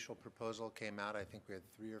the initial proposal came out, I think we had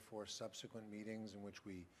 3 or 4 subsequent meetings in which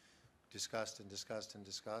we discussed and discussed and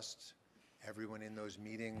discussed. Everyone in those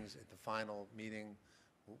meetings, at the final meeting,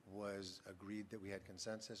 was agreed that we had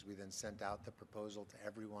consensus. We then sent out the proposal to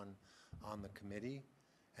everyone on the committee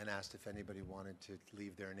and asked if anybody wanted to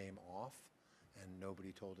leave their name off, and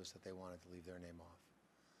nobody told us that they wanted to leave their name off.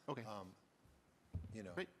 Okay. You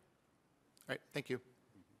know. Great. All right, thank you.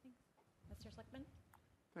 Mr. Schlickman?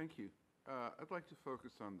 Thank you. I'd like to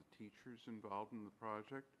focus on the teachers involved in the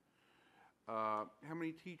project. How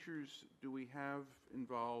many teachers do we have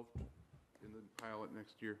involved in the pilot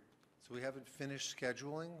next year? So we haven't finished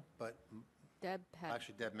scheduling, but Deb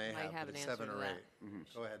actually Deb may might have but an it's answer 7 to or that.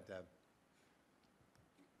 8. Go ahead, Deb.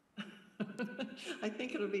 I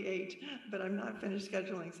think it'll be 8, but I'm not finished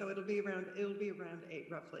scheduling, so it'll be around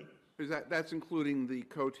 8 roughly. Is that's including the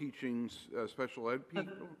co-teaching special ed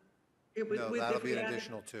people? No, that'll be an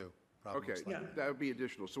additional 2, probably. Okay, most likely. that would be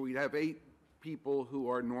additional. So we'd have 8 people who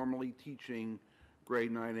are normally teaching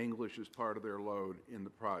grade 9 English as part of their load in the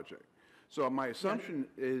project. So my assumption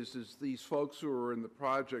is these folks who are in the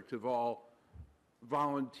project have all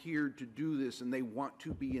volunteered to do this, and they want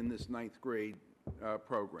to be in this 9th grade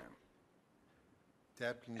program.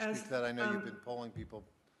 Deb, can you speak to that? I know you've been polling people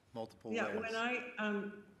multiple ways.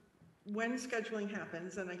 When scheduling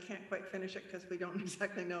happens, and I can't quite finish it because we don't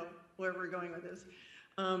exactly know where we're going with this,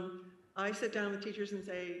 I sit down with teachers and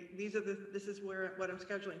say, this is what I'm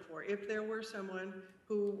scheduling for. If there were someone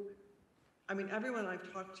who, I mean, everyone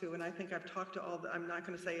I've talked to, and I think I've talked to all, I'm not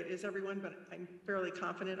going to say it is everyone, but I'm fairly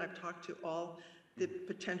confident I've talked to all the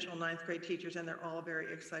potential 9th grade teachers, and they're all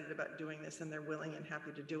very excited about doing this, and they're willing and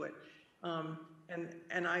happy to do it.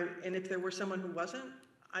 And if there were someone who wasn't,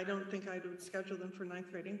 I don't think I would schedule them for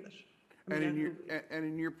 9th grade English. And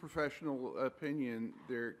in your professional opinion,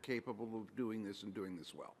 they're capable of doing this and doing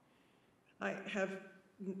this well?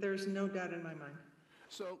 There's no doubt in my mind.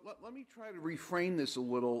 So let me try to reframe this a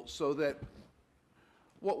little so that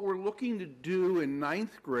what we're looking to do in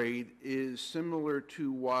 9th grade is similar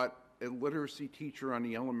to what a literacy teacher on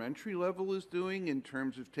the elementary level is doing in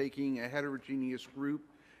terms of taking a heterogeneous group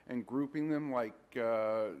and grouping them like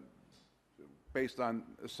based on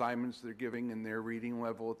assignments they're giving in their reading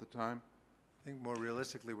level at the time? I think more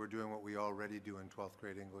realistically, we're doing what we already do in 12th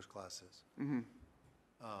grade English classes. Mm-hmm.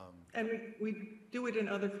 And we do it in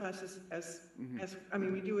other classes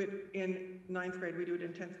we do it in 9th grade, we do it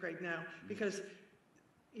in 10th grade now, because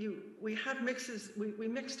we have mixes, we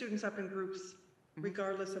mix students up in groups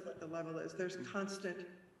regardless of what the level is. There's constant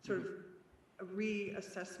sort of a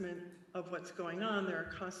reassessment of what's going on. There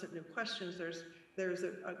are constant new questions. There's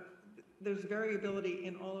variability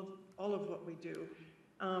in all of what we do.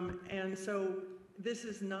 And so this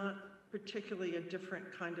is not particularly a different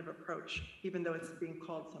kind of approach, even though it's being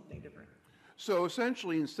called something different. So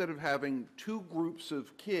essentially, instead of having 2 groups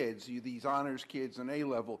of kids, these honors kids and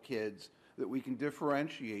A-level kids that we can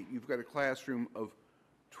differentiate, you've got a classroom of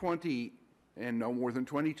 20 and no more than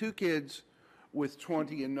 22 kids with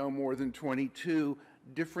 20 and no more than 22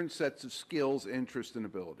 different sets of skills, interests, and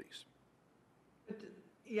abilities.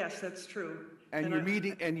 Yes, that's true. And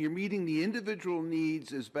you're meeting the individual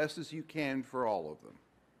needs as best as you can for all of them.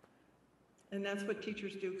 And that's what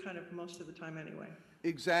teachers do kind of most of the time anyway.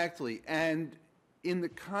 Exactly. And in the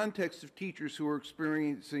context of teachers who are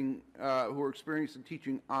experiencing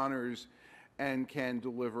teaching honors and can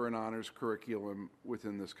deliver an honors curriculum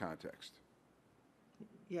within this context.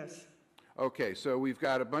 Yes. Okay, so we've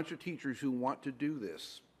got a bunch of teachers who want to do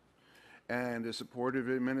this and a supportive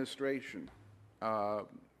administration.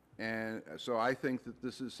 And so I think that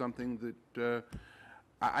this is something that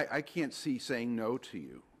I can't see saying no to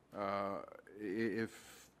you.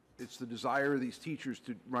 If it's the desire of these teachers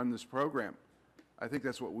to run this program, I think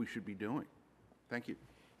that's what we should be doing. Thank you.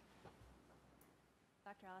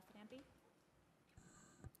 Dr. Allison Ampe?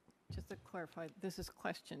 Just to clarify, this is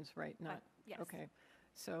questions, right? Not yes. Okay.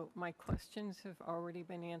 So my questions have already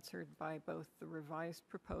been answered by both the revised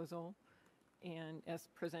proposal and as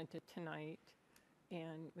presented tonight,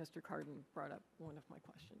 and Mr. Carden brought up one of my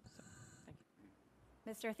questions. So thank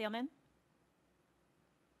you. Mr. Thielman?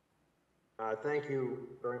 Thank you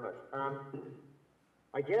very much.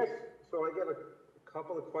 I guess, so I get a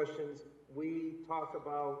couple of questions. We talk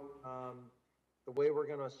about the way we're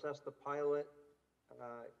going to assess the pilot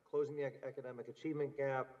closing the academic achievement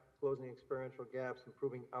gap, closing experiential gaps,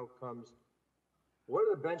 improving outcomes. What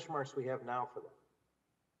are the benchmarks we have now for that?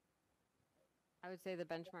 I would say the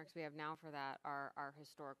benchmarks we have now for that are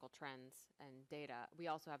historical trends and data. We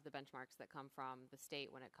also have the benchmarks that come from the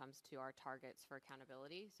state when it comes to our targets for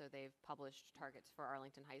accountability. So they've published targets for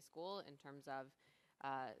Arlington High School in terms of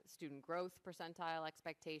student growth percentile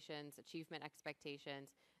expectations, achievement expectations.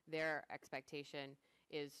 Their expectation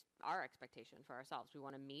is our expectation for ourselves. We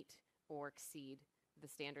want to meet or exceed the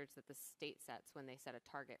standards that the state sets when they set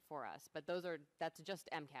a target for us. But that's just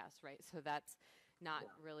MCAS, right? So that's not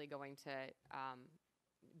really going to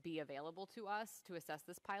be available to us to assess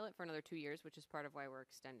this pilot for another 2 years, which is part of why we're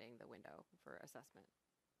extending the window for assessment.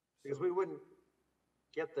 Because we wouldn't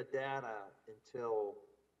get the data until,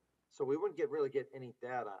 so we wouldn't really get any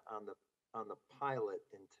data on the pilot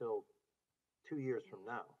until 2 years from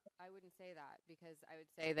now. I wouldn't say that, because I would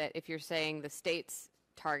say that if you're saying the state's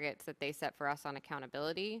targets that they set for us on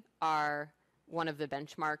accountability are one of the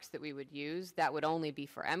benchmarks that we would use, that would only be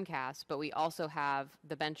for MCAS, but we also have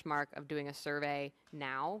the benchmark of doing a survey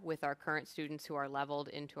now with our current students who are leveled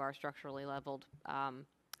into our structurally leveled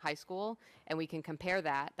high school, and we can compare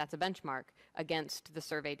that, that's a benchmark, against the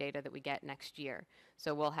survey data that we get next year.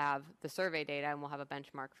 So we'll have the survey data and we'll have a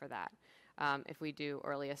benchmark for that. If we do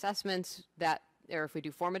early assessments, or if we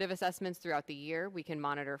do formative assessments throughout the year, we can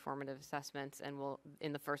monitor formative assessments, and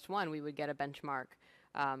in the first one, we would get a benchmark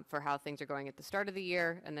for how things are going at the start of the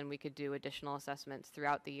year, and then we could do additional assessments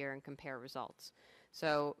throughout the year and compare results.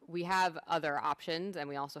 So we have other options, and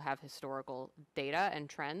we also have historical data and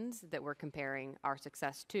trends that we're comparing our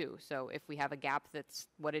success to. So if we have a gap that's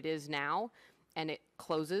what it is now, and it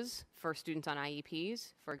closes for students on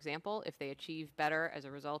IEPs, for example, if they achieve better as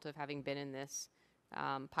a result of having been in this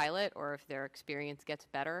pilot, or if their experience gets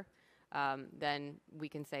better, then we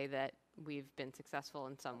can say that we've been successful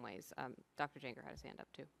in some ways. Dr. Janger had his hand up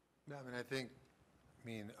too. No, I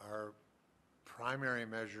mean, our primary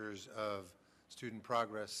measures of student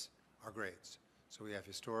progress are grades. So we have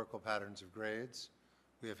historical patterns of grades.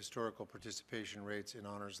 We have historical participation rates in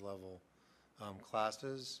honors level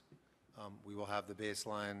classes. We will have the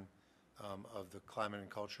baseline of the climate and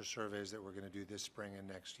culture surveys that we're going to do this spring and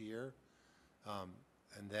next year.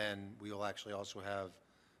 And then we will actually also have,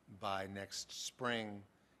 by next spring,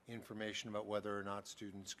 information about whether or not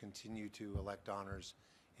students continue to elect honors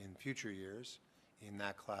in future years in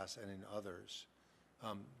that class and in others.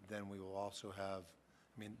 Then we will also have,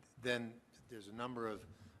 then there's a number of,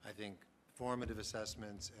 I think, formative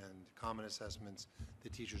assessments and common assessments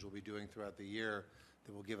that teachers will be doing throughout the year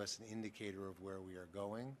that will give us an indicator of where we are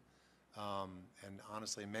going. And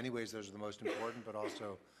honestly, in many ways, those are the most important, but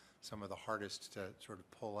also some of the hardest to sort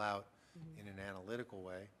of pull out in an analytical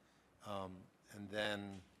way. And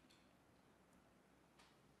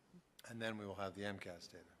then we will have the MCAS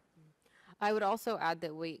data. I would also add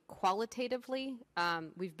that we qualitatively,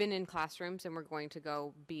 we've been in classrooms, and we're going to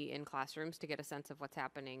go be in classrooms to get a sense of what's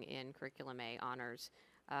happening in Curriculum A honors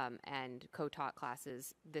and co-taught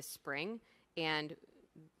classes this spring. And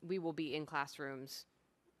we will be in classrooms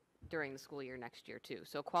during the school year next year too.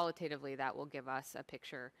 So qualitatively, that will give us a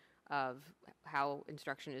picture of how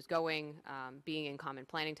instruction is going, being in common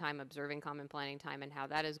planning time, observing common planning time, and how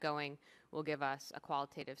that is going will give us a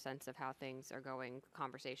qualitative sense of how things are going.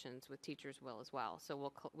 Conversations with teachers will as well.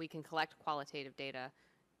 So we can collect qualitative data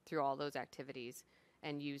through all those activities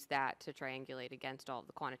and use that to triangulate against all of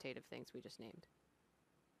the quantitative things we just named.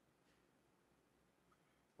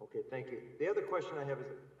 Okay, thank you. The other question I have is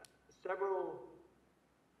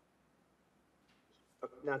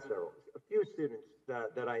a few students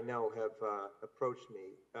that I know have approached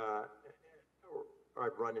me, or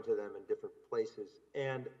I've run into them in different places,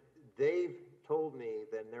 and they've told me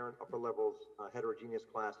that in their upper levels heterogeneous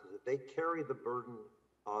classes that they carry the burden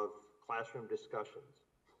of classroom discussions,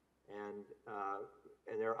 and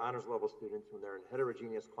their honors level students, when they're in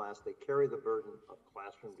heterogeneous class, they carry the burden of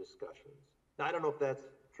classroom discussions. Now, I don't know if that's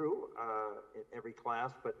true in every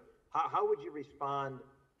class, but how would you respond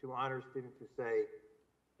to honors students who say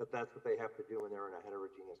that that's what they have to do when they're in a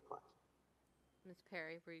heterogeneous class? Ms.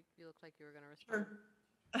 Perry, you look like you were going to respond.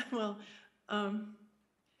 Sure. Well,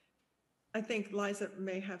 I think Liza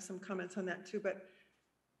may have some comments on that too, but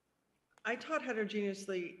I taught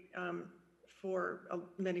heterogeneously for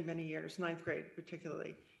many, many years, ninth grade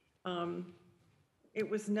particularly. It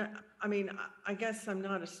was not, I guess I'm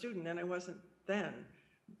not a student and I wasn't then,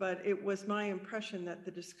 but it was my impression that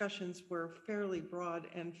the discussions were fairly broad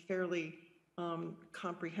and fairly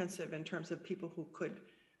comprehensive in terms of people who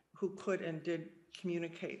could and did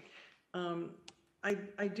communicate.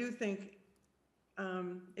 I do think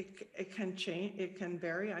it can change, it can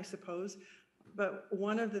vary, I suppose. But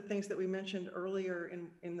one of the things that we mentioned earlier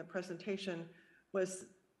in the presentation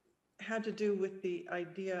had to do with the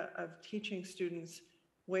idea of teaching students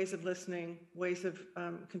ways of listening, ways of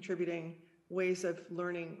contributing, ways of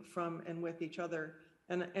learning from and with each other.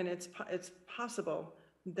 And it's possible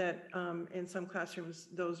that in some classrooms,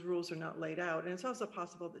 those rules are not laid out. And it's also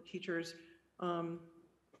possible that teachers,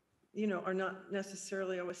 are not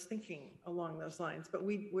necessarily always thinking along those lines. But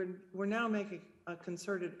we're now making a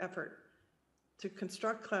concerted effort to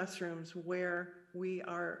construct classrooms where we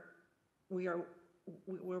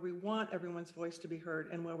want everyone's voice to be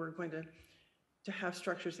heard, and where we're going to have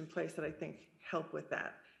structures in place that I think help with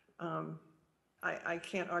that. I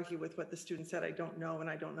can't argue with what the student said. I don't know, and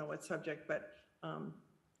I don't know what subject, but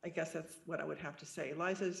I guess that's what I would have to say.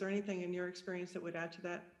 Liza, is there anything in your experience that would add to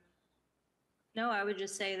that? No, I would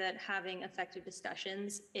just say that having effective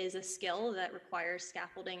discussions is a skill that requires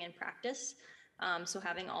scaffolding and practice. So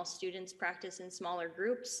having all students practice in smaller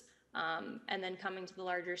groups, and then coming to the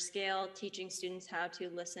larger scale, teaching students how to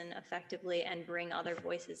listen effectively and bring other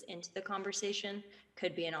voices into the conversation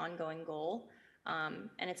could be an ongoing goal. And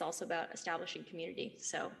it's also about establishing community.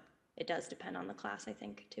 So it does depend on the class, I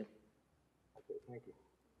think, too. Okay, thank you.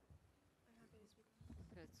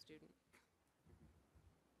 Good student.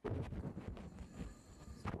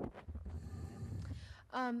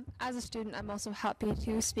 As a student, I'm also happy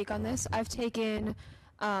to speak on this. I've taken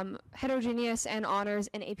heterogeneous and honors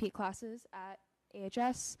and AP classes at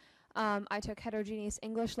AHS. I took heterogeneous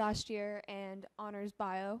English last year and honors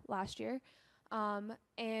bio last year.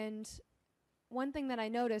 And one thing that I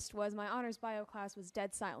noticed was my honors bio class was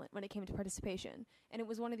dead silent when it came to participation. And it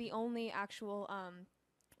was one of the only actual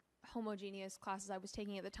homogeneous classes I was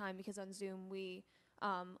taking at the time, because on Zoom we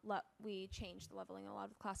changed the leveling in a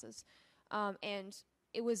lot of classes. And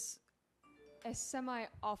it was a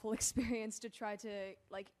semi-awful experience to try to,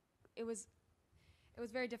 it was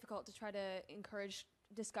very difficult to try to encourage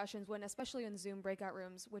discussions when, especially in Zoom breakout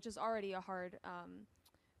rooms, which is already a hard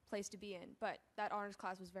place to be in, but that honors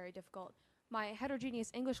class was very difficult. My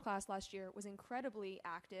heterogeneous English class last year was incredibly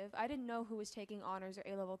active. I didn't know who was taking honors or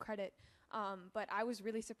A-level credit, but I was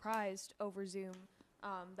really surprised over Zoom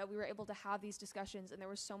that we were able to have these discussions and there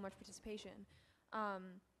was so much participation.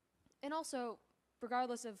 And also,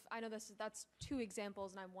 regardless of, I know that's two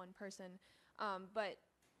examples and I'm one person, but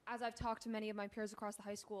as I've talked to many of my peers across the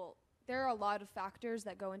high school, there are a lot of factors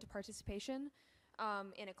that go into participation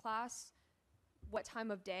in a class, what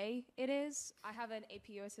time of day it is. I have an AP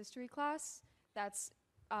US history class that's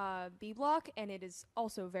B block, and it is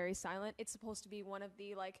also very silent. It's supposed to be one of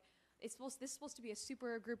the, this is supposed to be a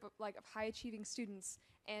super group of high achieving students,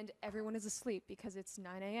 and everyone is asleep because it's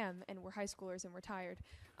 9 a.m. and we're high schoolers and we're tired.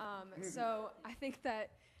 So I think that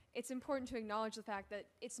it's important to acknowledge the fact that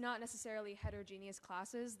it's not necessarily heterogeneous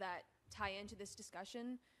classes that tie into this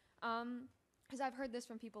discussion. Because I've heard this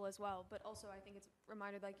from people as well, but also I think it's a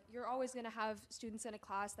reminder, you're always going to have students in a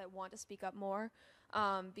class that want to speak up more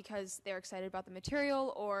because they're excited about the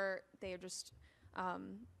material, or they're just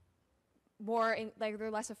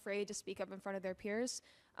they're less afraid to speak up in front of their peers.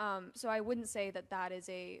 So I wouldn't say that that is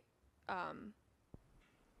a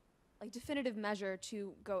definitive measure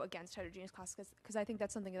to go against heterogeneous classes, because I think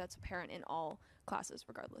that's something that's apparent in all classes,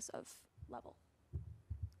 regardless of level.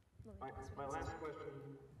 My last question,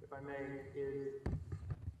 if I may, is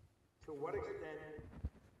to what extent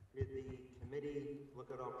did the committee look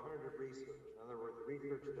at alternative research? In other words,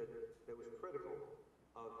 research that was critical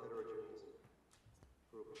of heterogeneous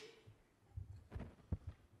grouping.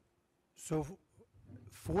 So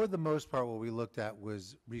for the most part, what we looked at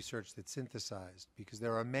was research that synthesized, because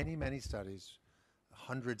there are many, many studies,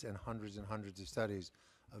 hundreds and hundreds and hundreds of studies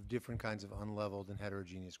of different kinds of unleveled and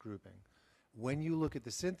heterogeneous grouping. When you look at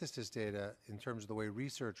the synthesis data in terms of the way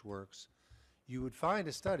research works, you would find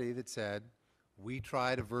a study that said, we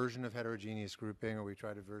tried a version of heterogeneous grouping, or we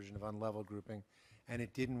tried a version of unleveled grouping, and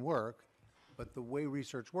it didn't work. But the way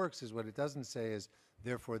research works is, what it doesn't say is,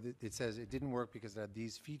 therefore, it says it didn't work because it had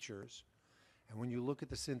these features. And when you look at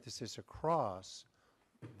the synthesis across,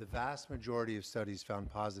 the vast majority of studies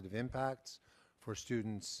found positive impacts for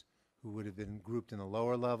students who would have been grouped in the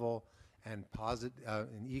lower level, and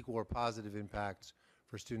equal or positive impacts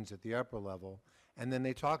for students at the upper level. And then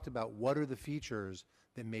they talked about what are the features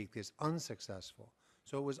that make this unsuccessful.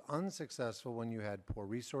 So it was unsuccessful when you had poor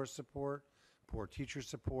resource support, poor teacher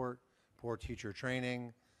support, poor teacher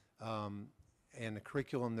training, and a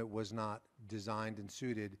curriculum that was not designed and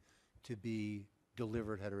suited to be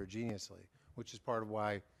delivered heterogeneously, which is part of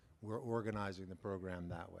why we're organizing the program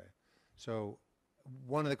that way. So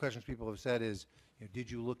one of the questions people have said is, did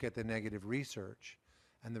you look at the negative research?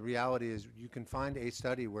 And the reality is you can find a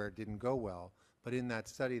study where it didn't go well, but in that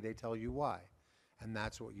study they tell you why. And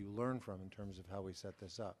that's what you learn from in terms of how we set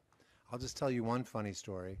this up. I'll just tell you one funny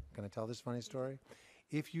story. Can I tell this funny story?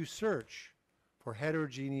 If you search for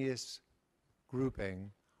heterogeneous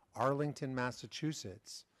grouping, Arlington,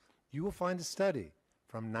 Massachusetts, you will find a study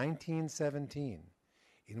from 1917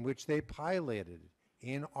 in which they piloted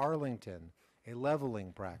in Arlington a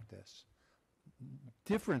leveling practice.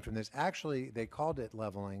 Different from this. Actually, they called it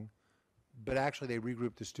leveling, but actually they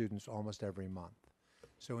regrouped the students almost every month.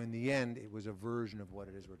 So in the end, it was a version of what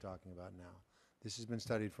it is we're talking about now. This has been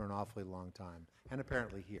studied for an awfully long time, and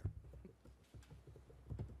apparently here.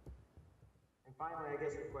 And finally, I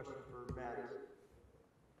guess the question for Matt is,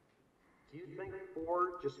 do you think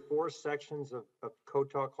just four sections of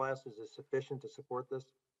co-taught classes is sufficient to support this?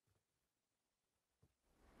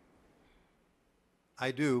 I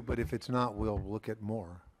do, but if it's not, we'll look at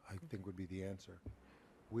more, I think would be the answer.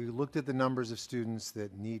 We looked at the numbers of students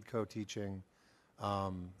that need co-teaching,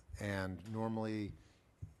 and normally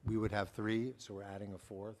we would have 3, so we're adding a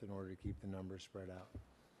 4th in order to keep the numbers spread out.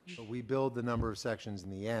 But we build the number of sections in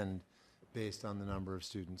the end based on the number of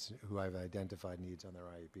students who have identified needs on their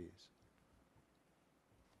IEPs.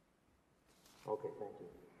 Okay, thank you.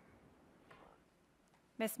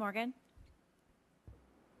 Ms. Morgan?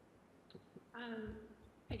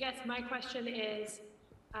 I guess my question is,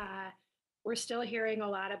 we're still hearing a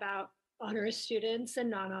lot about honors students and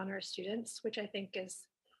non-honors students, which I think is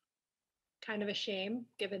kind of a shame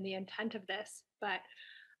given the intent of this. But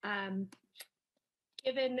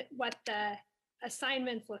given what the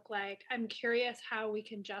assignments look like, I'm curious how we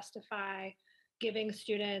can justify giving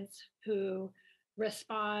students who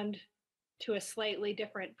respond to a slightly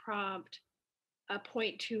different prompt a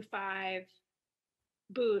 0.25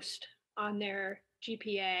 boost on their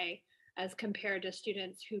GPA as compared to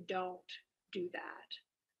students who don't do that.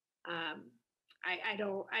 I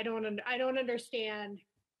don't understand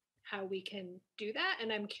how we can do that,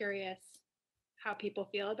 and I'm curious how people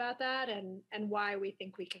feel about that and why we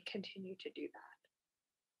think we can continue to do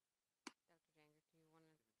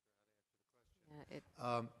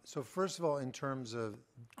that. So first of all, in terms of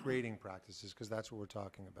grading practices, because that's what we're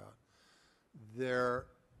talking about, there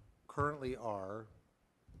currently are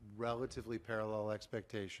relatively parallel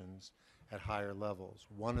expectations at higher levels.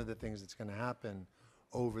 One of the things that's going to happen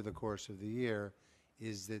over the course of the year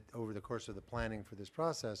is that over the course of the planning for this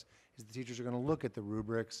process is the teachers are going to look at the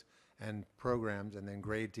rubrics and programs and then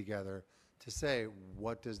grade together to say,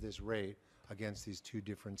 what does this rate against these 2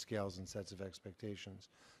 different scales and sets of expectations?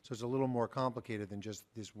 So it's a little more complicated than just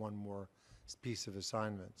this one more piece of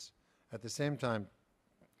assignments. At the same time,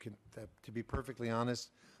 to be perfectly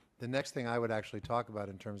honest, the next thing I would actually talk about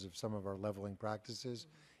in terms of some of our leveling practices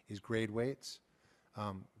is grade weights.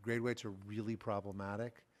 Grade weights are really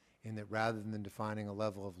problematic in that rather than defining a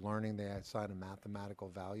level of learning, they assign a mathematical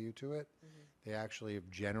value to it. They actually have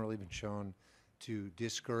generally been shown to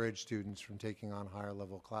discourage students from taking on higher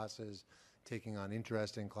level classes, taking on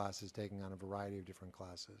interesting classes, taking on a variety of different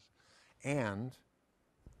classes. And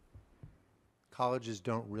colleges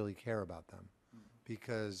don't really care about them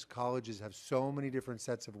because colleges have so many different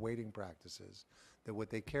sets of weighting practices that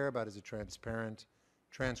what they care about is a transparent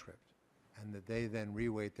transcript and that they then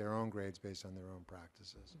reweight their own grades based on their own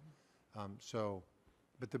practices.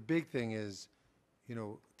 But the big thing is,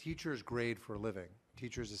 teachers grade for a living.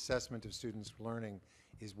 Teachers' assessment of students' learning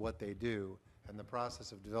is what they do, and the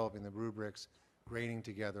process of developing the rubrics, grading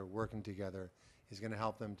together, working together, is going to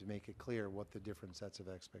help them to make it clear what the different sets of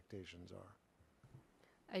expectations are.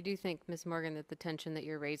 I do think, Ms. Morgan, that the tension that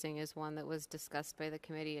you're raising is one that was discussed by the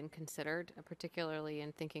committee and considered, particularly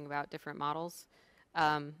in thinking about different models.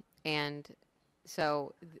 And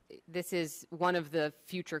so this is one of the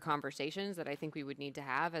future conversations that I think we would need to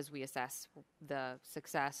have as we assess the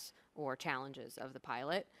success or challenges of the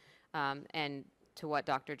pilot. And to what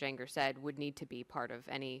Dr. Jenger said, would need to be part of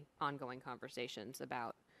any ongoing conversations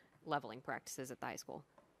about leveling practices at the high school.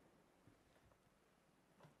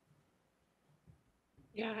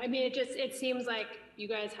 Yeah, I mean, it seems like you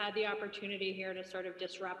guys had the opportunity here to sort of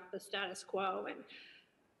disrupt the status quo, and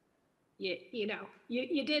you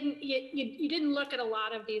didn't look at a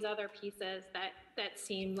lot of these other pieces that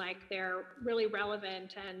seem like they're really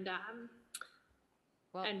relevant and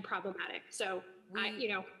problematic. So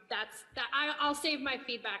I'll save my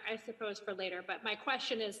feedback, I suppose, for later. But my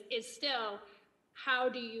question is still, how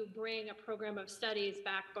do you bring a program of studies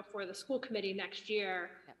back before the school committee next year,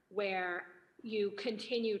 where you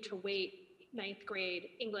continue to weight 9th grade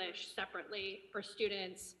English separately for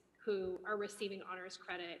students who are receiving honors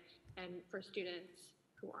credit and for students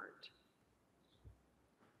who aren't.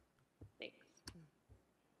 Thanks. Thanks.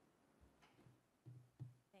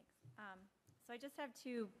 So I just have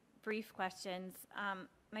two brief questions.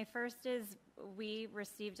 My first is, we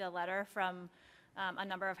received a letter from a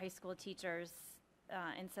number of high school teachers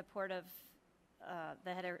in support of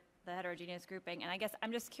the heterogeneous grouping, and I guess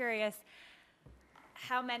I'm just curious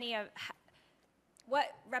what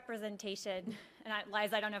representation, and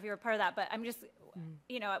Liza, I don't know if you were part of that, but I'm just,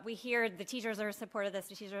 we hear the teachers are in support of this,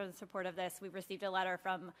 the teachers are in support of this. We received a letter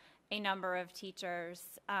from a number of teachers,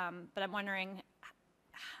 but I'm wondering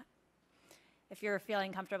if you're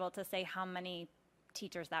feeling comfortable to say how many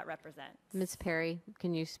teachers that represents. Ms. Perry,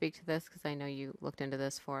 can you speak to this? Because I know you looked into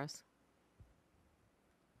this for us.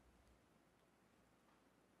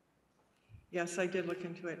 Yes, I did look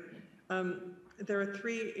into it. There are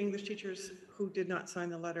 3 English teachers who did not sign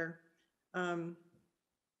the letter. And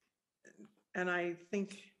I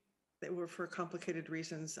think they were for complicated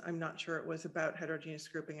reasons. I'm not sure it was about heterogeneous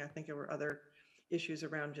grouping. I think there were other issues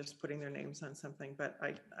around just putting their names on something, but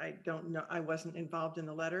I don't know. I wasn't involved in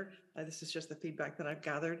the letter. This is just the feedback that I've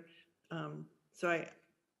gathered.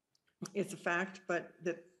 It's a fact, but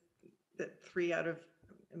that 3 out of,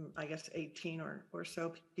 I guess, 18 or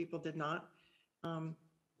so people did not.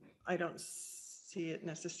 I don't see it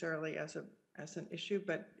necessarily as an issue,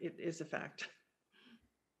 but it is a fact.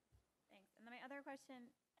 Thanks. And then my other question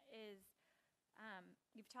is,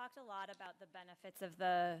 you've talked a lot about the benefits of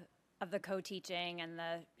the co-teaching and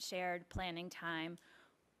the shared planning time.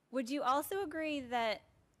 Would you also agree that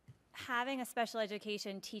having a special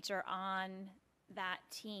education teacher on that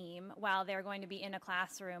team while they're going to be in a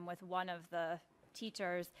classroom with one of the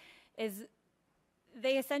teachers is,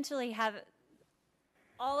 they essentially have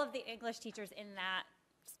all of the English teachers in that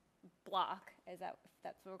block,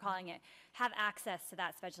 that's what we're calling it, have access to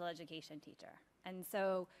that special education teacher. And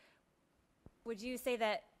so would you say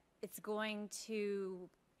that it's going to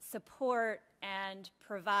support and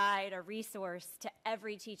provide a resource to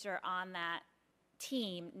every teacher on that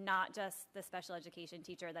team, not just the special education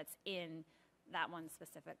teacher that's in that one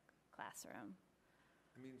specific classroom?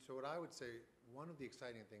 I mean, so what I would say, one of the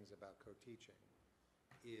exciting things about co-teaching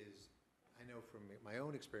is, I know from my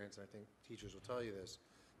own experience, and I think teachers will tell you this,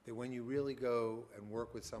 that when you really go and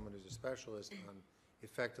work with someone who's a specialist on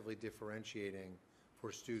effectively differentiating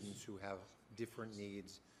for students who have different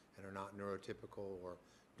needs and are not neurotypical or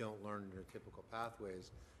don't learn neurotypical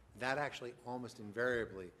pathways, that actually almost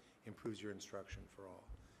invariably improves your instruction for all.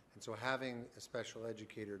 And so having a special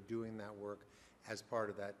educator doing that work as part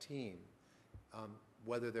of that team,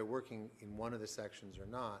 whether they're working in one of the sections or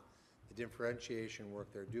not, the differentiation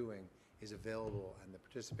work they're doing is available, and the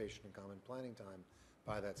participation in common planning time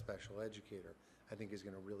by that special educator, I think, is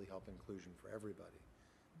going to really help inclusion for everybody.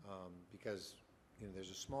 Because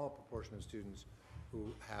there's a small proportion of students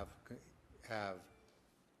who have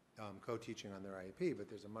co-teaching on their IEP, but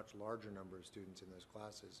there's a much larger number of students in those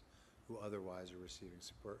classes who otherwise are receiving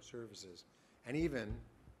support services. And even,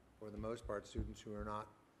 for the most part, students who are not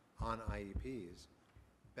on IEPs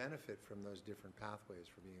benefit from those different pathways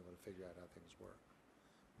for being able to figure out how things work.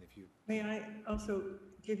 And if you May I also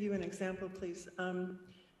give you an example, please?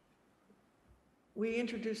 We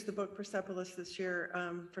introduced the book Persepolis this year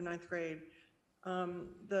for 9th grade.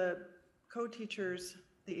 The co-teachers,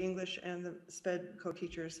 the English and the SPED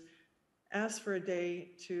co-teachers, asked for a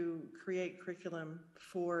day to create curriculum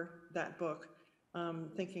for that book,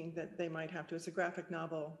 thinking that they might have to. It's a graphic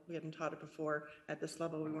novel. We hadn't taught it before. At this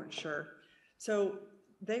level, we weren't sure. So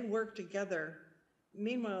they worked together.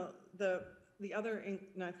 Meanwhile, the other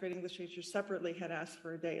 9th grade English teachers separately had asked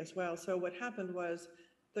for a day as well. So what happened was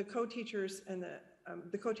the co-teachers and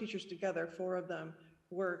the co-teachers together, 4 of them,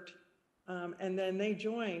 worked, and then they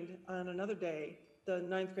joined on another day the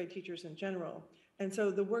 9th grade teachers in general. And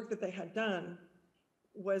so the work that they had done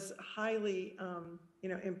was highly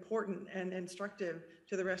important and instructive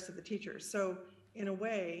to the rest of the teachers. So in a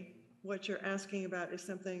way, what you're asking about is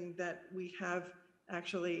something that we have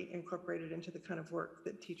actually incorporated into the kind of work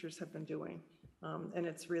that teachers have been doing. And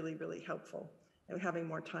it's really, really helpful. And having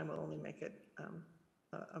more time will only make it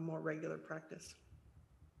a more regular practice.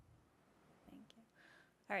 Thank you.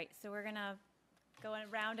 All right, so we're gonna go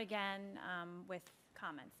around again with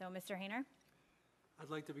comments. So Mr. Hayner? I'd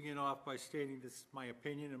like to begin off by stating this, my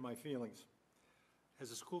opinion and my feelings. As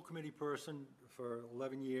a school committee person for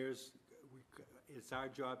 11 years, it's our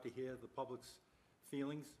job to hear the public's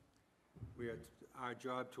feelings. It's our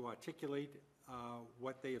job to articulate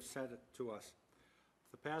what they have said to us.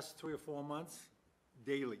 The past 3 or 4 months,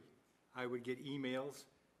 daily, I would get emails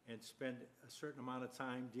and spend a certain amount of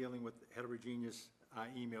time dealing with heterogeneous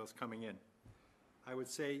emails coming in. I would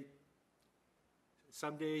say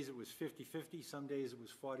Some days it was 50-50, some days it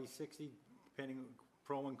was 40-60, depending on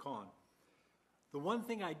pro and con. The one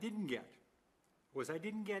thing I didn't get was I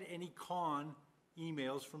didn't get any con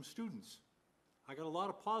emails from students. I got a lot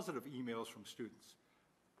of positive emails from students.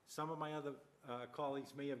 Some of my other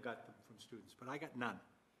colleagues may have got them from students, but I got none.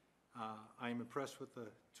 I am impressed with the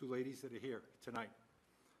two ladies that are here tonight.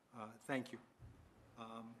 Thank you.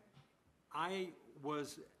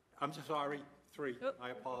 I'm so sorry, three, I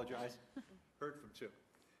apologize. Heard from two.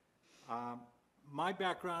 My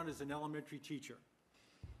background is an elementary teacher,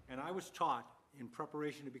 and I was taught in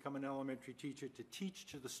preparation to become an elementary teacher to teach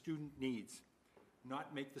to the student needs,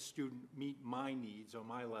 not make the student meet my needs or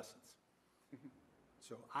my lessons.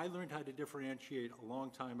 So I learned how to differentiate a long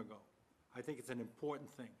time ago. I think it's an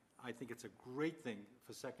important thing. I think it's a great thing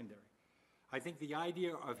for secondary. I think the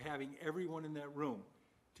idea of having everyone in that room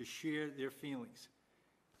to share their feelings,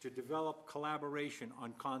 to develop collaboration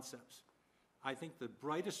on concepts. I think the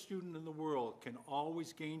brightest student in the world can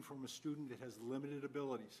always gain from a student that has limited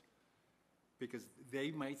abilities, because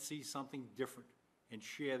they might see something different and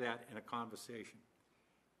share that in a conversation.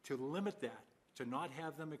 To limit that, to not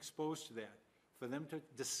have them exposed to that, for them to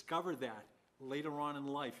discover that later on in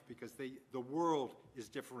life, because the world is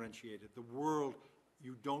differentiated. The world,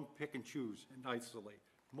 you don't pick and choose and isolate.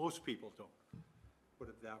 Most people don't, put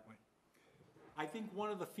it that way. I think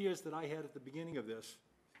one of the fears that I had at the beginning of this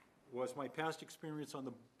was my past experience on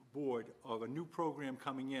the board of a new program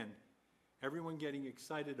coming in, everyone getting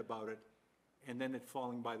excited about it, and then it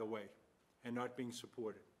falling by the way and not being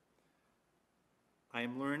supported. I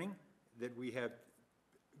am learning that we have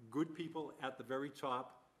good people at the very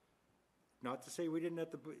top. Not to say we didn't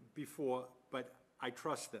at the before, but I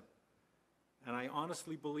trust them. And I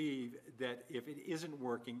honestly believe that if it isn't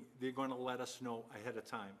working, they're going to let us know ahead of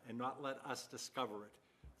time and not let us discover it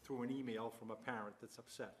through an email from a parent that's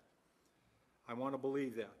upset. I want to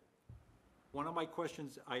believe that. One of my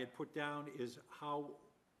questions I had put down is, how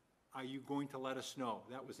are you going to let us know?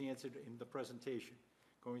 That was answered in the presentation,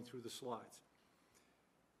 going through the slides.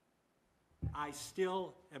 I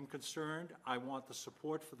still am concerned. I want the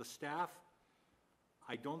support for the staff.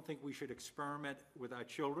 I don't think we should experiment with our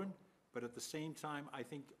children, but at the same time, I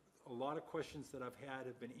think a lot of questions that I've had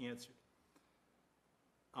have been answered.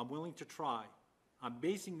 I'm willing to try. I'm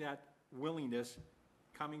basing that willingness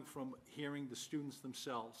coming from hearing the students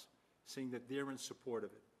themselves, saying that they're in support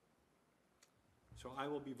of it. So I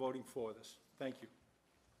will be voting for this. Thank you.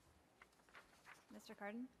 Mr.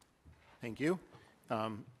 Cardin? Thank you.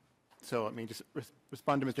 So let me just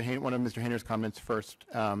respond to one of Mr. Hayner's comments first.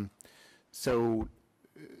 So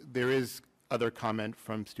there is other comment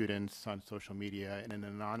from students on social media in an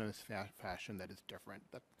anonymous fashion that is different.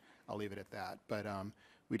 I'll leave it at that. But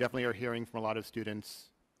we definitely are hearing from a lot of students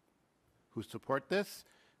who support this,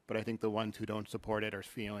 but I think the ones who don't support it are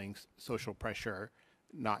feeling social pressure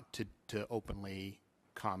not to openly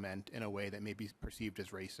comment in a way that may be perceived as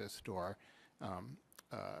racist or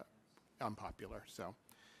unpopular. So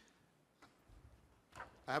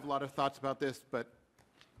I have a lot of thoughts about this, but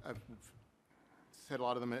I've said a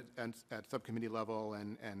lot of them at subcommittee level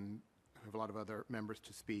and have a lot of other members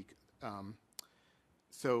to speak.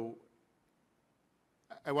 So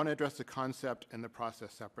I want to address the concept and the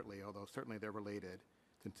process separately, although certainly they're related,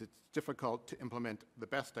 since it's difficult to implement the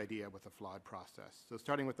best idea with a flawed process. So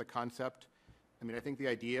starting with the concept, I mean, I think the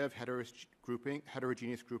idea of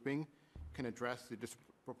heterogeneous grouping can address the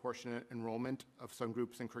disproportionate enrollment of some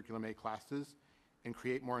groups in Curriculum A classes and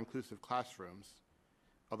create more inclusive classrooms,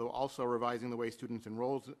 although also revising the way students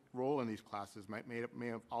enroll in these classes may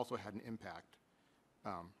have also had an impact.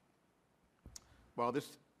 While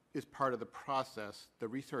this is part of the process, the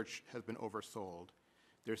research has been oversold.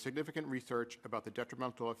 There's significant research about the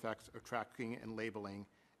detrimental effects of tracking and labeling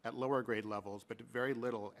at lower grade levels, but very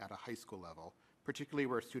little at a high school level, particularly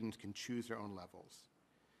where students can choose their own levels.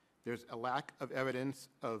 There's a lack of evidence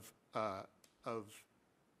of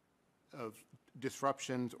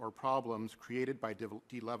disruptions or problems created by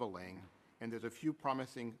deleveling, and there's a few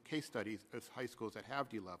promising case studies of high schools that have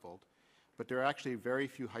deleveled, but there are actually very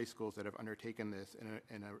few high schools that have undertaken this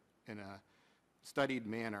in a studied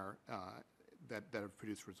manner that have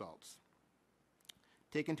produced results.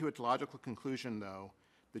 Taken to its logical conclusion, though,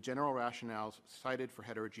 the general rationales cited for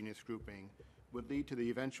heterogeneous grouping would lead to the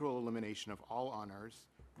eventual elimination of all honors,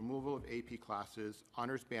 removal of AP classes,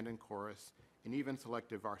 honors band and chorus, and even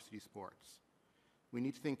selective varsity sports. We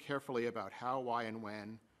need to think carefully about how, why, and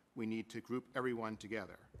when we need to group everyone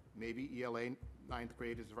together. Maybe ELA 9th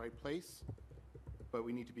grade is the right place, but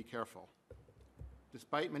we need to be careful.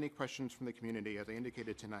 Despite many questions from the community, as I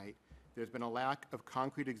indicated tonight, there's been a lack of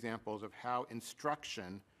concrete examples of how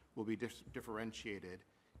instruction will be differentiated,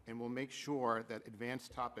 and will make sure that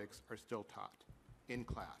advanced topics are still taught in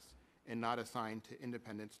class and not assigned to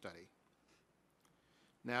independent study.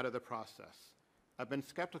 Now to the process. I've been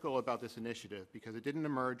skeptical about this initiative because it didn't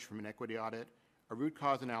emerge from an equity audit, a root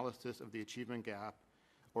cause analysis of the achievement gap,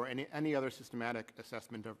 or any other systematic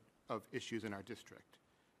assessment of issues in our district.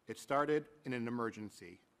 It started in an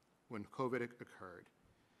emergency when COVID occurred,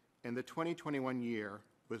 and the 2021 year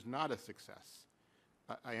was not a success.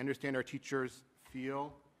 I understand our teachers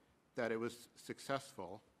feel that it was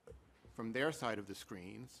successful from their side of the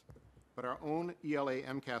screens, but our own ELA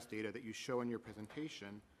MCAS data that you show in your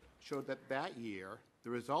presentation showed that that year, the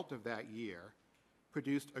result of that year,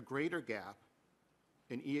 produced a greater gap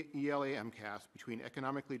in ELA MCAS between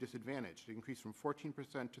economically disadvantaged. It increased from 14%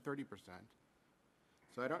 to 30%.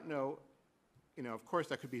 So I don't know, of course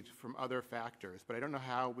that could be from other factors, but I don't know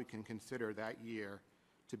how we can consider that year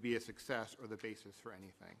to be a success or the basis for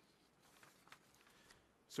anything.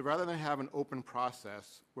 So rather than have an open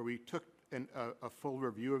process where we took a full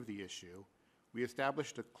review of the issue, we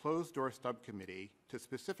established a closed-door subcommittee to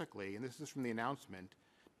specifically, and this is from the announcement,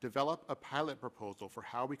 develop a pilot proposal for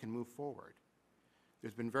how we can move forward.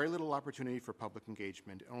 There's been very little opportunity for public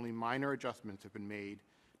engagement, and only minor adjustments have been made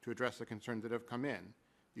to address the concerns that have come in.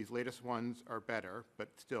 These latest ones are better, but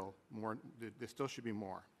still, there still should be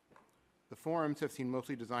more. The forums have seemed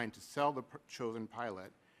mostly designed to sell the chosen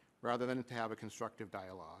pilot rather than to have a constructive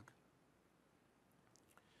dialogue.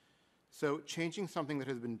 So changing something that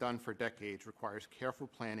has been done for decades requires careful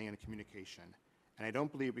planning and communication, and I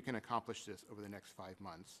don't believe we can accomplish this over the next 5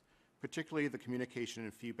 months, particularly the communication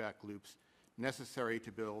and feedback loops necessary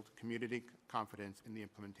to build community confidence in the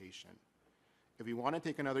implementation. If we want to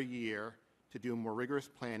take another year to do more rigorous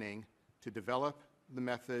planning, to develop the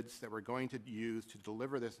methods that we're going to use to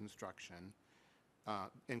deliver this instruction,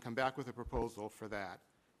 and come back with a proposal for that,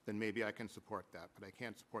 then maybe I can support that, but I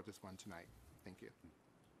can't support this one tonight. Thank you.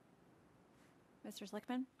 Mr.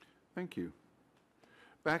 Schlickman? Thank you.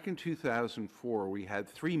 Back in 2004, we had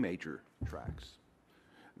 3 major tracks.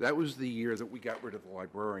 That was the year that we got rid of the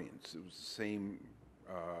librarians. It was the same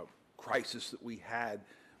crisis that we had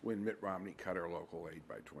when Mitt Romney cut our local aid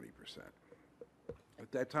by 20%.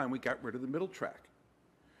 At that time, we got rid of the middle track.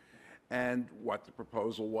 And what the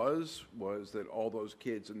proposal was that all those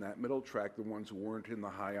kids in that middle track, the ones who weren't in the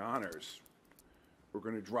high honors, were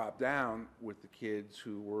going to drop down with the kids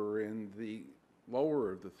who were in the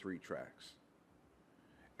lower of the 3 tracks.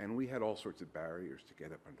 And we had all sorts of barriers to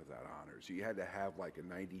get up into that honors. You had to have like a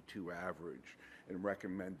 92 average and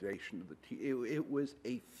recommendation of the it was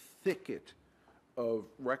a thicket of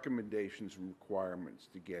recommendations and requirements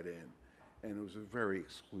to get in. And it was a very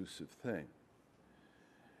exclusive thing.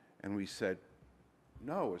 And we said,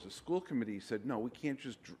 no, as a school committee said, no, we can't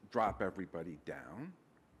just drop everybody down.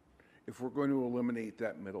 If we're going to eliminate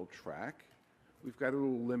that middle track, we've got to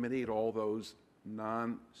eliminate all those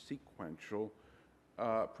non-sequential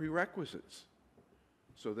prerequisites.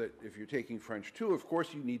 So that if you're taking French 2, of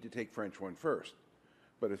course you need to take French 1 first.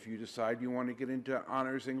 But if you decide you want to get into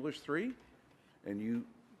Honors English 3, and you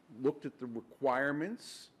looked at the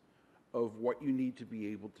requirements of what you need to be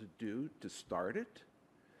able to do to start it,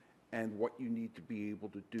 and what you need to be able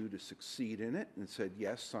to do to succeed in it, and said,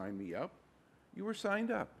 yes, sign me up, you were signed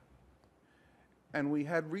up. And we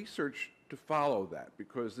had research to follow that,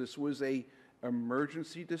 because this was an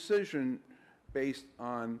emergency decision based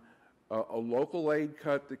on a local aid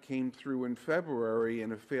cut that came through in February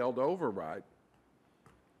and a failed override.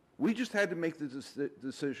 We just had to make the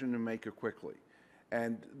decision and make it quickly.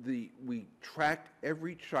 And we tracked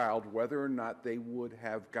every child, whether or not they would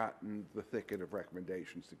have gotten the thicket of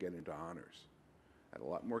recommendations to get into honors. Had a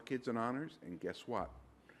lot more kids in honors, and guess what?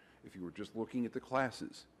 If you were just looking at the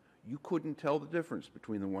classes, you couldn't tell the difference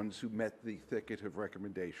between the ones who met the thicket of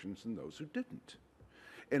recommendations and those who didn't.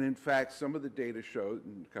 And in fact, some of the data showed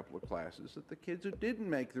in a couple of classes that the kids who didn't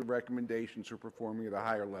make the recommendations were performing at a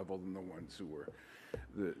higher level than the ones who were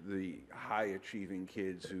the high-achieving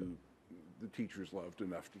kids who the teachers loved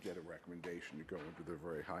enough to get a recommendation to go into the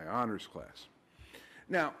very high honors class.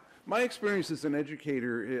 Now, my experience as an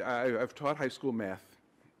educator, I've taught high school math,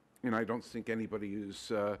 and I don't think anybody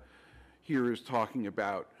who's here is talking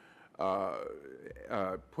about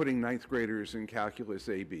putting 9th graders in calculus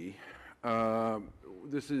AB.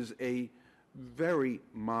 This is a very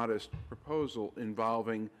modest proposal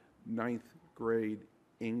involving 9th grade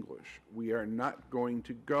English. We are not going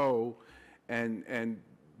to go and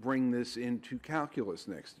bring this into calculus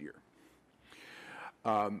next year.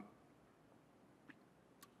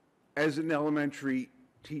 As an elementary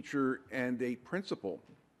teacher and a principal,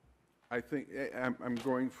 I think I'm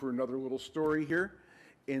going for another little story here.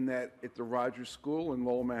 in that at the Rogers School in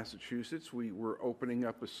Lowell, Massachusetts, we were opening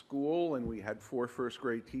up a school, and we had 4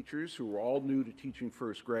 first-grade teachers who were all new to teaching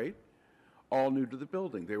first grade, all new to the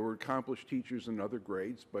building. They were accomplished teachers in other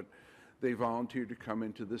grades, but they volunteered to come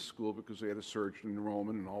into this school because they had a surge in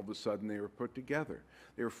enrollment, and all of a sudden they were put together.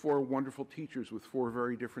 They were 4 wonderful teachers with 4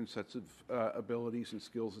 very different sets of abilities and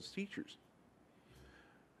skills as teachers.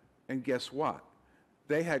 And guess what?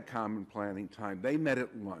 They had common planning time. They met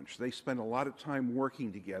at lunch. They spent a lot of time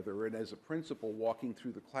working together, and as a principal walking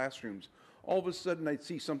through the classrooms, all of a sudden I'd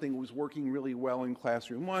see something that was working really well in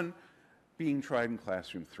classroom 1 being tried in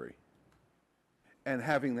classroom 3. And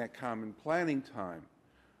having that common planning time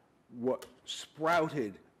what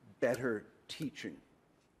sprouted better teaching.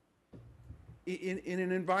 In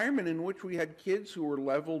an environment in which we had kids who were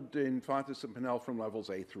leveled in Fontes and Pinnell from levels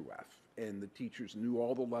A through F, and the teachers knew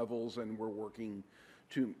all the levels and were working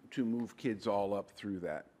to move kids all up through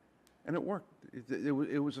that. And it worked.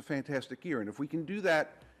 It was a fantastic year. And if we can do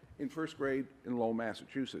that in first grade in Lowell,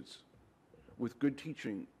 Massachusetts, with good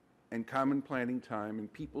teaching and common planning time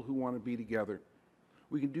and people who want to be together,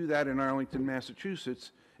 we can do that in Arlington,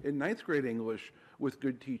 Massachusetts, in 9th grade English with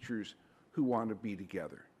good teachers who want to be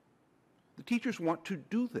together. The teachers want to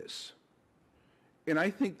do this. And I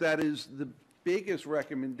think that is the biggest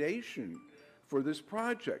recommendation for this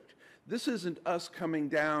project. This isn't us coming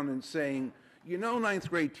down and saying, you know, 9th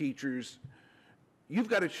grade teachers, you've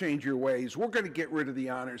got to change your ways. We're going to get rid of the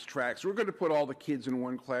honors tracks. We're going to put all the kids in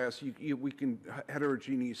one class. We can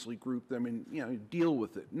heterogeneously group them and, you know, deal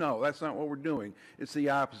with it. No, that's not what we're doing. It's the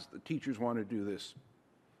opposite. The teachers want to do this.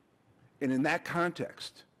 And in that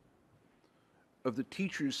context of the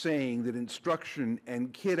teachers saying that instruction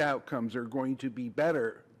and kid outcomes are going to be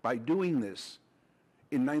better by doing this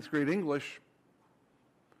in 9th grade English,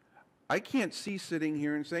 I can't see sitting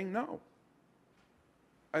here and saying no.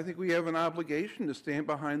 I think we have an obligation to stand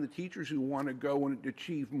behind the teachers who want to go and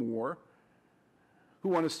achieve more, who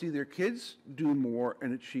want to see their kids do more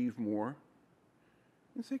and achieve more,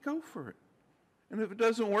 and say, go for it. And if it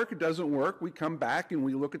doesn't work, it doesn't work. We come back and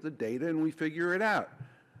we look at the data and we figure it out.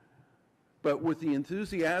 But with the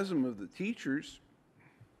enthusiasm of the teachers,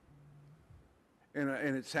 and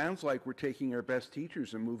it sounds like we're taking our best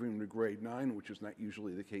teachers and moving them to grade 9, which is not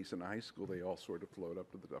usually the case in high school. They all sort of float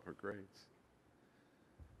up to the upper grades.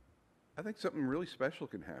 I think something really special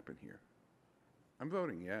can happen here. I'm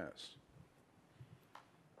voting yes.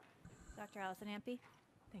 Dr. Allison Ampe?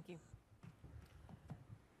 Thank you.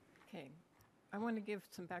 Okay, I want to give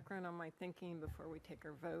some background on my thinking before we take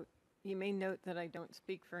our vote. You may note that I don't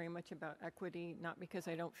speak very much about equity, not because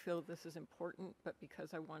I don't feel this is important, but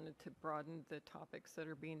because I wanted to broaden the topics that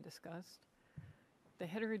are being discussed. The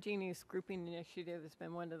heterogeneous grouping initiative has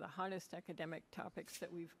been one of the hottest academic topics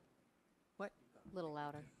that we've, what? A little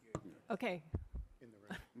louder. Okay. In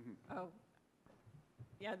the room. Oh,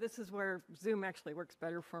 yeah, this is where Zoom actually works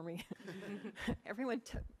better for me. Everyone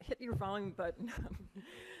hit your volume button.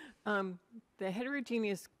 The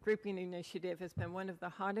heterogeneous grouping initiative has been one of the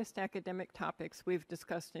hottest academic topics we've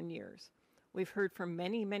discussed in years. We've heard from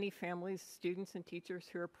many, many families, students, and teachers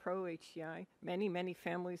who are pro-HGI, many, many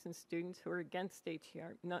families and students who are against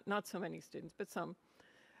HGI, not so many students, but some,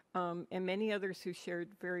 and many others who shared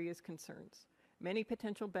various concerns. Many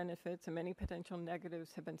potential benefits and many potential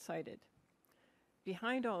negatives have been cited.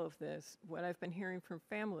 Behind all of this, what I've been hearing from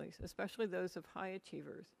families, especially those of high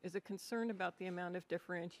achievers, is a concern about the amount of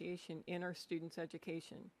differentiation in our students'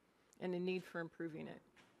 education and a need for improving it.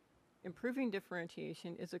 Improving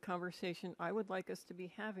differentiation is a conversation I would like us to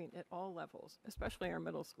be having at all levels, especially our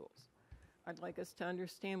middle schools. I'd like us to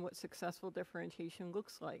understand what successful differentiation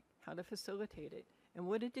looks like, how to facilitate it, and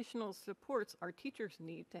what additional supports our teachers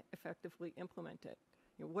need to effectively implement it.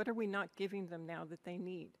 You know, what are we not giving them now that they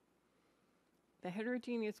need? The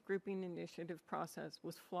heterogeneous grouping initiative process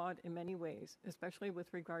was flawed in many ways, especially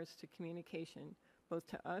with regards to communication, both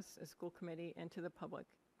to us as school committee and to the public.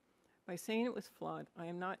 By saying it was flawed, I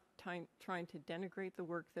am not trying to denigrate the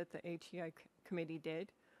work that the HEI committee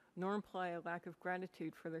did, nor imply a lack of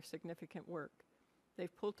gratitude for their significant work.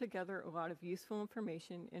 They've pulled together a lot of useful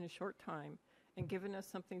information in a short time and given us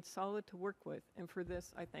something solid to work with, and for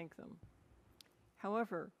this I thank them.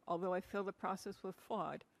 However, although I feel the process was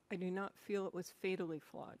flawed, I do not feel it was fatally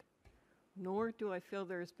flawed, nor do I feel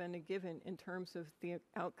there has been a given in terms of the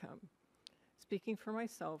outcome. Speaking for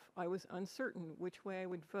myself, I was uncertain which way I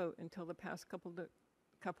would vote until the past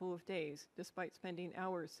couple of days, despite spending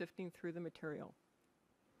hours sifting through the material.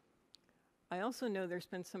 I also know there's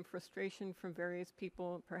been some frustration from various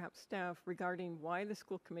people, perhaps staff, regarding why the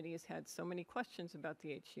school committee has had so many questions about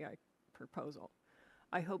the HCI proposal.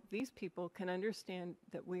 I hope these people can understand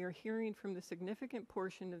that we are hearing from the significant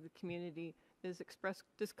portion of the community that has expressed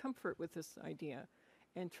discomfort with this idea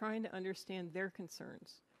and trying to understand their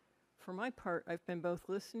concerns. For my part, I've been both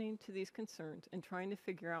listening to these concerns and trying to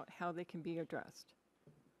figure out how they can be addressed.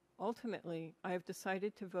 Ultimately, I have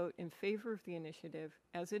decided to vote in favor of the initiative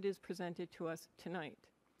as it is presented to us tonight.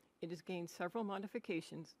 It has gained several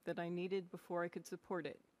modifications that I needed before I could support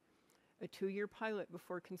it. A 2-year pilot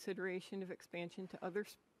before consideration of expansion to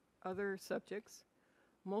other subjects,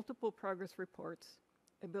 multiple progress reports,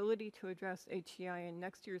 ability to address HCI in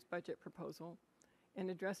next year's budget proposal,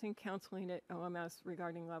 and addressing counseling at OMS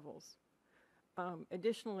regarding levels.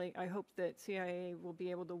 Additionally, I hope that CIA will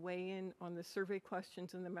be able to weigh in on the survey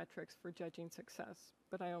questions and the metrics for judging success,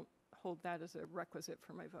 but I don't hold that as a requisite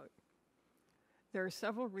for my vote. There are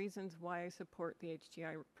several reasons why I support the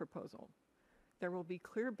HGI proposal. There will be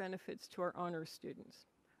clear benefits to our honors students.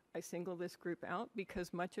 I single this group out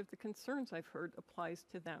because much of the concerns I've heard applies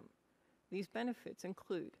to them. These benefits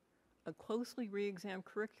include a closely re-examined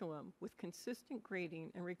curriculum with consistent grading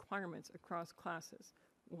and requirements across classes,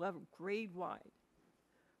 grade-wide,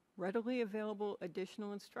 readily available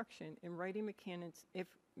additional instruction in writing mechanics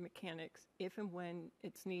if and when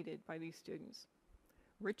it's needed by these students,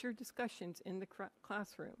 richer discussions in the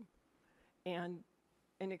classroom, and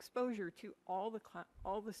an exposure to all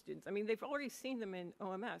the students. I mean, they've already seen them in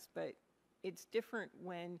OMS, but it's different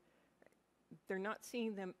when they're not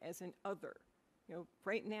seeing them as an other. You know,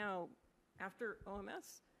 right now, after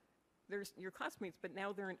OMS, there's your classmates, but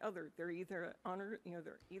now they're an other. They're either honor, you know,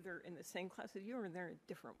 they're either in the same class as you or they're in a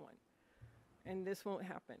different one. And this won't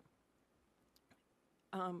happen.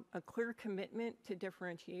 A clear commitment to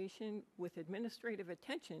differentiation with administrative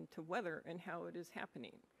attention to whether and how it is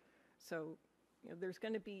happening. So, you know, there's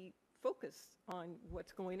going to be focus on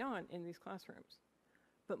what's going on in these classrooms.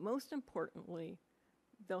 But most importantly,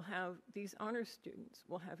 these honors students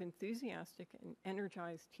will have enthusiastic and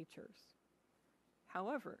energized teachers.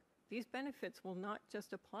 However, these benefits will not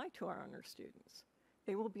just apply to our honors students.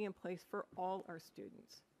 They will be in place for all our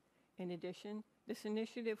students. In addition, this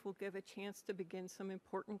initiative will give a chance to begin some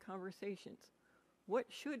important conversations. What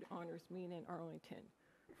should honors mean in Arlington?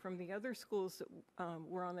 From the other schools that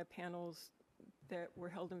were on the panels that were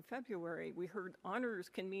held in February, we heard honors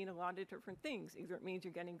can mean a lot of different things. Either it means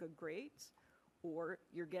you're getting good grades, or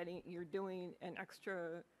you're doing an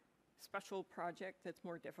extra special project that's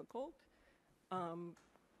more difficult.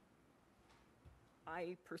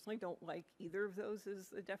 I personally don't like either of those as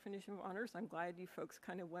the definition of honors. I'm glad you folks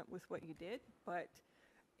kind of went with what you did, but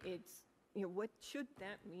it's, you know, what should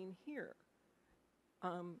that mean here?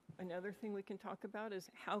 Another thing we can talk about is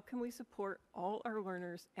how can we support all our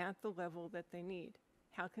learners at the level that they need?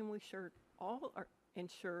 How can we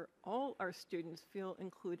ensure all our students feel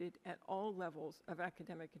included at all levels of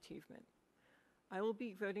academic achievement? I will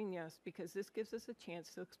be voting yes because this gives us a chance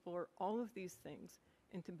to explore all of these things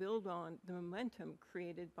and to build on the momentum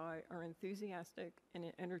created by our enthusiastic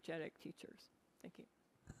and energetic teachers. Thank you.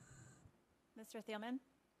 Mr. Thielman?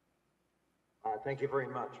 Thank you very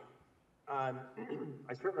much. I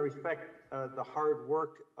certainly respect the hard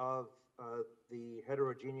work of the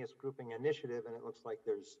heterogeneous grouping initiative, and it looks like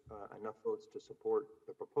there's enough votes to support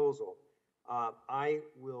the proposal. I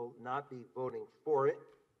will not be voting for it,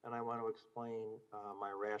 and I want to explain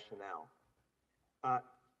my rationale.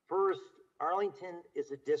 First, Arlington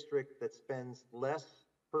is a district that spends less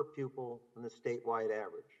per pupil than the statewide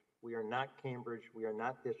average. We are not Cambridge. We are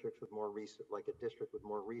not districts with more like a district with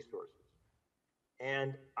more resources.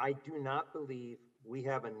 And I do not believe we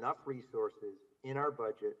have enough resources in our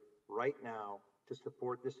budget right now to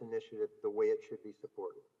support this initiative the way it should be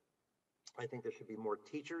supported. I think there should be more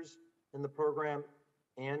teachers in the program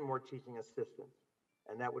and more teaching assistants.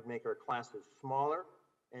 And that would make our classes smaller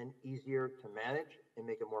and easier to manage and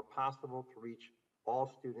make it more possible to reach all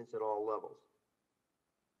students at all levels.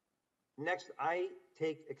 Next, I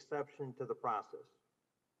take exception to the process.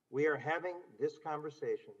 We are having this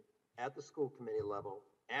conversation at the school committee level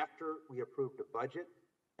after we approved a budget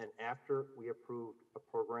and after we approved a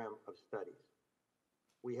program of studies.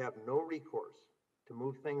 We have no recourse to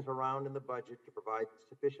move things around in the budget to provide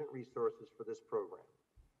sufficient resources for this program.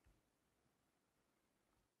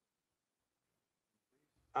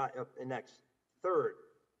 Next, third,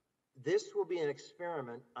 this will be an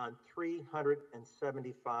experiment on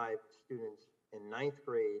 375 students in 9th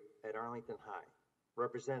grade at Arlington High,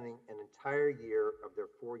 representing an entire year of their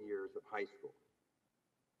 4 years of high school.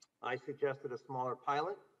 I suggested a smaller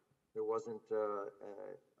pilot. There wasn't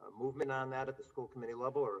a movement on that at the school committee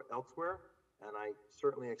level or elsewhere, and I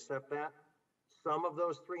certainly accept that. Some of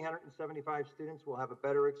those 375 students will have a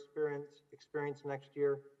better experience next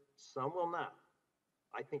year. Some will not.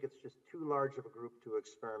 I think it's just too large of a group to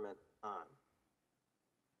experiment on.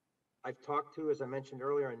 I've talked to, as I mentioned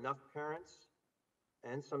earlier, enough parents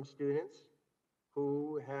and some students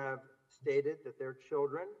who have stated that their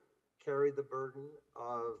children carry the burden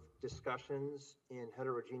of discussions in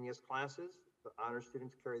heterogeneous classes. The honor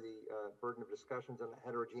students carry the burden of discussions in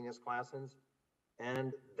heterogeneous classes,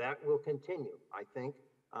 and that will continue, I think,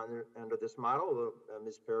 under this model, although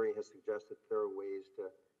Ms. Perry has suggested there are ways to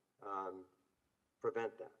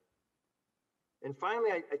prevent that. And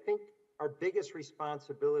finally, I think our biggest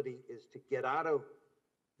responsibility is to get out of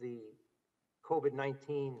the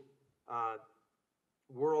COVID-19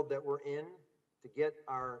 world that we're in, to get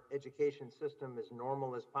our education system as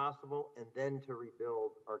normal as possible, and then to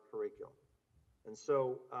rebuild our curriculum. And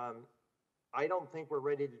so I don't think we're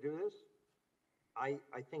ready to do this. I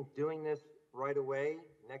think doing this right away,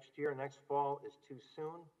 next year, next fall, is too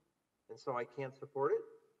soon. And so I can't support it,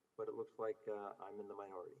 but it looks like I'm in the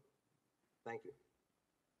minority. Thank you.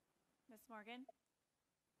 Ms. Morgan?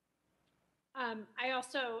 I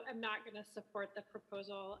also am not going to support the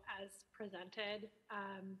proposal as presented.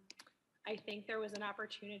 I think there was an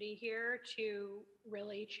opportunity here to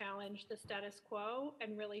really challenge the status quo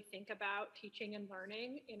and really think about teaching and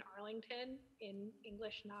learning in Arlington in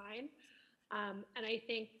English 9. And I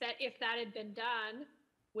think that if that had been done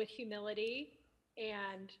with humility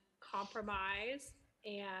and compromise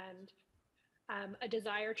and a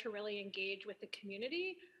desire to really engage with the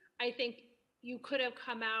community, I think you could have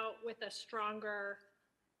come out with a stronger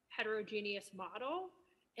heterogeneous model,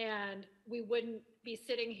 and we wouldn't be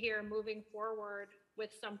sitting here moving forward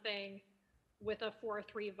with something with a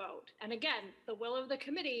 4-3 vote. And again, the will of the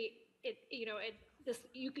committee,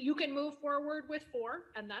 you can move forward with 4,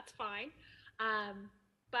 and that's fine.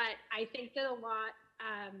 But I think that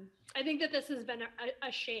I think that this has been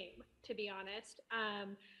a shame, to be honest,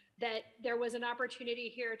 that there was an opportunity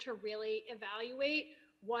here to really evaluate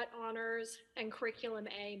what honors and curriculum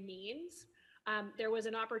A means. There was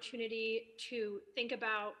an opportunity to think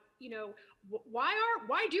about, why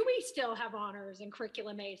do we still have honors and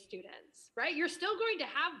curriculum A students, right? You're still going to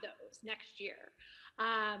have those next year.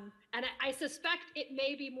 And I suspect it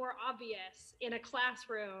may be more obvious in a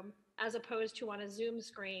classroom as opposed to on a Zoom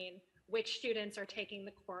screen, which students are taking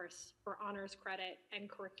the course for honors credit and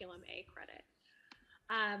curriculum A credit.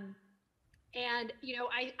 And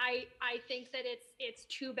I think that it's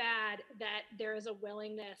too bad that there is a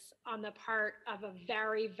willingness on the part of a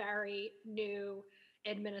very, very new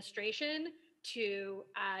administration to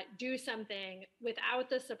do something without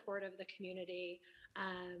the support of the community,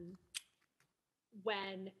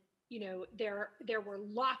 when there were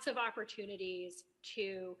lots of opportunities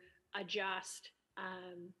to adjust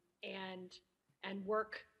and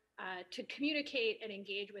work to communicate and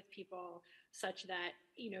engage with people such that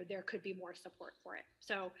there could be more support for it.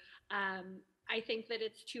 So I think that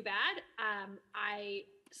it's too bad. I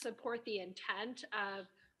support the intent of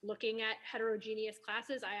looking at heterogeneous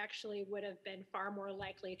classes. I actually would have been far more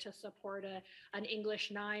likely to support an English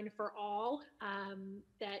 9 for all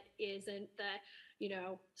that isn't the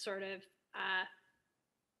sort of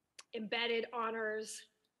embedded honors,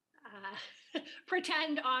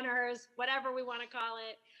 pretend honors, whatever we want to call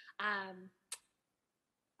it, a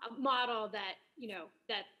model that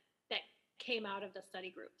that came out of the study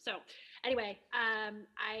group. So anyway,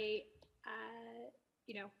 I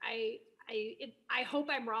hope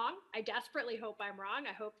I'm wrong. I desperately hope I'm wrong.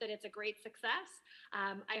 I hope that it's a great success.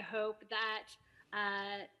 I hope that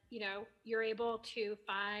you're able to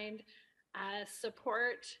find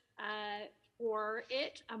support for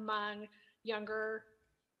it among younger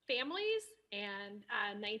families and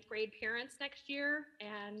 9th grade parents next year,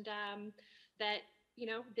 and that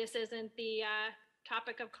this isn't the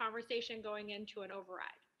topic of conversation going into an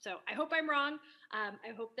override. So I hope I'm wrong.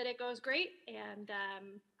 I hope that it goes great, and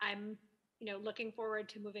I'm looking forward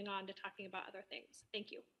to moving on to talking about other things.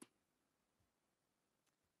 Thank you.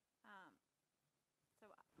 So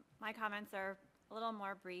my comments are a little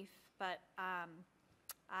more brief, but I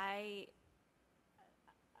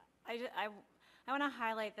want to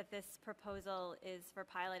highlight that this proposal is for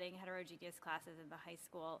piloting heterogeneous classes in the high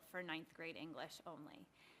school for 9th grade English only.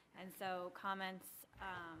 And so comments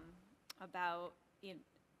about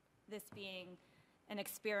this being an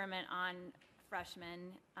experiment on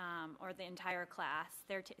freshmen or the entire class,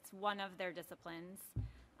 it's one of their disciplines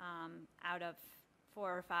out of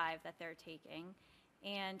 4 or 5 that they're taking.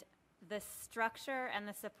 And the structure and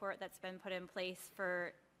the support that's been put in place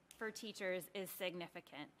for teachers is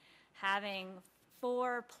significant. Having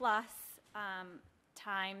 4+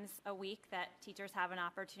 times a week that teachers have an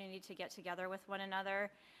opportunity to get together with one another,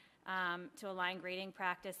 to align grading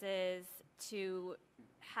practices, to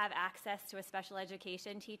have access to a special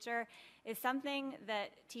education teacher is something that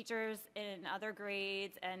teachers in other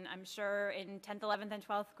grades, and I'm sure in 10th, 11th, and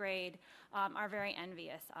 12th grade, are very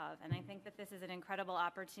envious of. And I think that this is an incredible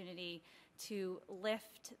opportunity to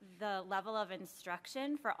lift the level of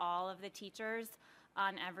instruction for all of the teachers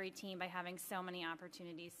on every team by having so many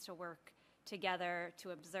opportunities to work together,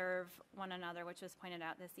 to observe one another, which was pointed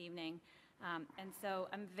out this evening. And so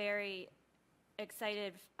I'm very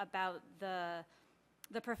excited about the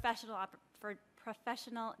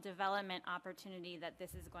professional development opportunity that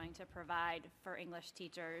this is going to provide for English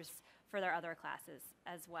teachers for their other classes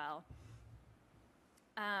as well.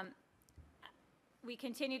 We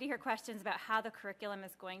continue to hear questions about how the curriculum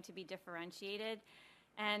is going to be differentiated.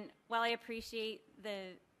 And while I appreciate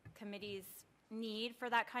the committee's need for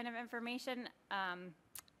that kind of information,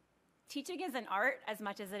 teaching is an art as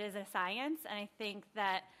much as it is a science, and I think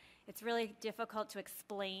that it's really difficult to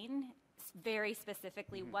explain very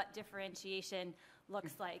specifically what differentiation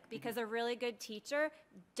looks like, because a really good teacher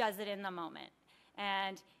does it in the moment.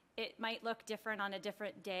 And it might look different on a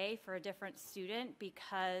different day for a different student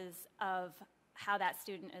because of how that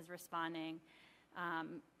student is responding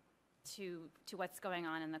to what's going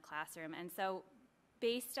on in the classroom. And so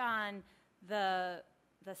based on the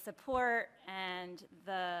support and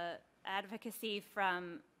the advocacy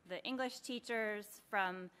from the English teachers,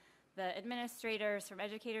 from the administrators, from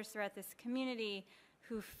educators throughout this community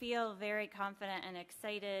who feel very confident and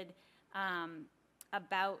excited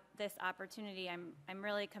about this opportunity, I'm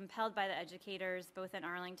really compelled by the educators both in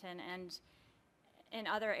Arlington and in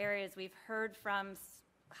other areas. We've heard from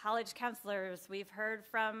college counselors, we've heard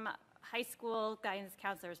from high school guidance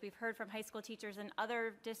counselors, we've heard from high school teachers in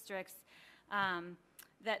other districts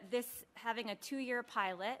that this having a 2-year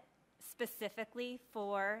pilot specifically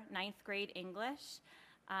for 9th grade English,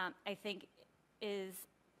 I think is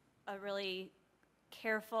a really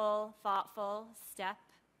careful, thoughtful step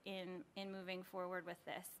in moving forward with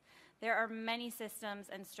this. There are many systems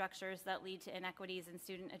and structures that lead to inequities in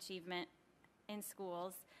student achievement in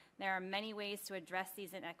schools. There are many ways to address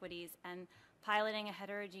these inequities, and piloting a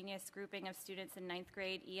heterogeneous grouping of students in 9th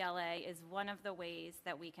grade ELA is one of the ways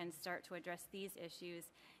that we can start to address these issues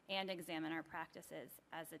and examine our practices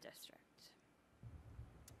as a district.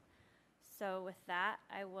 So with that,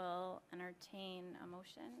 I will entertain a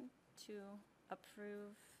motion to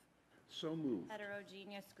approve So moved.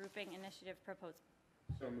 heterogeneous grouping initiative proposal.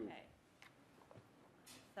 So moved. Okay.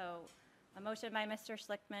 So a motion by Mr.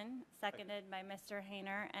 Schlickman, seconded by Mr.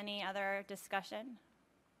 Hayner. Any other discussion?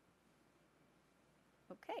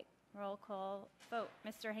 Okay, roll call vote.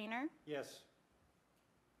 Mr. Hayner? Yes.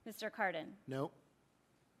 Mr. Cardin? No.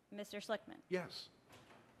 Mr. Schlickman? Yes.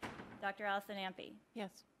 Dr. Allison Ampe? Yes.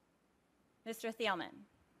 Mr. Thielman?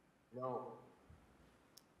 No.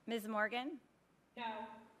 Ms. Morgan? No.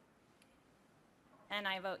 And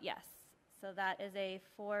I vote yes. So that is a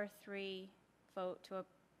 4-3 vote to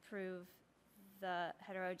approve the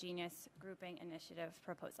heterogeneous grouping initiative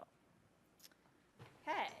proposal.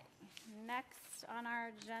 Okay, next on our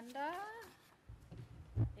agenda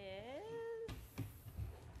is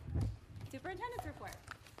superintendent's report.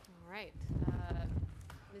 All right.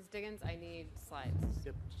 Ms. Diggins, I need slides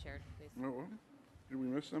shared, please. Oh, did we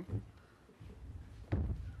miss something?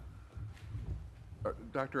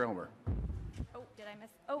 Dr. Elmer. Oh, did I miss?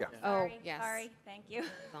 Oh, Yeah. sorry. Oh, yes. Sorry. Thank you.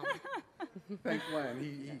 Thank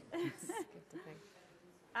Glenn.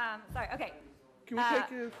 Sorry. Okay. Can we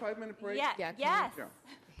take a 5-minute break? Yeah. Yeah, Yes. Yeah.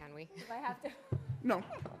 Can we? Do I have to? No.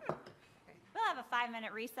 We'll have a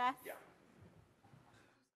 5-minute recess. Yeah.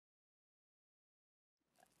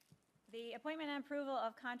 The appointment and approval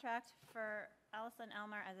of contract for Allison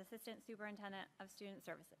Elmer as Assistant Superintendent of Student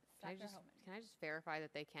Services. Can Dr. Holman. I just verify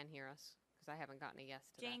that they can hear us? Because I haven't gotten a yes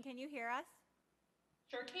to Jane, can you hear us?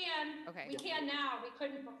 Sure can. Okay. We can now. We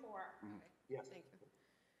couldn't before. Yes. Thank you.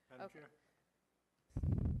 Madam Okay. Chair,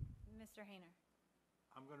 Mr. Hayner.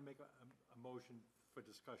 I'm going to make a motion for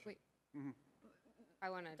discussion. Wait. I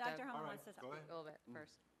want to. Dr. Holman All right, wants to talk. go ahead. A little bit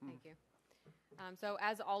first. Thank you. So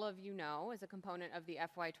as all of you know, as a component of the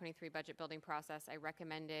FY23 budget building process, I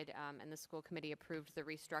recommended and the school committee approved the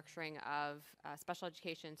restructuring of special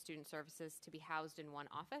education student services to be housed in one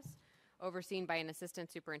office, overseen by an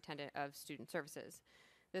assistant superintendent of student services.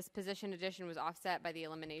 This position addition was offset by the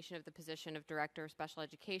elimination of the position of director of special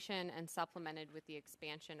education and supplemented with the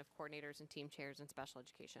expansion of coordinators and team chairs in special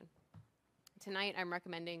education. Tonight, I'm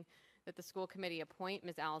recommending that the school committee appoint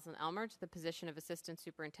Ms. Allison Elmer to the position of Assistant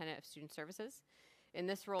Superintendent of Student Services. In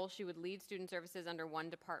this role, she would lead student services under one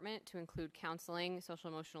department to include counseling, social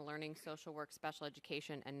emotional learning, social work, special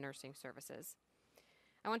education, and nursing services.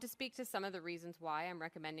 I want to speak to some of the reasons why I'm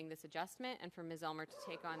recommending this adjustment and for Ms. Elmer to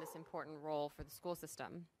take on this important role for the school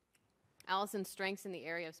system. Allison's strengths in the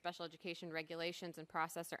area of special education regulations and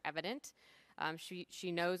process are evident.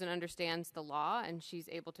 She knows and understands the law, and she's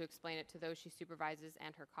able to explain it to those she supervises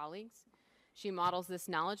and her colleagues. She models this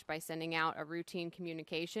knowledge by sending out a routine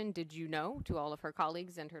communication, "Did you know?" to all of her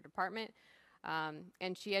colleagues and her department.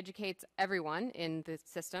 And she educates everyone in the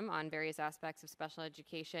system on various aspects of special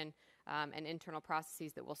education and internal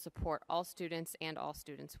processes that will support all students and all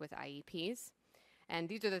students with IEPs. And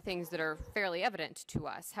these are the things that are fairly evident to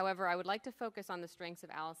us. However, I would like to focus on the strengths of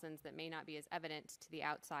Allison's that may not be as evident to the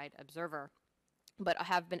outside observer, but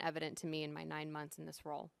have been evident to me in my 9 months in this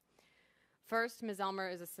role. First, Ms. Elmer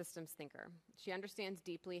is a systems thinker. She understands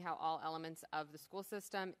deeply how all elements of the school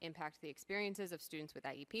system impact the experiences of students with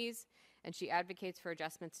IEPs, and she advocates for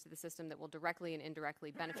adjustments to the system that will directly and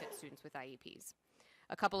indirectly benefit students with IEPs.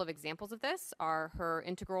 A couple of examples of this are her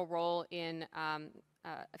integral role in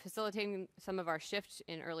facilitating some of our shift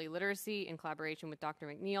in early literacy in collaboration with Dr.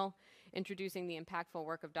 McNeil, introducing the impactful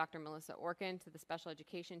work of Dr. Melissa Orkin to the special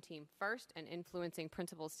education team first, and influencing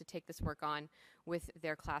principals to take this work on with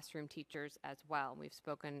their classroom teachers as well. We've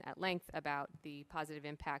spoken at length about the positive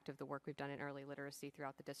impact of the work we've done in early literacy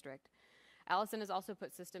throughout the district. Allison has also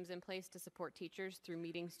put systems in place to support teachers through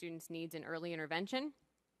meeting students' needs in early intervention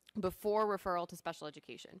before referral to special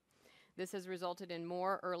education. This has resulted in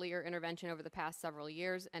more earlier intervention over the past several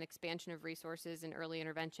years, an expansion of resources in early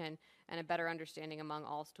intervention, and a better understanding among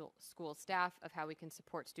all school staff of how we can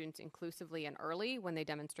support students inclusively and early when they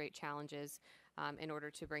demonstrate challenges in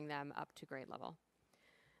order to bring them up to grade level.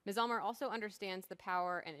 Ms. Elmer also understands the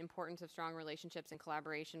power and importance of strong relationships and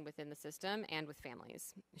collaboration within the system and with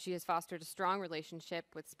families. She has fostered a strong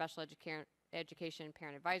relationship with Special Education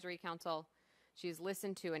Parent Advisory Council. She has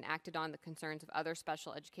listened to and acted on the concerns of other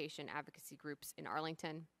special education advocacy groups in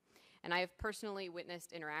Arlington. And I have personally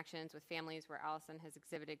witnessed interactions with families where Allison has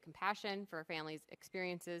exhibited compassion for families'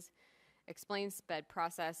 experiences, explains SPED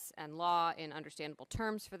process and law in understandable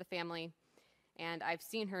terms for the family, and I've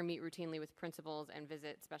seen her meet routinely with principals and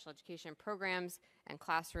visit special education programs and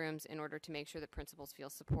classrooms in order to make sure that principals feel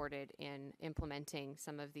supported in implementing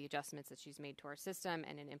some of the adjustments that she's made to our system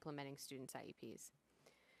and in implementing students' IEPs.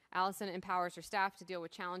 Allison empowers her staff to deal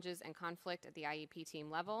with challenges and conflict at the IEP team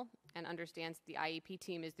level and understands the IEP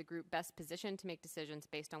team is the group best positioned to make decisions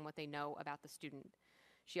based on what they know about the student.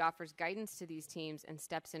 She offers guidance to these teams and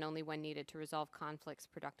steps in only when needed to resolve conflicts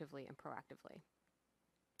productively and proactively.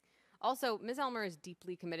 Also, Ms. Elmer is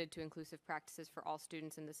deeply committed to inclusive practices for all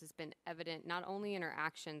students, and this has been evident not only in her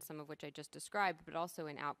actions, some of which I just described, but also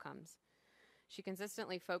in outcomes. She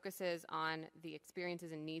consistently focuses on the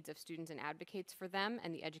experiences and needs of students and advocates for them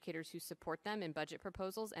and the educators who support them in budget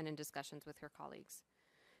proposals and in discussions with her colleagues.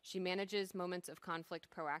 She manages moments of conflict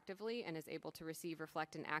proactively and is able to receive,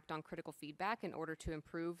 reflect, and act on critical feedback in order to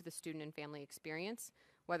improve the student and family experience,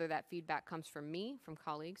 whether that feedback comes from me, from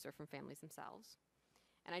colleagues, or from families themselves.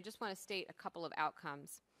 And I just want to state a couple of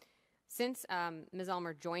outcomes. Since Ms.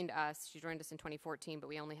 Elmer joined us, she joined us in 2014, but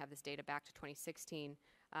we only have this data back to 2016.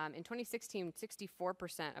 In 2016,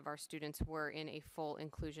 64% of our students were in a full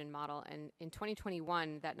inclusion model, and in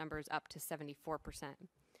 2021, that number is up to 74%.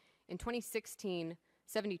 In 2016,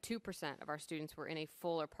 72% of our students were in a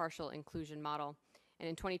full or partial inclusion model, and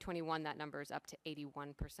in 2021, that number is up to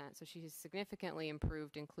 81%. So she has significantly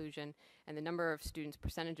improved inclusion and the number of students,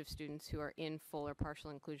 percentage of students who are in full or partial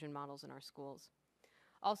inclusion models in our schools.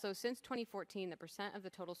 Also, since 2014, the percent of the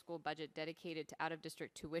total school budget dedicated to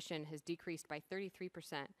out-of-district tuition has decreased by 33%,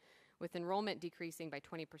 with enrollment decreasing by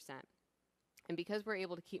 20%. And because we're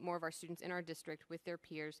able to keep more of our students in our district with their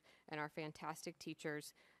peers and our fantastic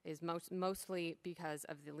teachers is mostly because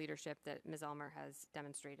of the leadership that Ms. Elmer has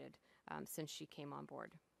demonstrated since she came on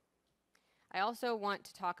board. I also want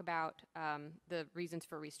to talk about the reasons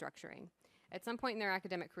for restructuring. At some point in their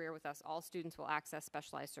academic career with us, all students will access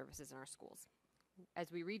specialized services in our schools.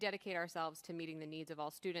 As we rededicate ourselves to meeting the needs of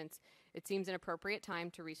all students, it seems an appropriate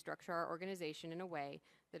time to restructure our organization in a way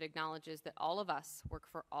that acknowledges that all of us work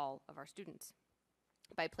for all of our students.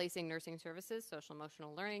 By placing nursing services, social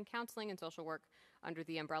emotional learning, counseling, and social work under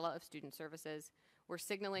the umbrella of student services, we're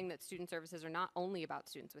signaling that student services are not only about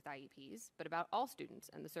students with IEPs, but about all students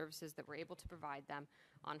and the services that we're able to provide them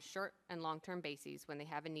on short and long-term bases when they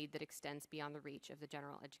have a need that extends beyond the reach of the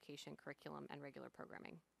general education curriculum and regular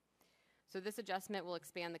programming. So this adjustment will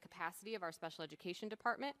expand the capacity of our special education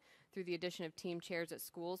department through the addition of team chairs at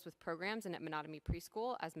schools with programs and at Monotony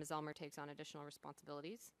Preschool as Ms. Elmer takes on additional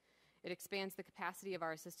responsibilities. It expands the capacity of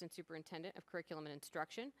our Assistant Superintendent of Curriculum and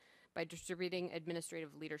Instruction by distributing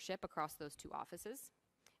administrative leadership across those two offices.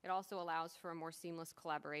 It also allows for a more seamless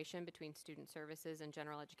collaboration between student services and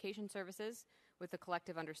general education services, with the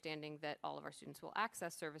collective understanding that all of our students will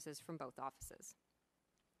access services from both offices.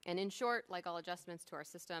 And in short, like all adjustments to our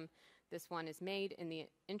system, this one is made in the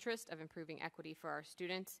interest of improving equity for our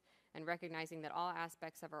students and recognizing that all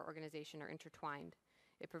aspects of our organization are intertwined.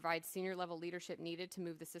 It provides senior level leadership needed to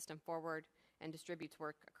move the system forward and distributes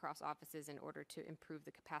work across offices in order to improve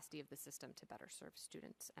the capacity of the system to better serve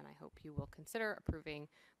students. And I hope you will consider approving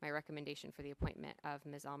my recommendation for the appointment of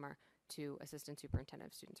Ms. Elmer to Assistant Superintendent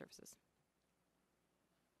of Student Services.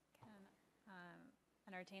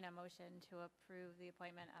 Entertain a motion to approve the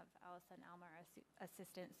appointment of Allison Elmer as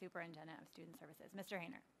Assistant Superintendent of Student Services. Mr.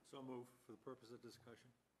 Hayner. So move for the purpose of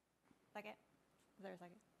discussion. Second? Is there a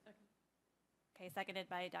second? Second. Okay,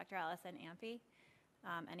 seconded by Dr. Allison Ampe.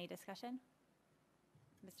 Any discussion?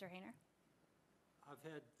 Mr. Hayner. I've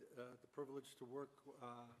had the privilege to work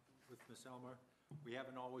with Ms. Elmer. We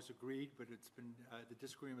haven't always agreed, but it's been, the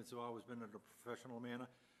disagreements have always been in a professional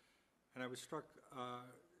manner. And I was struck,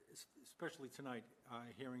 especially tonight,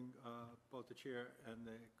 hearing both the chair and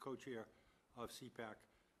the co-chair of CPAC.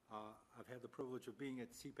 I've had the privilege of being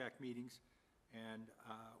at CPAC meetings and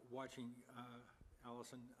watching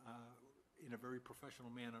Allison in a very professional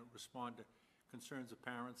manner respond to concerns of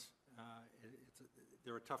parents.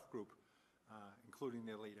 They're a tough group, including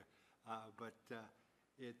their leader.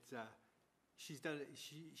 She's done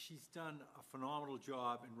a phenomenal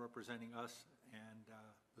job in representing us and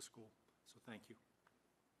the school. So thank you.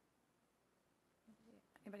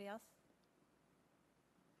 Anybody else?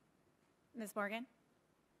 Ms. Morgan?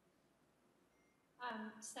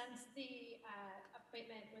 Since the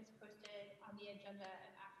appointment was posted on the agenda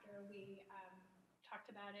and after we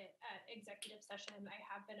talked about it at executive session, I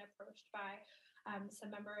have been approached by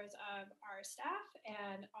some members of our staff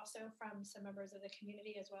and also from some members of the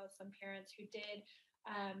community, as well as some parents who did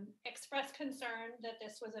express concern that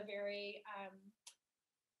this was a very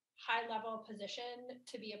high-level position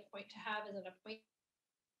to have as an appointment.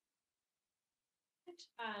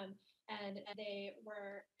 And they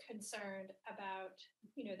were concerned about,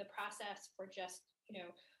 the process for just,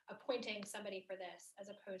 appointing somebody for this, as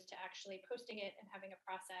opposed to actually posting it and having a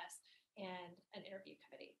process and an interview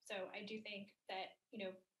committee. So I do think that,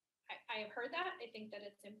 I have heard that. I think that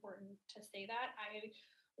it's important to say that. I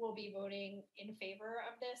will be voting in favor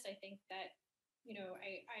of this. I think that,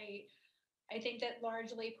 I think that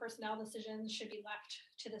largely personnel decisions should be left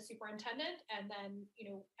to the superintendent. And then,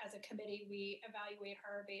 as a committee, we evaluate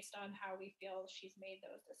her based on how we feel she's made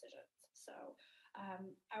those decisions. So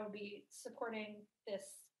I will be supporting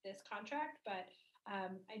this contract, but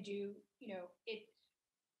I do,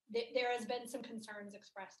 there has been some concerns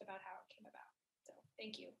expressed about how it came about. So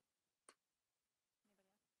thank you.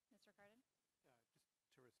 Mr. Cardin?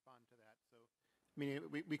 Just to respond to that, so I mean,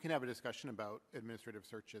 we can have a discussion about administrative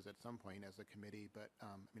searches at some point as a committee, but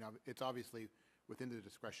it's obviously within the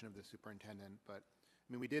discretion of the superintendent. But I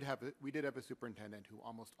mean, we did have a superintendent who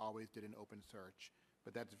almost always did an open search,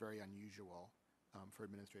 but that's very unusual for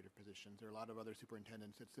administrative positions. There are a lot of other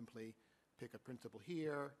superintendents that simply pick a principal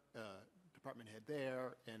here, department head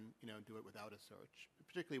there, and do it without a search,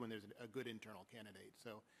 particularly when there's a good internal candidate.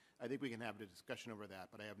 So I think we can have a discussion over that,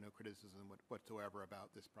 but I have no criticism whatsoever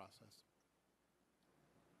about this process.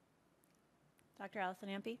 Dr. Allison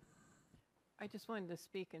Ampe? I just wanted to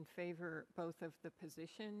speak in favor both of the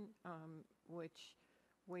position, which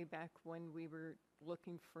way back when we were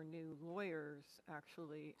looking for new lawyers,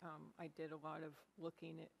 actually, I did a lot of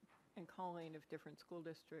looking at and calling of different school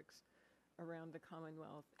districts around the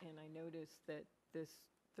Commonwealth, and I noticed that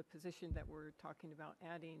the position that we're talking about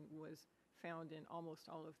adding was found in almost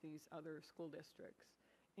all of these other school districts.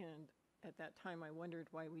 And at that time, I wondered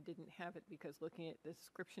why we didn't have it, because looking at the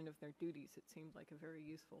description of their duties, it seemed like a very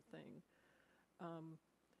useful thing.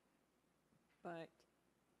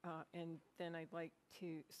 And then I'd like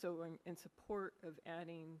to, so I'm in support of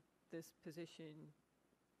adding this position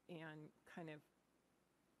and kind of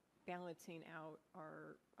balancing out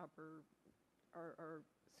our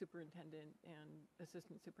superintendent and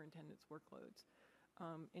assistant superintendent's workloads.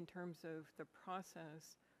 In terms of the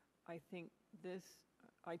process, I think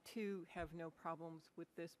I too have no problems with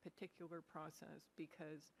this particular process,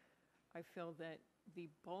 because I feel that the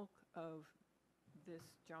bulk of this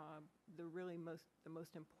job, the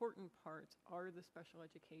most important parts are the special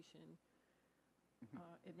education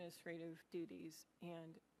administrative duties,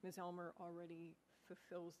 and Ms. Elmer already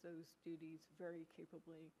fulfills those duties very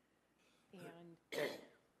capably. And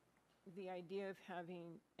the idea of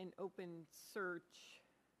having an open search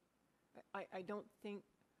I don't think,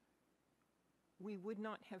 we would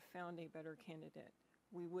not have found a better candidate.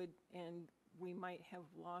 We would, and we might have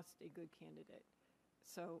lost a good candidate.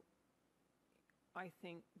 So I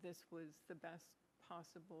think this was the best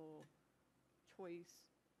possible choice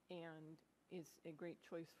and is a great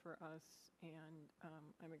choice for us. And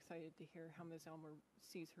I'm excited to hear how Ms. Elmer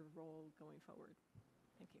sees her role going forward.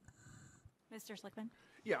 Thank you. Mr. Schlickman?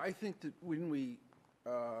 Yeah, I think that when we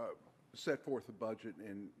set forth a budget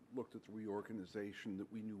and looked at the reorganization,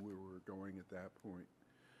 that we knew where we were going at that point.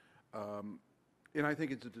 And I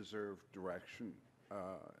think it's a deserved direction.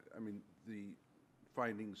 I mean, the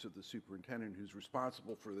findings of the superintendent who's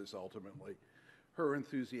responsible for this ultimately, her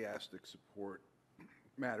enthusiastic support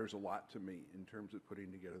matters a lot to me in terms of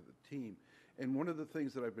putting together the team. And one of the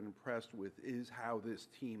things that I've been impressed with is how this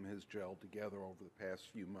team has gelled together over the past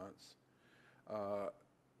few months.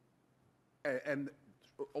 And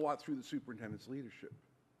a lot through the superintendent's leadership.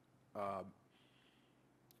 And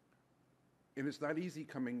it's not easy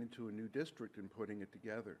coming into a new district and putting it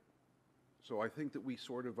together. So I think that we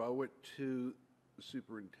sort of owe it to the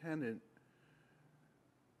superintendent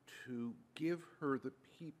to give her the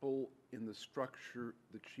people in the structure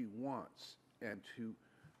that she wants and to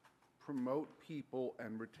promote people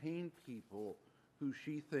and retain people who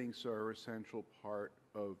she thinks are an essential part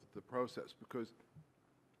of the process. Because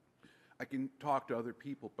I can talk to other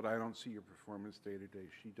people, but I don't see your performance day to day.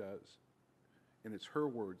 She does. And it's her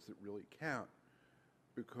words that really count,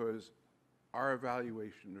 because our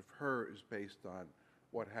evaluation of her is based on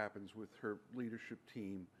what happens with her leadership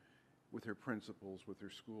team, with her principals, with her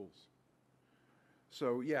schools.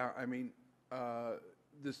 So yeah, I mean,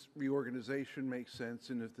 this reorganization makes sense,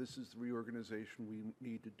 and if this is the reorganization we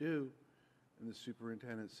need to do, and the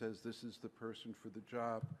superintendent says this is the person for the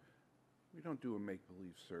job, we don't do a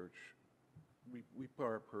make-believe search. We put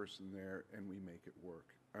our person there and we make it work.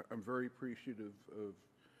 I'm very appreciative of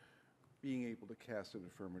being able to cast an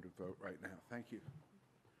affirmative vote right now. Thank you.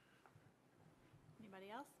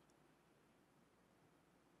 Anybody else?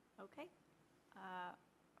 Okay.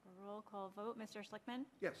 Roll call vote. Mr. Schlickman?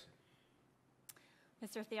 Yes.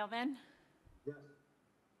 Mr. Thielman?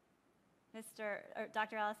 Yes.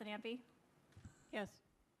 Dr. Allison Ampe? Yes.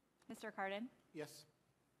 Mr. Cardin? Yes.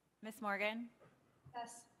 Ms. Morgan?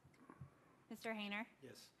 Yes. Mr. Hayner?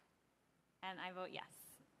 Yes. And I vote yes.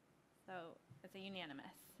 So it's a unanimous.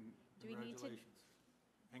 Do we need to? Congratulations.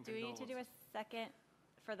 And Do we need to do a condolences. second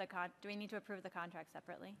for the do we need to approve the contract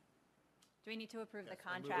separately? Do we need to approve the Yes,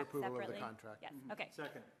 I move contract approval of the separately? contract. Yes, okay.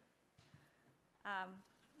 Second.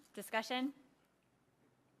 Discussion?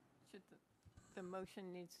 Should the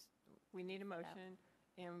motion needs, we need a motion,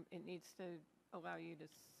 and it needs to allow you to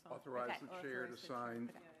sign. Authorize Okay. the chair to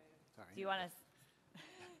sign. Sorry. Do you want to?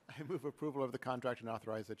 I move approval of the contract and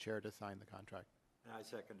authorize the chair to sign the contract. And I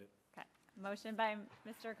second it. Okay. Motion by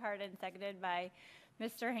Mr. Cardin, seconded by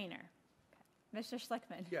Mr. Hayner. Okay. Mr.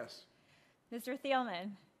 Schlickman? Yes. Mr.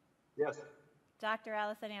 Thielman? Yes. Dr.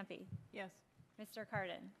 Allison Ampe? Yes. Mr.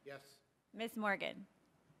 Cardin? Yes. Ms. Morgan?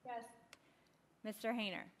 Yes. Mr.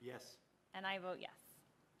 Hayner? Yes. And I vote yes.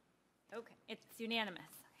 Okay, it's unanimous.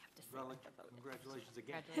 I have to say Well, what the vote is. congratulations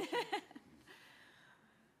again.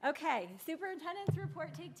 Okay, superintendent's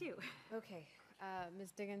report, take two. Okay,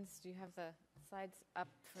 Ms. Diggins, do you have the slides up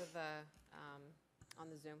for the, on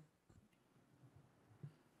the Zoom?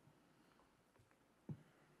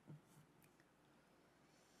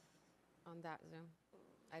 On that Zoom?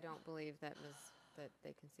 I don't believe that that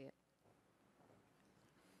they can see it.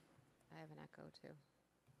 I have an echo too.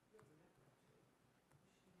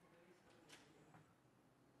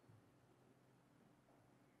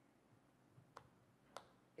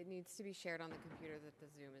 It needs to be shared on the computer that the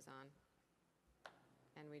Zoom is on.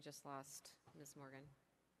 And we just lost Ms. Morgan.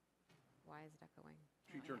 Why is it echoing?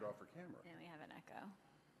 She turned off her camera. And we have an echo.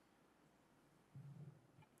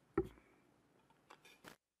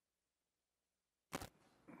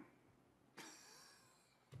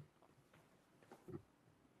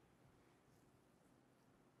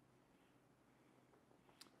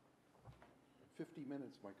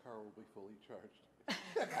 Minutes, my car will be fully charged.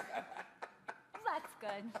 That's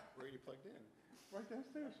good. Where are you plugged in? Right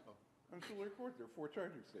downstairs. On Schiller Court, there are 4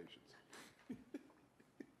 charging stations.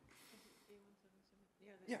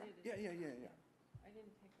 Yeah. I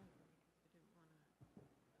didn't take one because I didn't want to,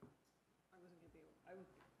 I wasn't going to be able, I would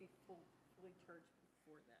be fully charged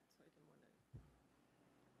before that, so I didn't want to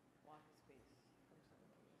block space from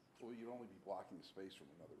somebody else. Well, you'd only be blocking the space from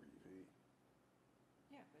another EV.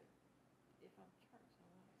 Yeah, but if I'm charged, I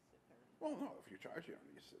want to sit there. Well, no, if you're charged, you don't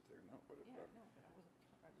need to sit there, no. But Yeah, no, but I wasn't,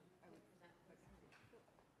 I would,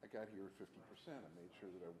 I got here at 50%. I made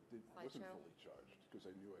sure that I wasn't Slideshow. fully charged because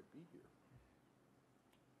I knew I'd be here.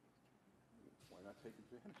 Why not take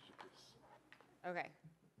advantage of this? Okay.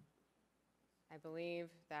 I believe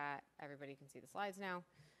that everybody can see the slides now.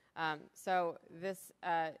 So this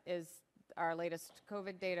is our latest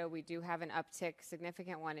COVID data. We do have an uptick,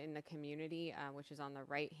 significant one in the community, which is on the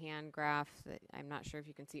right-hand graph that I'm not sure if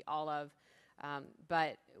you can see all of.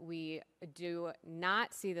 But we do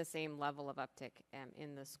not see the same level of uptick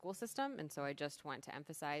in the school system. And so I just want to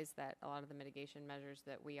emphasize that a lot of the mitigation measures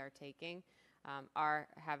that we are taking are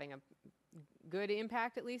having a good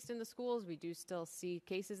impact, at least in the schools. We do still see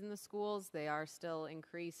cases in the schools. They are still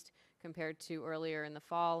increased compared to earlier in the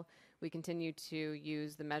fall. We continue to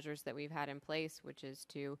use the measures that we've had in place, which is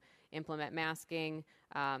to implement masking,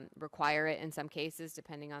 require it in some cases,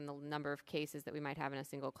 depending on the number of cases that we might have in a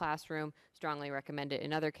single classroom, strongly recommend it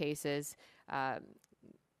in other cases,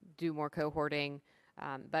 do more cohorting.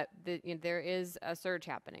 But there is a surge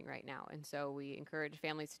happening right now, and so we encourage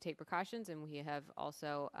families to take precautions, and we have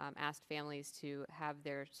also asked families to have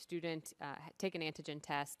their student take an antigen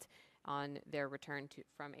test on their return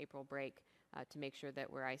from April break to make sure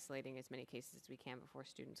that we're isolating as many cases as we can before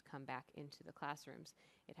students come back into the classrooms.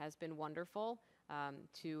 It has been wonderful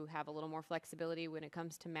to have a little more flexibility when it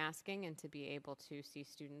comes to masking and to be able to see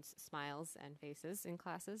students' smiles and faces in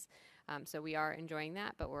classes. So we are enjoying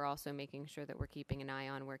that, but we're also making sure that we're keeping an eye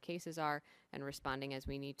on where cases are and responding as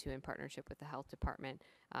we need to in partnership with the health department,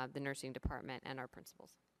 the nursing department, and our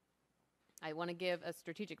principals. I want to give a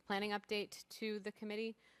strategic planning update to the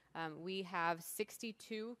committee. We have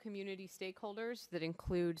 62 community stakeholders that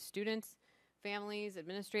include students, families,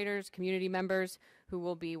 administrators, community members who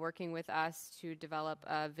will be working with us to develop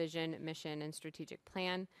a vision, mission, and strategic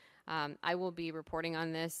plan. I will be reporting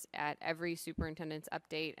on this at every superintendent's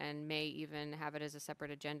update and may even have it as a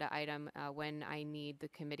separate agenda item when I need the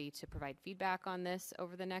committee to provide feedback on this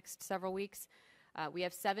over the next several weeks. We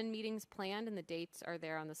have 7 meetings planned, and the dates are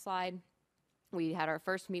there on the slide. We had our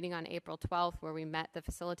first meeting on April 12th where we met the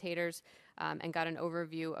facilitators and got an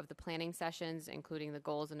overview of the planning sessions, including the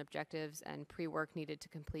goals and objectives and pre-work needed to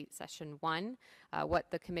complete session 1. What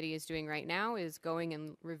the committee is doing right now is going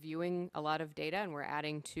and reviewing a lot of data, and we're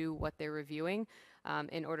adding to what they're reviewing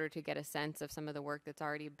in order to get a sense of some of the work that's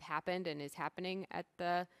already happened and is happening at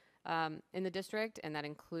the in the district, and that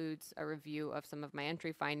includes a review of some of my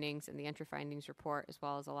entry findings and the entry findings report, as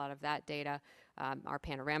well as a lot of that data, our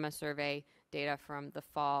panorama survey, data from the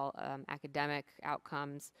fall, academic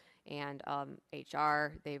outcomes, and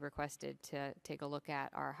HR. They requested to take a look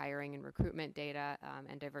at our hiring and recruitment data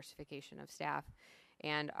and diversification of staff.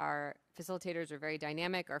 And our facilitators are very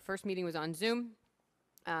dynamic. Our first meeting was on Zoom.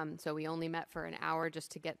 So we only met for an hour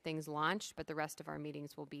just to get things launched, but the rest of our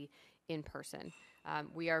meetings will be in person.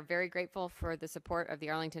 We are very grateful for the support of the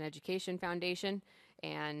Arlington Education Foundation,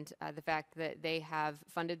 and the fact that they have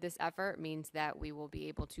funded this effort means that we will be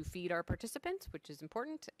able to feed our participants, which is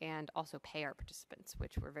important, and also pay our participants,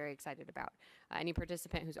 which we're very excited about. Any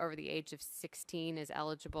participant who's over the age of 16 is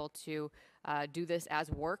eligible to do this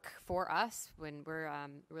as work for us, when we're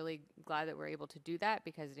really glad that we're able to do that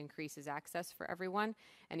because it increases access for everyone.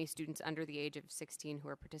 Any students under the age of 16 who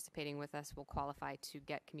are participating with us will qualify to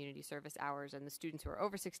get community service hours, and the students who are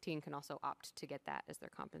over 16 can also opt to get that as their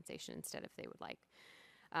compensation instead if they would like.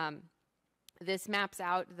 This maps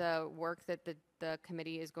out the work that the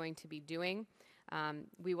committee is going to be doing.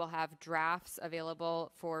 We will have drafts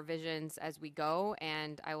available for visions as we go,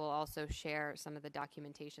 and I will also share some of the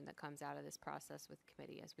documentation that comes out of this process with the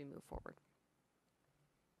committee as we move forward.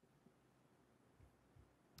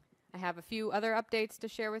 I have a few other updates to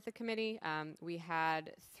share with the committee. We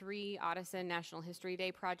had 3 Audison National History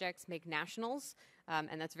Day projects make nationals,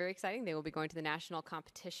 and that's very exciting. They will be going to the national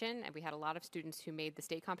competition, and we had a lot of students who made the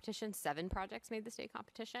state competition. 7 projects made the state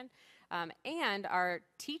competition. And our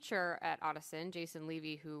teacher at Audison, Jason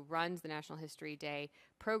Levy, who runs the National History Day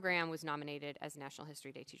program, was nominated as National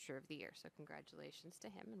History Day Teacher of the Year. So congratulations to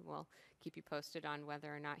him, and we'll keep you posted on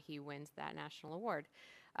whether or not he wins that national award.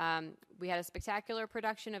 We had a spectacular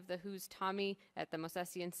production of The Who's Tommy at the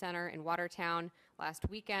Mosesian Center in Watertown last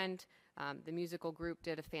weekend. The musical group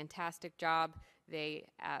did a fantastic job. They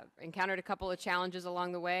encountered a couple of challenges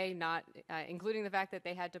along the way, not including the fact that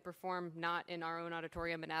they had to perform not in our own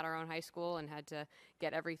auditorium but at our own high school and had to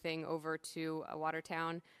get everything over to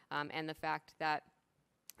Watertown, and the fact that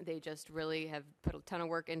they just really have put a ton of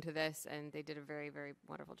work into this, and they did a very, very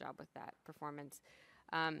wonderful job with that performance.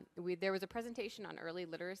 There was a presentation on early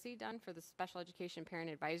literacy done for the Special Education Parent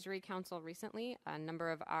Advisory Council recently. A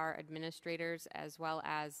number of our administrators, as well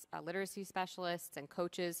as literacy specialists and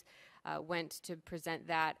coaches, went to present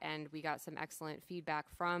that, and we got some excellent feedback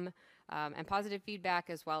from, and positive feedback,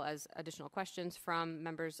 as well as additional questions from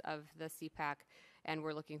members of the CPAC, and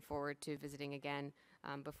we're looking forward to visiting again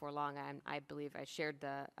before long. I believe I shared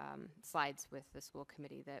the slides with the school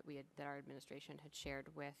committee that our administration had shared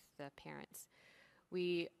with the parents.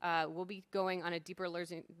 We will be going on a Deeper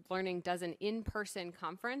Learning Dozen in-person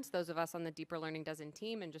conference, those of us on the Deeper Learning Dozen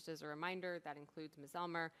team, and just as a reminder, that includes Ms.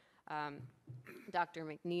 Elmer, Dr.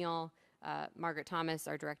 McNeil, Margaret Thomas,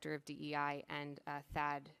 our Director of DEI, and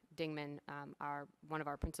Thad Dingman, one of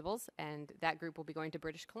our principals, and that group will be going to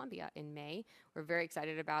British Columbia in May. We're very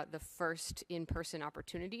excited about the first in-person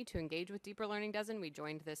opportunity to engage with Deeper Learning Dozen. We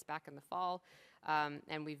joined this back in the fall,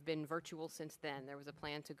 and we've been virtual since then. There was a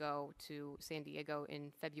plan to go to San Diego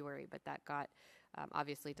in February, but that got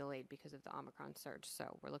obviously delayed because of the Omicron surge,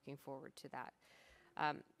 so we're looking forward to that.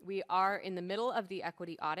 We are in the middle of the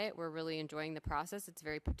equity audit. We're really enjoying the process. It's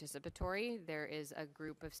very participatory. There is a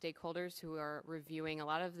group of stakeholders who are reviewing a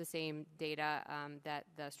lot of the same data that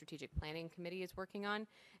the Strategic Planning Committee is working on,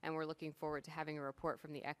 and we're looking forward to having a report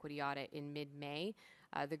from the equity audit in mid-May.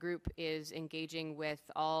 The group is engaging with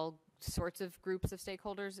all sorts of groups of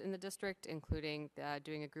stakeholders in the district, including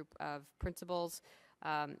doing a group of principals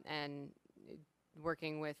and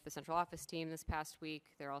working with the central office team this past week.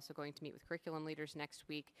 They're also going to meet with curriculum leaders next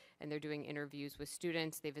week, and they're doing interviews with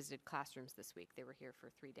students. They visited classrooms this week. They were here for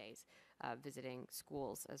 3 days visiting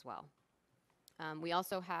schools as well. We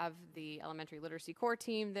also have the elementary literacy core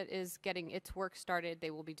team that is getting its work started.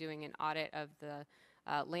 They will be doing an audit of the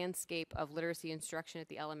landscape of literacy instruction at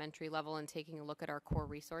the elementary level and taking a look at our core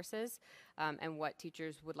resources and what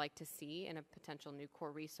teachers would like to see in a potential new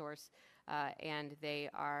core resource. And they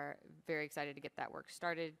are very excited to get that work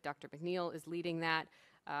started. Dr. McNeil is leading that.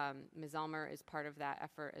 Ms. Elmer is part of that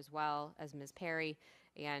effort, as well as Ms. Perry.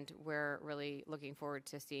 And we're really looking forward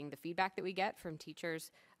to seeing the feedback that we get from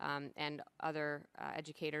teachers and other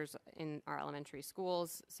educators in our elementary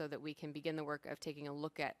schools, so that we can begin the work of taking a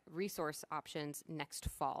look at resource options next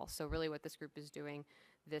fall. So really what this group is doing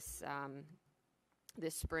this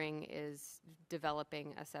spring is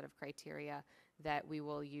developing a set of criteria that we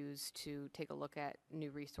will use to take a look at new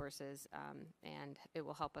resources, and it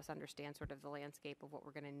will help us understand sort of the landscape of what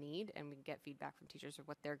we're going to need, and we can get feedback from teachers of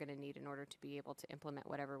what they're going to need in order to be able to implement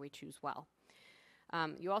whatever we choose well.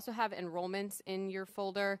 You also have enrollments in your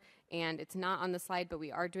folder, and it's not on the slide, but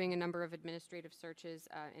we are doing a number of administrative searches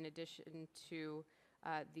in addition to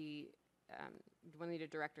the one leader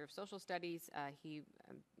director of social studies.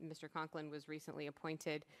 Mr. Conklin was recently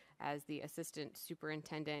appointed as the assistant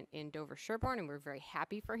superintendent in Dover-Sherborne, and we're very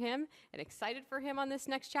happy for him and excited for him on this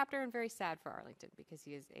next chapter, and very sad for Arlington because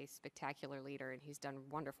he is a spectacular leader and he's done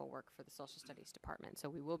wonderful work for the social studies department. So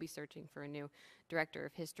we will be searching for a new director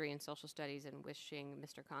of history and social studies and wishing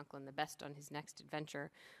Mr. Conklin the best on his next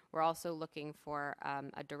adventure. We're also looking for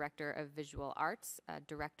a director of visual arts, a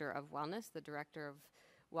director of wellness. The director of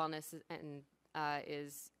wellness and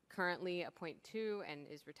is currently a .2 and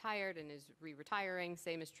is retired and is re-retiring.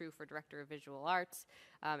 Same is true for Director of Visual Arts,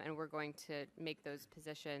 and we're going to make those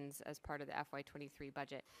positions as part of the FY23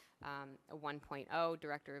 budget. A 1.0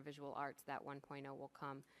 Director of Visual Arts, that 1.0 will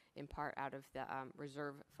come in part out of the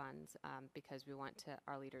reserve funds because we want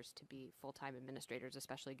our leaders to be full-time administrators,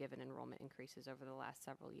 especially given enrollment increases over the last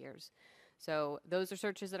several years. So those are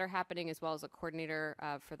searches that are happening, as well as a coordinator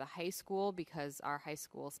for the high school, because our high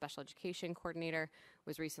school special education coordinator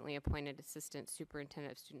was recently appointed assistant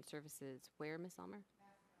superintendent of student services. Where, Ms. Elmer?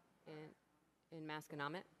 In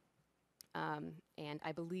Masconomet. And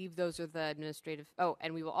I believe those are the administrative,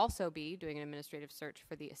 and we will also be doing an administrative search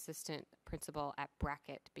for the assistant principal at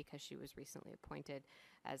Brackett, because she was recently appointed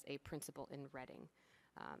as a principal in Reading.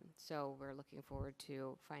 So we're looking forward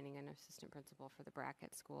to finding an assistant principal for the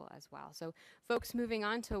Brackett school as well. So folks, moving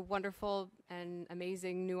on to wonderful and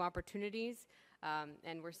amazing new opportunities,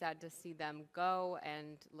 and we're sad to see them go,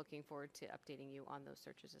 and looking forward to updating you on those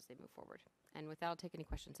searches as they move forward. And with that, I'll take any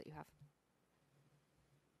questions that you have.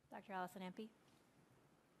 Dr. Allison Ampe.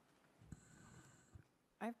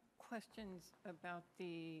 I have questions about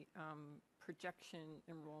the projection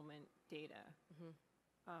enrollment data.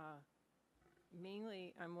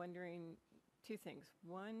 Mainly, I'm wondering two things.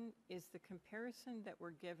 One is the comparison that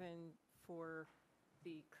we're given for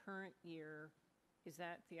the current year. Is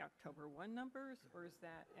that the October 1 numbers, or is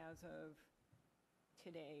that as of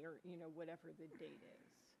today, or whatever the date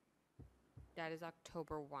is? That is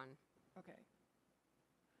October 1. Okay.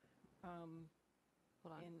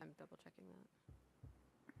 Hold on, I'm double checking that.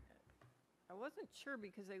 I wasn't sure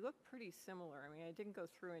because they look pretty similar. I mean, I didn't go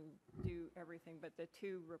through and do everything, but the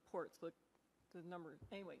two reports look the number.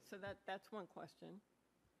 Anyway, so that's one question.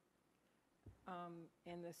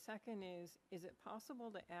 And the second is it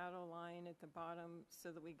possible to add a line at the bottom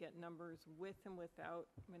so that we get numbers with and without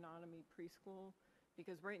Menominee Preschool?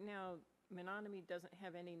 Because right now, Menominee doesn't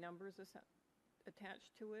have any numbers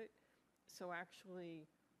attached to it. So actually,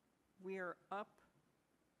 we're up.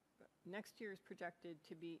 Next year is projected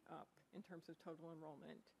to be up in terms of total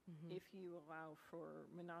enrollment if you allow for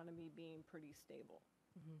Menominee being pretty stable.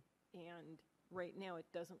 And right now, it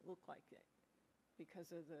doesn't look like it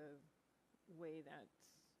because of the way that's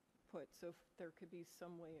put. So if there could be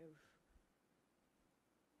some way of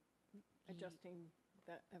adjusting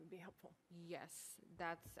that, that would be helpful. Yes,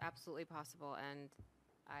 that's absolutely possible, and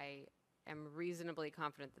I am reasonably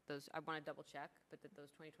confident that those, I want to double check, but that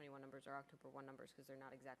those 2021 numbers are October 1 numbers because they're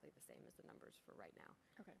not exactly the same as the numbers for right now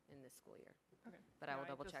in this school year. Okay. But I will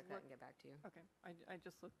Yeah, double just check that look- and get back to you. Okay, I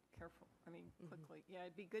just look careful, quickly. Yeah,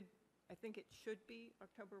 it'd be good, I think it should be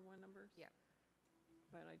October 1 numbers. Yeah.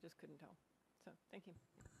 But I just couldn't tell, so, thank you.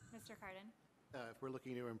 Mr. Cardin? If we're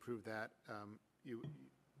looking to improve that, you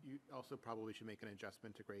also probably should make an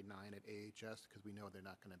adjustment to grade 9 at AHS because we know they're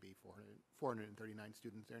not going to be 439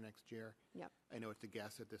 students there next year. Yep. I know it's a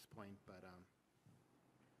guess at this point, but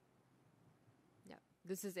Yeah,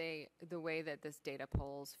 this is the way that this data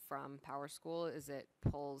pulls from PowerSchool is it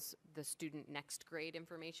pulls the student next grade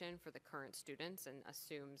information for the current students and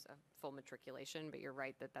assumes a full matriculation, but you're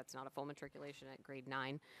right that that's not a full matriculation at grade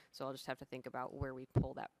 9, so I'll just have to think about where we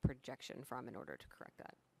pull that projection from in order to correct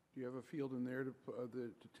that. Do you have a field in there to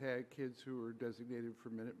tag kids who are designated for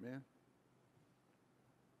Minuteman?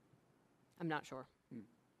 I'm not sure.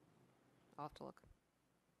 I'll have to look.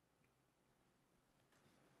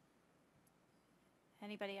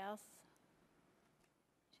 Anybody else?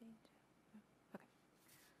 Change? Okay.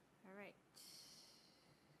 All right.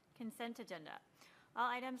 Consent agenda. All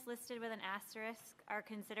items listed with an asterisk are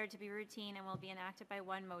considered to be routine and will be enacted by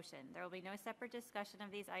one motion. There will be no separate discussion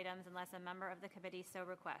of these items unless a member of the committee so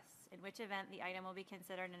requests, in which event the item will be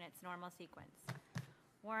considered in its normal sequence.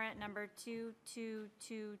 Warrant number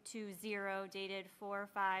 22220 dated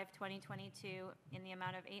 4/5/2022 in the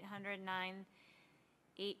amount of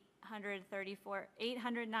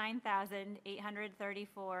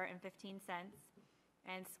 $809,834.15,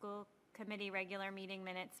 and school committee regular meeting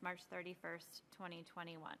minutes, March 31st,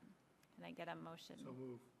 2021. Can I get a motion? So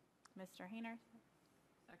move. Mr. Hayner?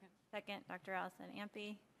 Second. Second, Dr. Allison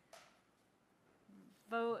Ampe.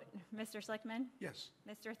 Vote, Mr. Schlickman? Yes.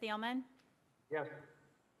 Mr. Thielman? Yes.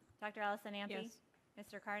 Dr. Allison Ampe? Yes.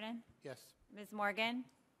 Mr. Cardin? Yes. Ms. Morgan?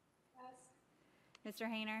 Yes. Mr.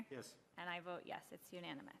 Hayner? Yes. And I vote yes, it's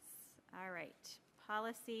unanimous. All right,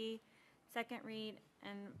 policy, second read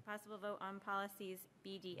and possible vote on policies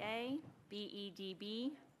BDA,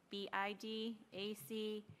 BEDB, BID,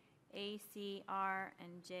 AC, ACR,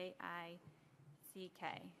 and JICK.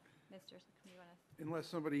 Mr. Schlickman, you want to? Unless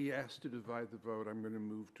somebody asks to divide the vote, I'm going to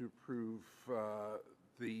move to approve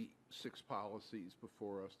the 6 policies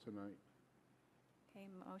before us tonight. Okay,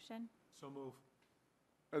 motion? So move.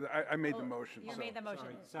 I made the Oh, motion. You so- made the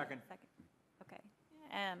motion. Sorry, second. Okay.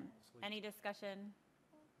 Any discussion?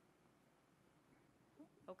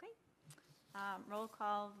 Okay. Roll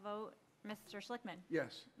call vote. Mr. Schlickman?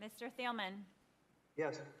 Yes. Mr. Thielman?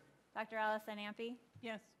 Yes. Dr. Allison Ampe?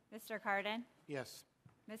 Yes. Mr. Cardin? Yes.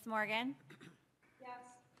 Ms. Morgan? Yes.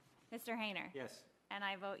 Mr. Hayner? Yes. And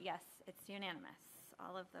I vote yes, it's unanimous.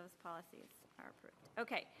 All of those policies are approved.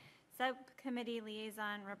 Okay, subcommittee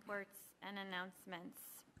liaison reports and announcements.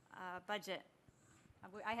 Budget.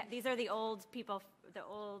 These are the old people, the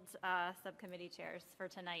old subcommittee chairs for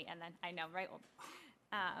tonight, and then, I know, right?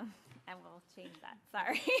 And we'll change that,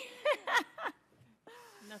 sorry.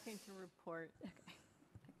 Nothing to report.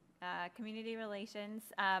 Community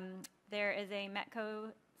relations. There is a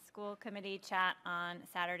Metco School Committee chat on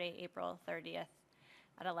Saturday, April 30th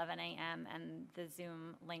at 11 a.m. and the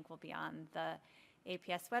Zoom link will be on the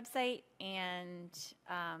APS website. And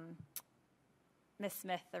Ms.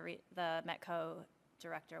 Smith, the Metco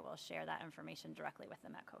director, will share that information directly with the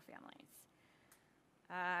Metco families.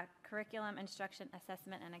 Curriculum, instruction,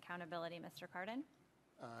 assessment, and accountability, Mr. Cardin.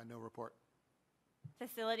 No report.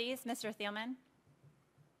 Facilities, Mr. Thielman.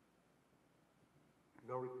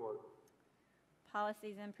 No report.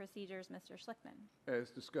 Policies and procedures, Mr. Schlickman.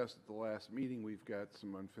 As discussed at the last meeting, we've got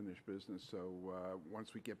some unfinished business, so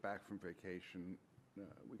once we get back from vacation,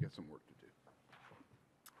 we got some work to do.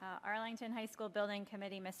 Arlington High School Building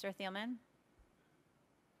Committee, Mr. Thielman.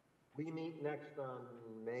 We meet next on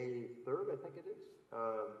May 3rd, I think it is.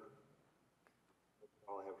 That's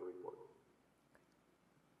all I have to report.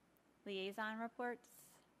 Liaison reports.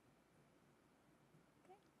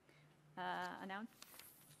 Okay.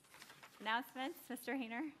 Announcements, Mr.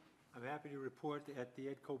 Hayner. I'm happy to report at the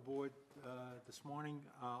EDCO board this morning,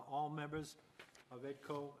 all members of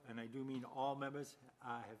EDCO, and I do mean all members,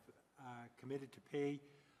 have committed to pay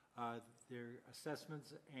their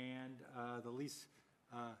assessments, and the lease,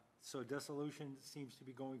 so dissolution seems to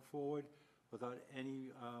be going forward without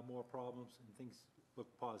any more problems, and things look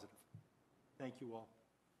positive. Thank you all.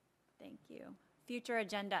 Thank you. Future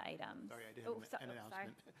agenda items. Sorry, I did have an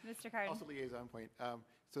announcement. Mr. Cardin. Also liaison point.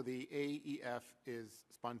 So the AEF is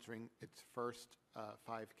sponsoring its first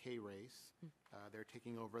 5K race. They're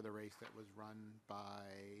taking over the race that was run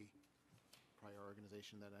by prior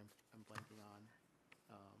organization that I'm blanking on.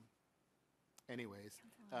 Anyways,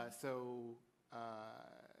 so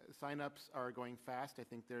signups are going fast. I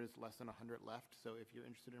think there's less than 100 left. So if you're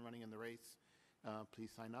interested in running in the race,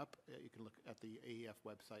 please sign up. You can look at the AEF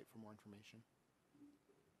website for more information.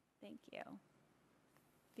 Thank you.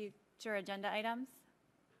 Future agenda items?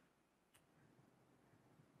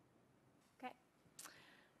 Okay.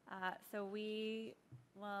 So we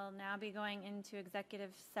will now be going into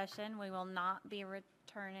executive session. We will not be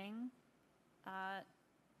returning to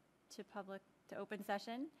open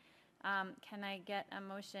session. Can I get a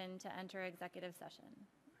motion to enter executive session?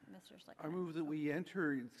 Mr. Schlickman. I move that we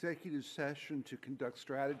enter executive session to conduct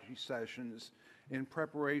strategy sessions in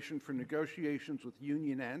preparation for negotiations with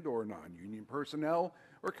union and/or non-union personnel,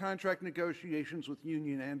 or contract negotiations with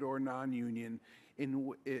union and/or non-union,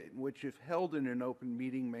 in which, if held in an open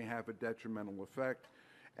meeting, may have a detrimental effect,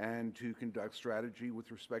 and to conduct strategy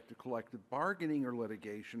with respect to collective bargaining or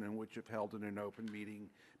litigation, in which, if held in an open meeting,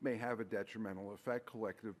 may have a detrimental effect.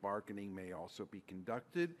 Collective bargaining may also be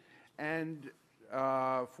conducted, and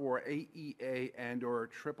for AEA and/or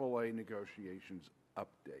AAA negotiations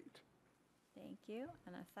update. Thank you.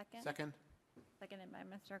 And a second? Second. Seconded by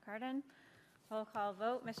Mr. Cardin. Roll call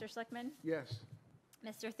vote. Mr. Schlickman? Yes.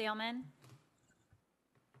 Mr. Thielman?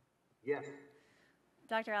 Yes.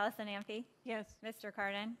 Dr. Allison Ampe? Yes. Mr.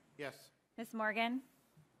 Cardin? Yes. Ms. Morgan?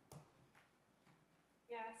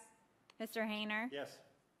 Yes. Mr. Hayner? Yes.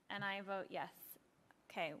 And I vote yes.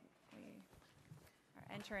 Okay, we are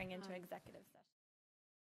entering into executive session.